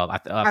I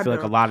I feel like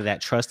a don't. lot of that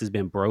trust has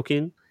been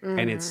broken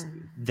and it's Hmm.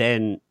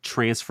 then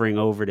transferring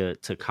over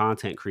to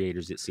content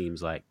creators, it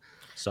seems like.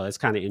 So it's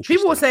kind of People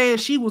were interesting. saying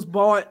she was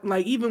bought.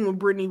 Like even when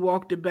Britney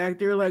walked it back,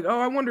 they're like,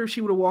 "Oh, I wonder if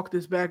she would have walked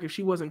this back if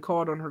she wasn't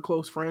called on her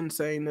close friend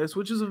saying this,"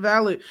 which is a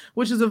valid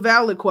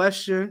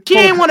question. She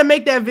Well, didn't want to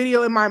make that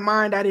video. In my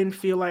mind, I didn't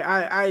feel like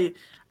I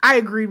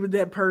agreed with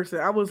that person.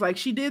 I was like,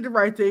 she did the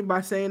right thing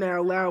by saying that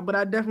out loud, but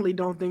I definitely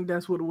don't think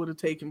that's what would have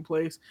taken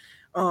place,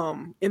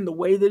 in the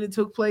way that it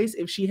took place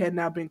if she had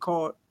not been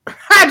called.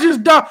 I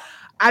just don't.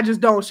 I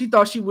just don't. She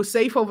thought she was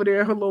safe over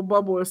there in her little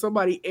bubble, and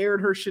somebody aired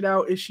her shit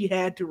out, and she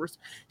had to.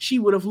 She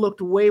would have looked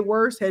way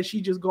worse had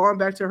she just gone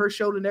back to her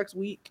show the next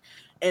week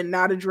and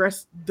not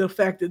addressed the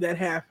fact that that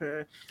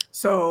happened.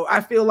 So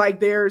I feel like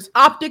there's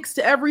optics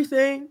to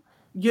everything.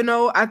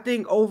 I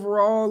think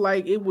overall,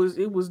 like it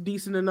was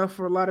decent enough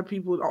for a lot of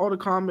people. All the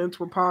comments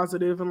were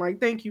positive and like,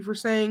 thank you for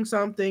saying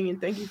something and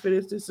thank you for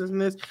this, and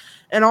this,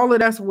 and all of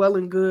that's well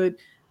and good.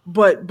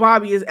 But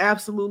Bobby is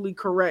absolutely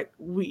correct.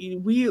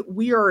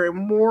 We are a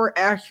more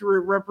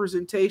accurate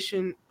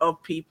representation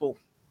of people.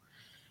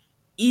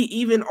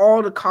 Even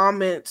all the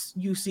comments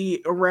you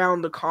see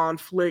around the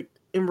conflict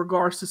in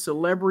regards to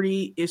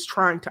celebrity is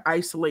trying to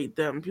isolate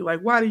them. Be like,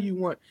 why do you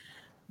want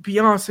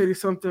Beyonce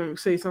to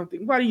say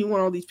something? Why do you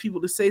want all these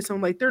people to say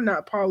something? Like they're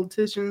not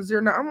politicians.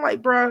 They're not. I'm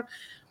like, bro,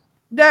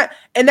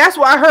 that's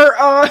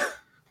why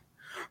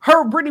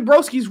her Brittany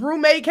Broski's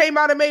roommate came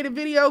out and made a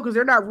video because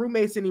they're not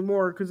roommates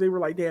anymore because they were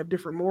like they have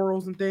different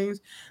morals and things.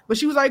 But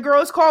she was like,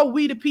 "Girl, it's called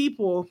We the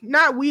People,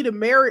 not we the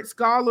merit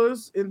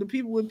scholars and the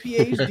people with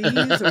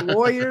PhDs and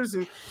lawyers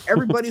and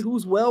everybody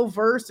who's well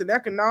versed in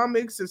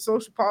economics and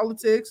social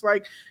politics.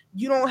 Like,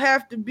 you don't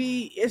have to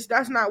be.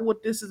 That's not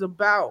what this is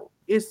about.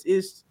 It's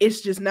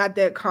just not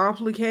that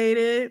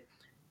complicated."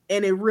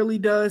 And it really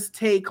does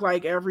take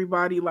like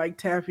everybody like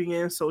tapping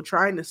in. So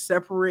trying to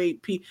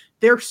separate people,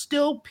 they're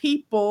still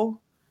people.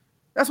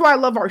 That's why I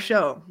love our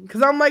show.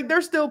 Cause I'm like,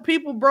 there's still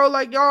people, bro.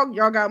 Like y'all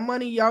got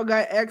money, y'all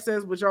got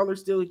access, but y'all are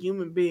still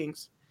human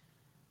beings.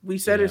 We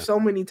said it Yeah, so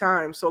many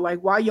times. So like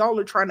why y'all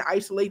are trying to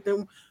isolate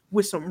them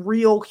with some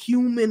real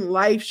human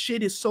life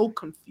shit is so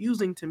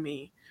confusing to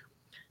me.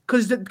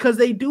 Cause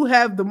they do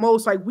have the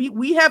most, like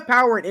we have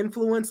power and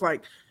influence,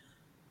 like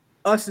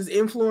us as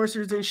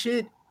influencers and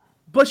shit.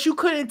 But you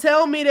couldn't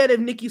tell me that if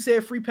Nikki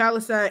said free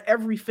Palestine,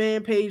 every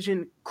fan page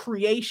and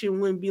creation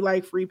wouldn't be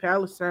like free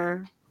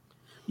Palestine.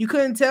 You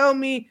couldn't tell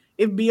me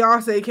if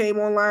Beyonce came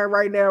online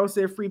right now and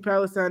said free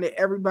Palestine that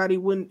everybody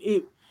wouldn't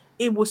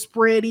it would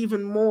spread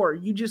even more.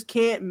 You just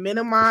can't for sure.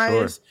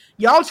 minimize.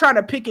 Y'all trying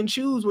to pick and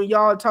choose when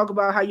y'all talk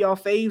about how y'all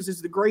faves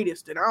is the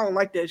greatest, and I don't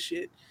like that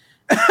shit.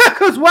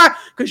 Cause why?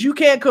 Cause you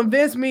can't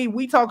convince me.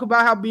 We talk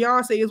about how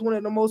Beyonce is one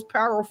of the most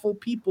powerful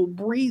people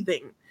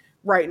breathing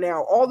right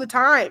now, all the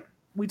time.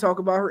 We talk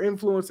about her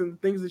influence and the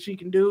things that she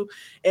can do,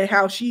 and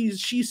how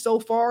she's so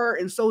far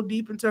and so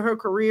deep into her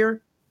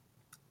career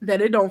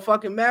that it don't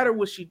fucking matter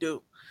what she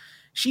do.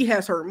 She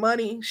has her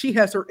money. She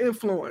has her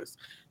influence.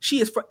 She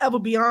is forever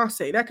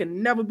Beyonce. That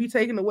can never be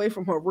taken away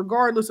from her,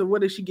 regardless of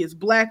whether she gets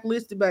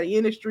blacklisted by the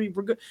industry.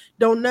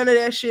 Don't none of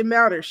that shit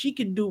matter. She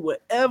can do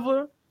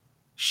whatever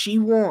she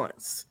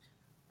wants.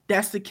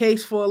 That's the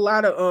case for a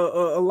lot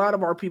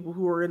of our people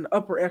who are in the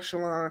upper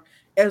echelon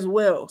as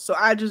well. So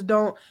I just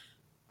don't.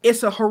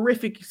 It's a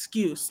horrific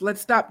excuse. Let's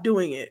stop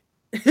doing it.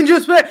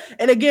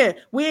 And again,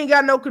 we ain't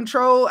got no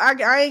control. I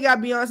ain't got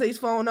Beyonce's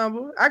phone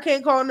number. I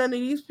can't call none of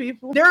these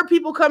people. There are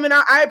people coming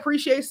out. I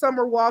appreciate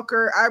Summer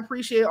Walker. I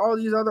appreciate all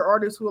these other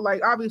artists who are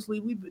like, obviously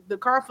the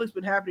conflict's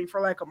been happening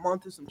for like a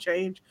month and some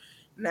change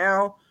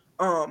now.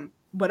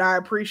 but I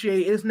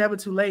appreciate it's never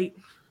too late.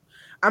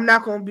 I'm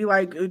not gonna be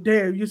like,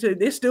 damn, you said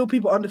there's still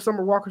people under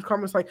Summer Walker's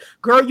comments like,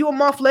 girl, you a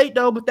month late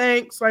though, but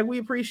thanks. Like we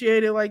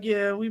appreciate it. Like,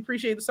 yeah, we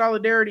appreciate the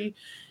solidarity.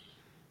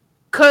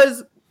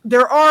 Cause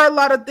there are a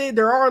lot of things,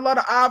 there are a lot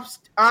of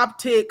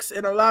optics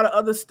and a lot of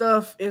other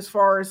stuff as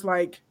far as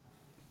like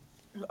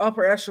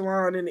upper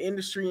echelon in the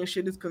industry and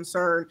shit is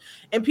concerned,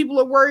 and people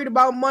are worried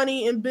about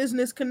money and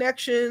business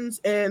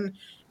connections and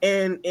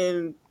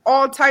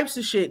all types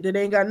of shit that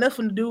ain't got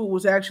nothing to do with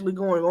what's actually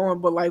going on,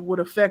 but like would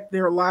affect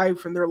their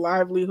life and their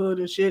livelihood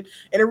and shit.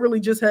 And it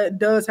really just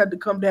does have to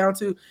come down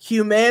to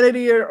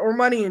humanity or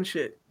money and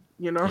shit,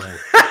 you know. Yeah.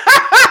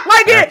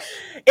 Like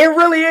it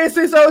really is.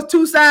 It's those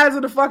two sides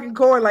of the fucking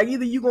coin. Like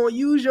either you gonna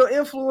use your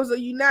influence or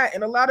you not,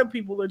 and a lot of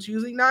people are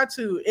choosing not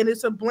to, and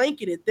it's a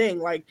blanketed thing.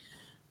 Like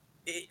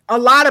a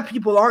lot of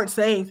people aren't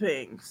saying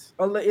things.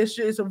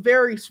 It's a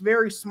very,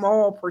 very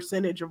small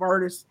percentage of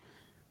artists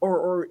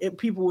or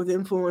people with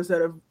influence that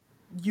have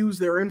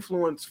used their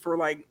influence for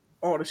like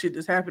all the shit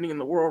that's happening in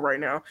the world right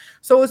now.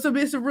 So it's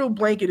a real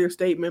blanketed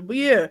statement. But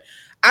yeah,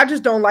 I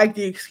just don't like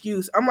the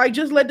excuse. I'm like,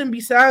 just let them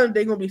be silent.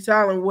 They're gonna be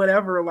silent,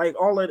 whatever. Like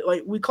all it,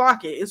 like we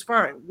clock it. It's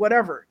fine,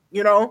 whatever,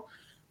 you know.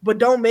 But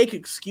don't make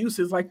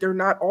excuses like they're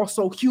not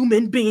also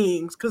human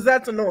beings, because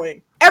that's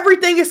annoying.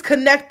 Everything is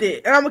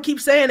connected, and I'm gonna keep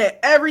saying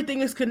that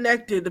everything is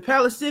connected. The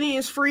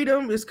Palestinians'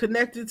 freedom is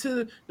connected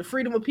to the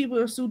freedom of people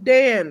in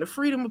Sudan. The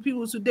freedom of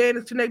people in Sudan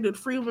is connected to the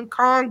freedom in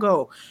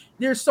Congo.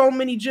 There's so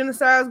many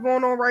genocides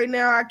going on right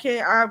now. I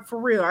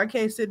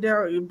can't sit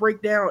down and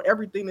break down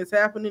everything that's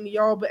happening to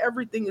y'all, but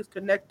everything is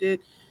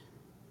connected.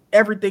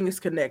 Everything is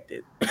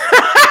connected.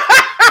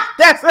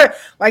 That's it.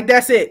 Like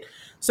that's it.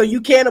 So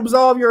you can't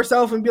absolve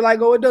yourself and be like,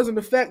 oh, it doesn't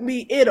affect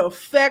me. It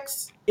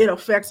affects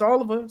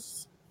all of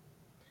us.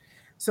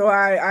 So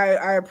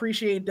I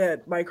appreciate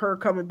that, like her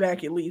coming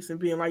back at least and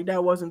being like,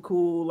 that wasn't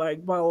cool,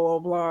 like blah blah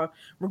blah.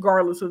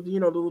 Regardless of, you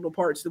know, the little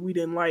parts that we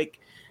didn't like,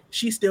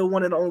 she's still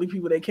one of the only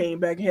people that came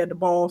back and had the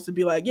balls to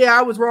be like, yeah,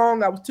 I was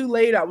wrong, I was too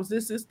late, I was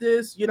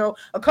this. You know,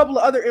 a couple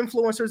of other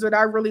influencers that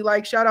I really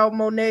like. Shout out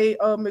Monet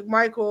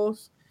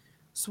McMichaels,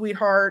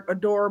 sweetheart,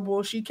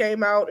 adorable. She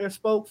came out and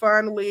spoke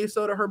finally.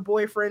 So did her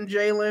boyfriend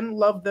Jalen.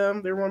 Love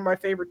them. They're one of my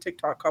favorite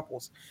TikTok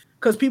couples.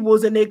 Because people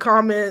was in their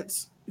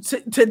comments.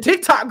 To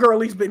TikTok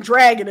girlie's been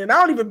dragging, and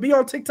I don't even be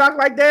on TikTok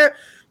like that.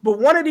 But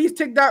one of these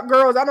TikTok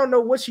girls, I don't know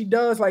what she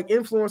does, like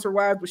influencer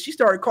wise, but she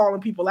started calling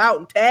people out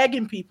and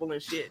tagging people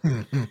and shit,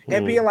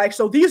 and being like,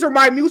 "So these are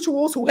my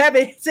mutuals who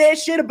haven't said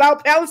shit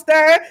about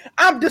Palestine.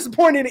 I'm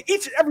disappointed in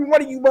each and every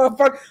one of you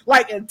motherfuckers."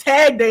 Like, and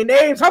tag their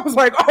names. I was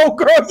like, "Oh,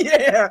 girl,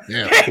 yeah.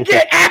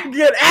 get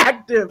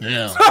active."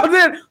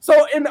 Yeah.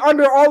 So in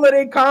under all of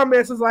their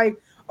comments is like,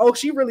 oh,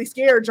 she really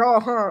scared y'all,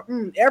 huh?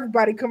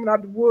 Everybody coming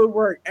out the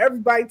woodwork.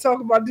 Everybody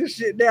talking about this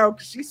shit now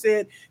because she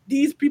said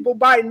these people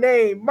by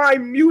name, my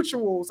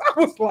mutuals. I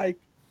was like,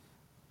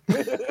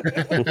 I've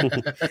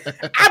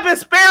been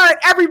sparing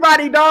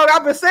everybody, dog.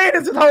 I've been saying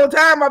this the whole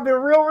time. I've been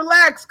real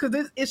relaxed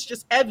because it's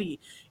just heavy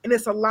and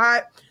it's a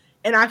lot.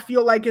 And I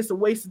feel like it's a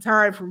waste of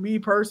time for me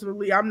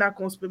personally. I'm not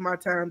going to spend my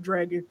time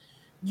dragging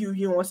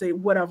you know, say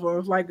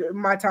whatever. Like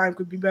my time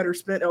could be better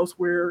spent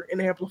elsewhere in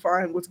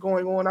amplifying what's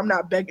going on. I'm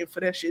not begging for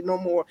that shit no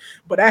more.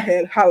 But I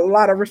had a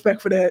lot of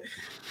respect for that.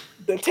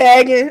 The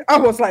tagging, I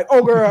was like,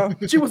 oh girl.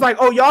 She was like,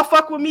 oh, y'all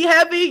fuck with me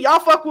heavy? Y'all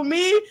fuck with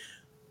me?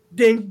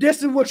 Then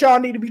this is what y'all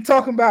need to be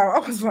talking about. I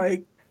was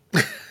like,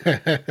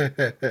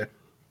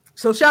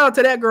 so shout out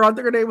to that girl. I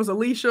think her name was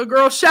Alicia.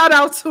 Girl, shout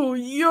out to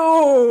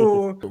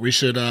you. We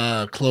should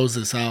close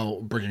this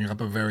out bringing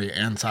up a very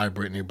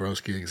anti-Brittany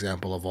Broski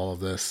example of all of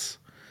this.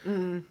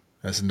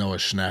 That's Noah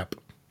Schnapp,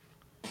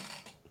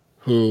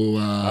 who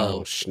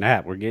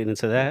Schnapp, we're getting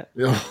into that.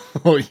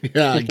 Oh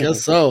yeah, I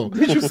guess so.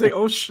 Did you say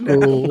oh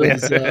Schnapp? Who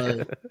was,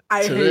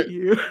 I hate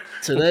you.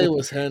 Today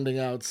was handing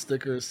out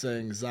stickers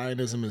saying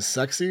Zionism is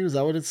sexy. Is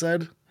that what it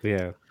said?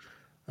 Yeah.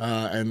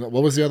 And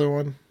what was the other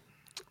one?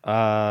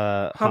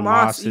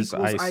 Hamas is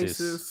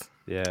ISIS.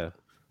 Yeah.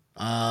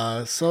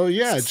 So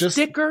yeah, just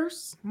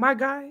stickers, my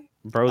guy.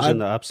 Bro's in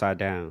the upside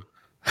down.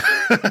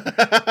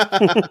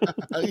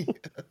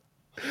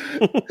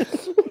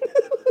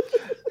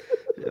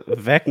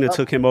 Vecna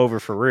took him over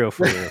for real.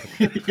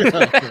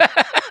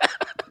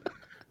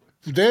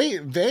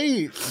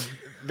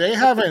 They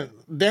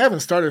haven't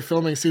started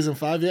filming season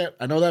 5 yet.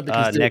 I know that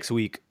because next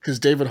week, because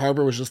David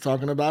Harbour was just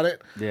talking about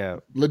it. Yeah,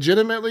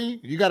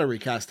 legitimately, you got to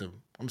recast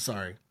him. I'm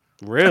sorry.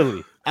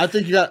 Really? I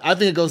think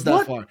it goes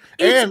that far.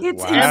 It's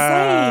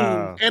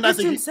insane. And it's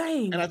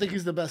insane. And I think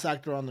he's the best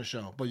actor on the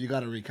show. But you got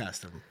to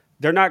recast him.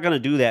 They're not going to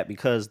do that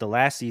because the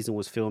last season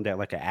was filmed at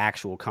like an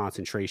actual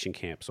concentration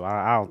camp. So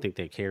I don't think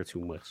they care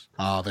too much.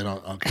 Oh, they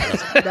don't.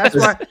 Okay,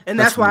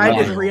 that's why I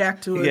didn't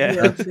react to it.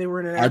 Yeah, they were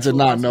in an I did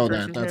not know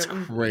that. That's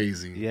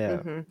crazy. Yeah,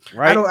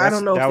 right. I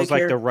don't know. That if was like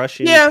care. the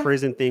Russian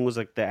prison thing was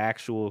like the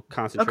actual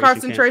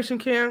concentration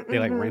camp. They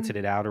like rented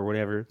it out or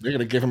whatever. They're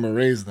gonna give him a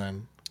raise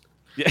then.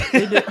 Yeah.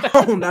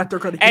 Not they're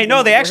gonna. Hey,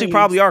 no, they actually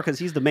probably are because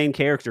he's the main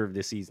character of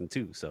this season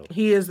too. So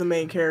he is the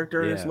main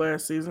character of this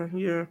last season.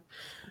 Yeah.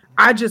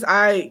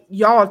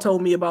 y'all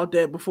told me about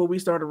that before we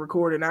started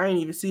recording. I ain't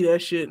even see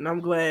that shit, and I'm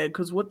glad,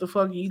 because what the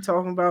fuck are you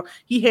talking about?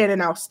 He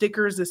handing out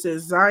stickers that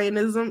says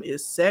Zionism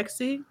is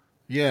sexy.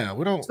 Yeah,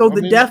 we don't. So I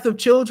the mean, death of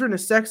children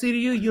is sexy to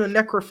you? You a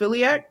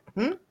necrophiliac?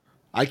 Hmm?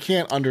 I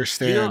can't You know?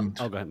 understand.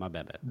 Oh, go ahead. My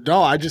bad.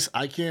 No, I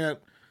can't.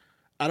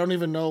 I don't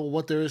even know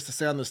what there is to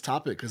say on this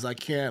topic because I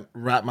can't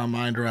wrap my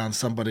mind around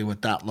somebody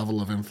with that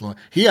level of influence.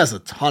 He has a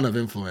ton of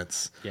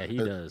influence. Yeah, he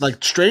does.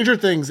 Like Stranger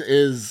Things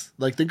is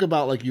like think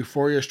about like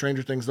Euphoria,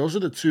 Stranger Things. Those are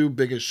the two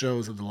biggest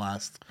shows of the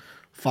last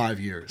 5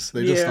 years.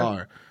 They just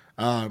Yeah.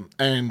 are.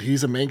 And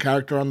he's a main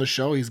character on the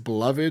show. He's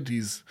beloved.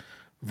 He's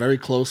very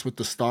close with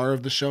the star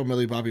of the show,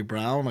 Millie Bobby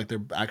Brown. Like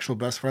they're actual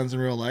best friends in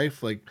real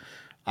life. Like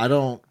I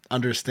don't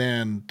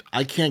understand.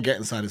 I can't get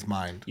inside his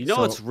mind. You know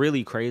So what's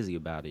really crazy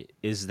about it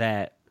is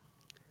that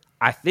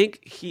I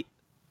think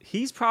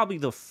he's probably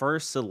the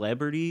first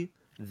celebrity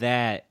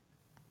that,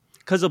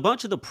 because a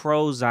bunch of the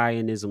pro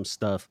Zionism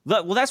stuff.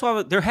 Well, that's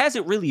why there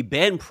hasn't really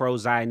been pro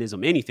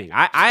Zionism anything.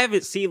 I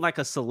haven't seen like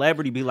a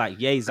celebrity be like,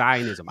 "Yay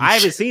Zionism." I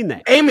haven't seen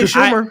that. Amy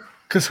Schumer.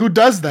 because who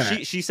does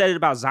that? She said it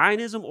about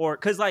Zionism, or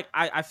because like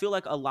I feel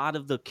like a lot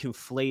of the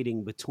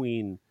conflating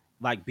between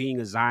like being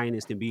a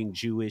Zionist and being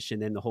Jewish,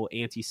 and then the whole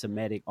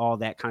anti-Semitic, all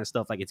that kind of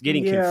stuff, like it's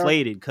getting Yeah,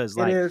 conflated because it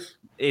like is.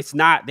 it's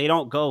not, they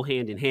don't go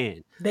hand in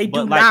hand. They do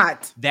But like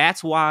not.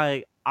 that's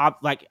why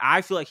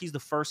I feel like he's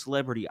the first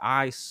celebrity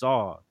I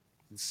saw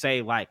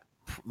say like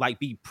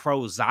be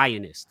pro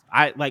Zionist.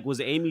 I like was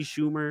Amy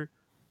Schumer.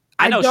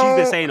 I I know she's been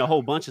don't. saying a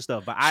whole bunch of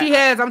stuff, but She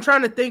has. I'm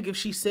trying to think if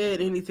she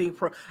said anything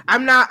pro.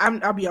 I'm not.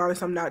 I'll be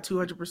honest. I'm not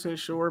 200%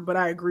 sure, but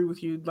I agree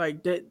with you.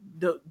 Like that.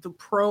 The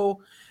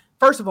pro.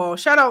 First of all,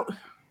 shout out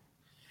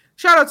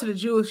to the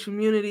Jewish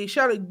community.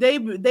 Shout out.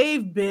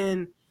 They've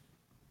been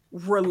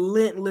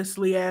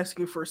relentlessly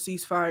asking for a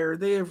ceasefire.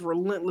 They have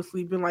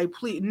relentlessly been like,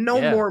 please, no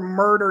Yeah. more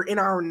murder in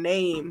our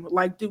name.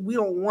 Like, dude, we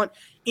don't want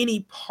any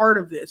part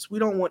of this. We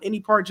don't want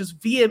any part.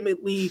 Just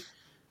vehemently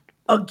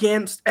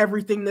against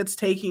everything that's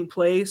taking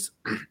place.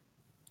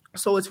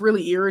 So it's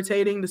really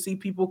irritating to see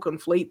people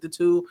conflate the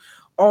two.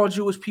 All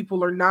Jewish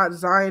people are not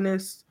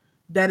Zionists.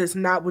 That is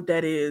not what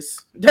that is.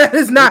 That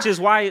is not. Which is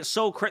why it's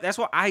so crazy. That's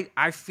why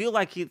I feel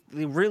like it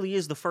really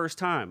is the first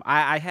time.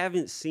 I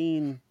haven't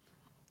seen,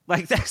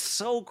 like, that's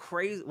so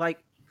crazy. Like,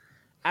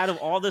 out of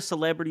all the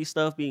celebrity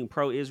stuff being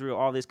pro Israel,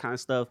 all this kind of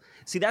stuff.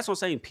 See, that's what I'm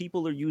saying.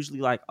 People are usually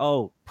like,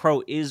 oh,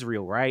 pro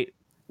Israel, right?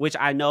 Which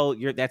I know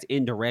that's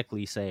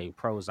indirectly saying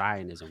pro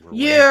Zionism or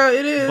whatever. Yeah,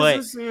 it is.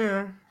 But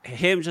Yeah.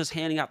 him just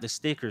handing out the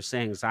stickers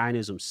saying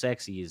Zionism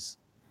sexy is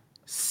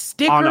on a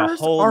Stickers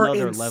whole are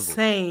nother level.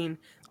 insane.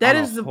 That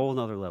On is a whole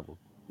nother level.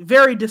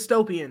 very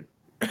dystopian.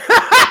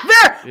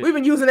 We've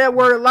been using that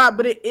word a lot,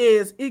 but it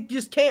is. It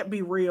just can't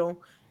be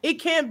real. It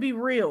can't be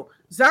real.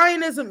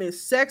 Zionism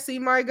is sexy,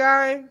 my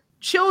guy.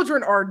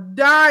 Children are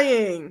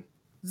dying.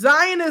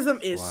 Zionism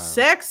is Wow.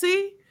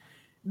 sexy.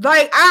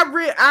 Like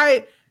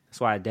That's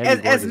why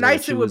Debbie as is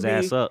nice chew it would his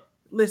ass be. up.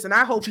 Listen,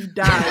 I hope he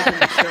dies in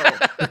the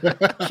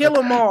show. Kill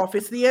him off.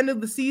 It's the end of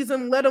the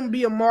season. Let him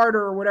be a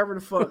martyr or whatever the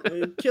fuck.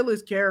 Kill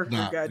his character,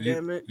 Nah,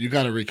 goddammit. you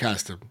got to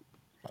recast him.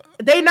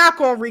 They not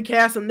gonna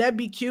recast him. That'd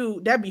be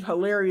cute. That'd be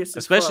hilarious.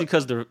 Especially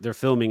because they're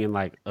filming in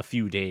like a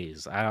few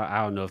days.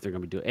 I don't know if they're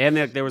gonna be doing. And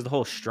there was the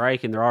whole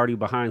strike, and they're already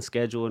behind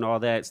schedule and all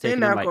that. It's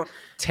taking them like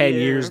 10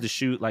 years to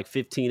shoot like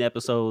 15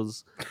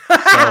 episodes.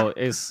 So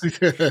it's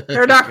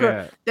they're not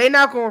gonna they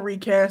not gonna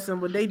recast him,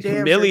 but they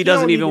damn Millie sure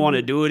doesn't even want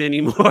to do it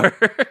anymore.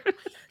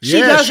 She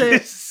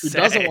doesn't. She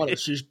doesn't want it.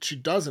 She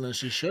doesn't, and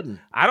she shouldn't.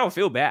 I don't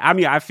feel bad. I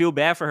mean, I feel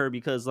bad for her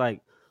because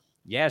like.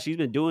 Yeah, she's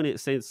been doing it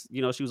since,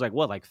 she was like,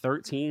 what, like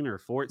 13 or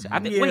 14? I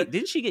think, wait,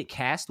 didn't she get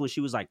cast when she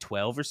was like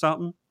 12 or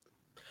something?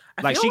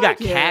 Like she got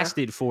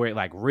casted for it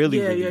like really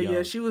young.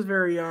 Yeah, she was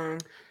very young.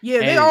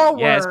 Yeah, they all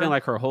were. Yeah, it's been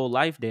like her whole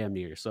life damn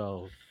near,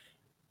 so.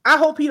 I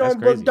hope he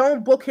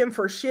don't book him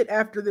for shit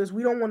after this.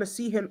 We don't want to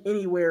see him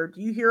anywhere. Do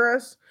you hear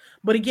us?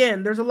 But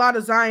again, there's a lot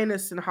of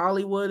Zionists in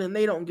Hollywood and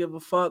they don't give a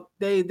fuck.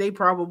 They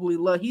probably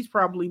he's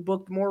probably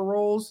booked more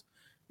roles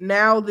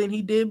now than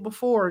he did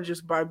before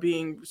just by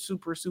being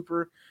super,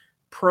 super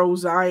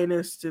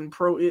pro-Zionist and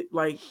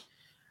like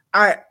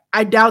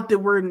I doubt that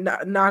we're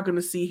not going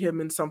to see him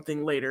in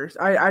something later.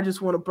 I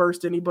just want to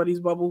burst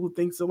anybody's bubble who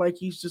thinks that like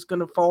he's just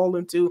going to fall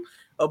into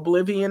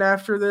oblivion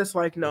after this.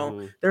 Like,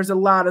 no, there's a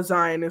lot of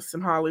Zionists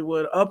in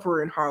Hollywood,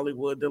 upper in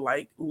Hollywood, that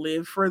like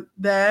live for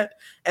that.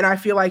 And I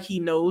feel like he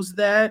knows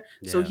that.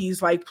 Yeah. So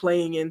he's like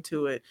playing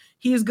into it.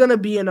 He's going to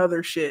be in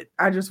other shit.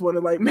 I just want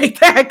to like make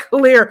that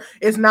clear.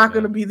 It's not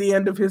going to be the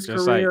end of his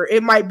career. Like,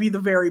 it might be the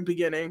very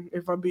beginning,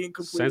 if I'm being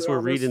completely honest. Since we're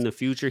reading the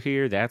future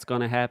here, that's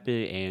going to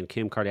happen. And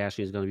Kim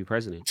Kardashian is going to be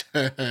president.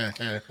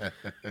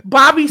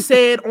 Bobby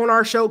said on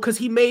our show, because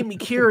he made me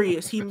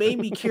curious.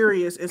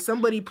 And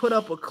somebody put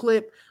up a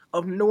clip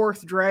of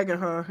North dragging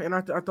her, and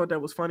I thought that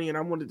was funny, and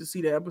I wanted to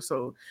see the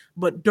episode.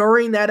 But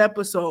during that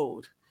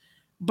episode,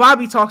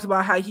 Bobby talks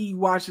about how he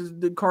watches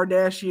the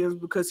Kardashians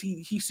because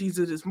he sees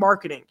it as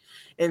marketing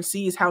and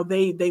sees how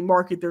they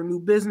market their new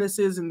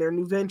businesses and their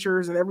new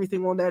ventures and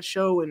everything on that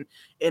show, and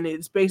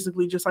it's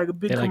basically just like a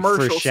big They like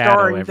commercial foreshadow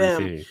starring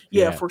them. everything.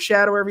 Yeah,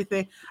 foreshadow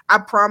everything. I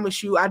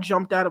promise you, I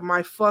jumped out of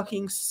my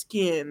fucking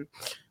skin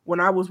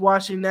when I was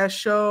watching that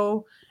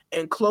show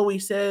and Chloe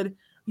said,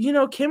 you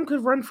know, Kim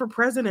could run for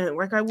president.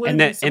 Like, I wouldn't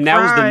be surprised. And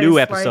that was the new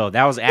episode. Like,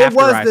 that was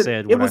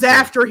after it was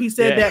after he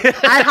said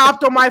that. I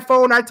hopped on my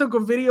phone. I took a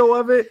video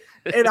of it,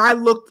 and I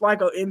looked like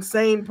an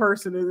insane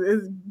person.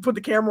 It put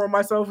the camera on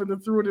myself and then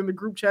threw it in the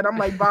group chat. I'm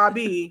like,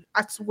 Bobby,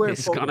 I swear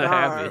it's gonna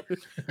happen.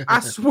 I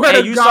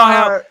swear to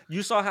God.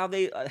 You saw how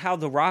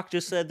The Rock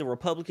just said the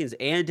Republicans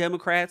and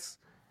Democrats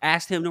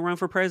asked him to run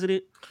for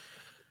president?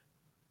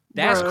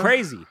 That's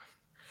crazy.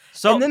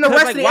 So, and then the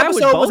rest of the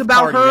episode was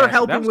about her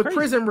helping with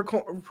prison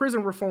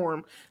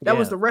reform. That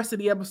was the rest of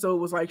the episode,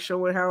 was like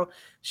showing how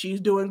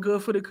she's doing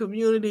good for the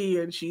community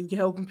and she's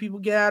helping people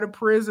get out of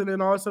prison and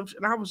all stuff.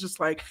 And I was just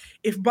like,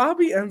 if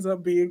Bobby ends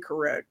up being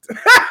correct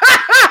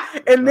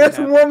and this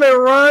woman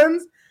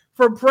runs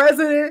for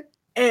president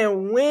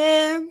and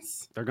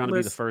wins, they're going to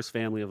be the first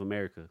family of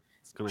America.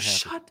 It's going to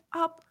happen.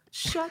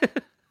 Shut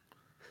up.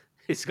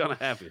 It's going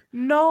to happen.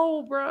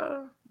 No,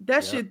 bro.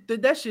 That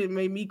shit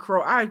made me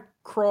crawl. I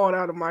crawled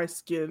out of my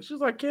skin.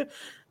 She's like,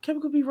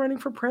 Kim could be running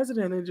for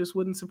president. It just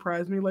wouldn't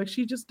surprise me. Like,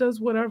 she just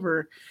does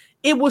whatever.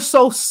 It was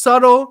so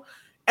subtle.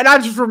 And I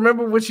just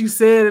remember what she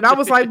said. And I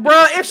was like,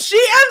 bro, if she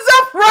ends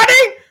up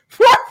running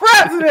for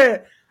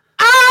president,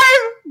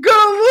 I'm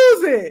going to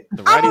lose it.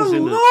 I'm going to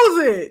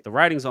lose it. The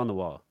writing's on the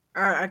wall.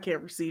 I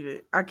can't receive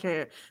it. I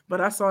can't. But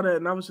I saw that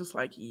and I was just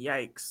like,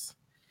 yikes.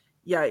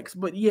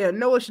 But yeah,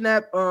 Noah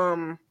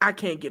Schnapp, I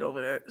can't get over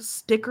that.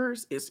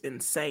 Stickers is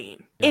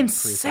insane.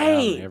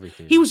 Insane.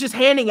 He was just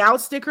handing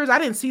out stickers. I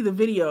didn't see the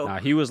video. Nah,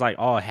 he was like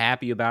all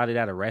happy about it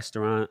at a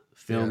restaurant,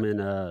 filming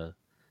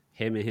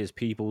him and his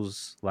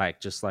peoples, like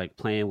just like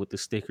playing with the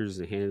stickers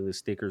and handing the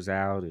stickers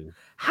out. And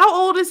how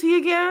old is he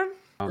again?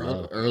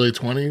 Early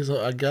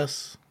 20s, I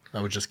guess.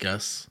 I would just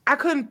guess. I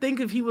couldn't think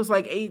if he was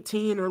like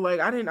 18 or like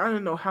I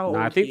didn't know how old.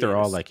 I think they're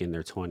all like in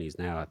their 20s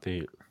now. I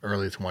think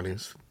early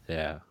 20s.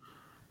 Yeah.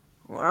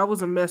 Well, I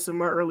was a mess in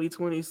my early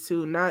 20s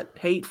too. Not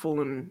hateful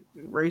and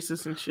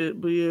racist and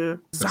shit, but yeah.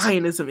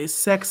 Zionism is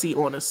sexy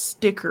on a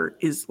sticker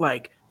is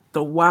like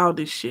the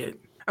wildest shit.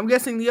 I'm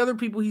guessing the other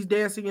people he's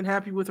dancing and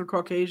happy with are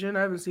Caucasian.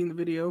 I haven't seen the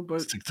video,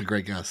 but it's a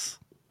great guess.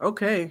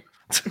 Okay.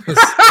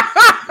 It's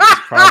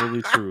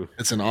probably true.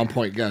 It's an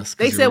on-point guess.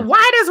 They said,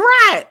 white is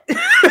right.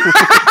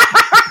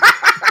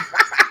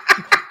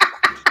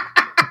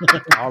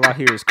 All I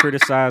hear is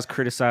criticize. All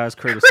I hear is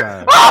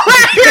criticize.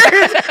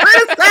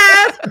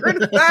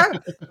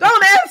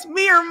 Don't ask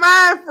me or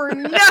mine for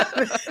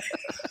nothing.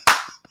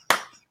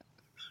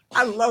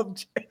 I love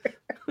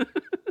Jay.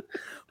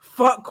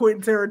 Fuck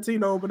Quentin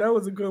Tarantino, but that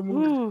was a good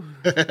movie.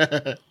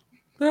 That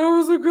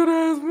was a good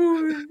ass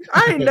movie.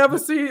 I ain't never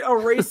seen a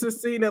racist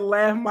scene and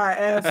laugh my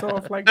ass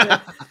off like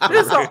that.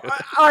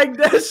 Like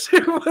that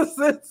shit was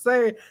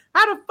insane.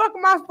 How the fuck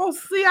am I supposed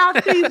to see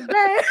out these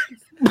bags?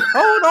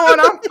 Hold on,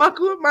 I'm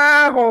fucking with my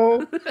eye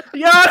hole.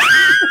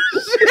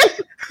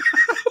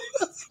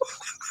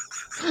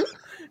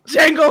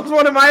 Django's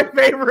one of my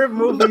favorite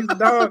movies,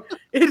 dog.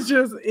 It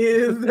just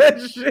is.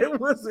 That shit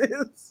was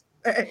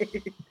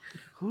insane.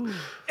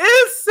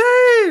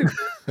 Insane.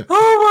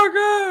 Oh my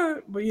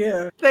god. But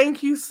yeah,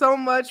 thank you so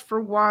much for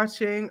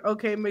watching.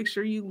 Okay, make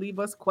sure you leave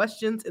us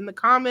questions in the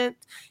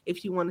comments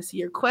if you want to see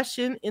your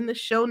question in the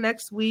show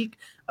next week.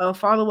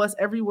 Follow us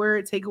everywhere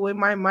at Take Away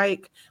My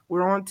Mic.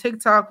 We're on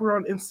TikTok, we're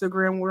on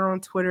Instagram, we're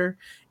on Twitter,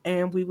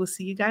 and we will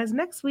see you guys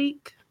next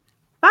week.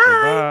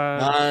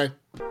 Bye.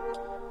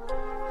 Bye.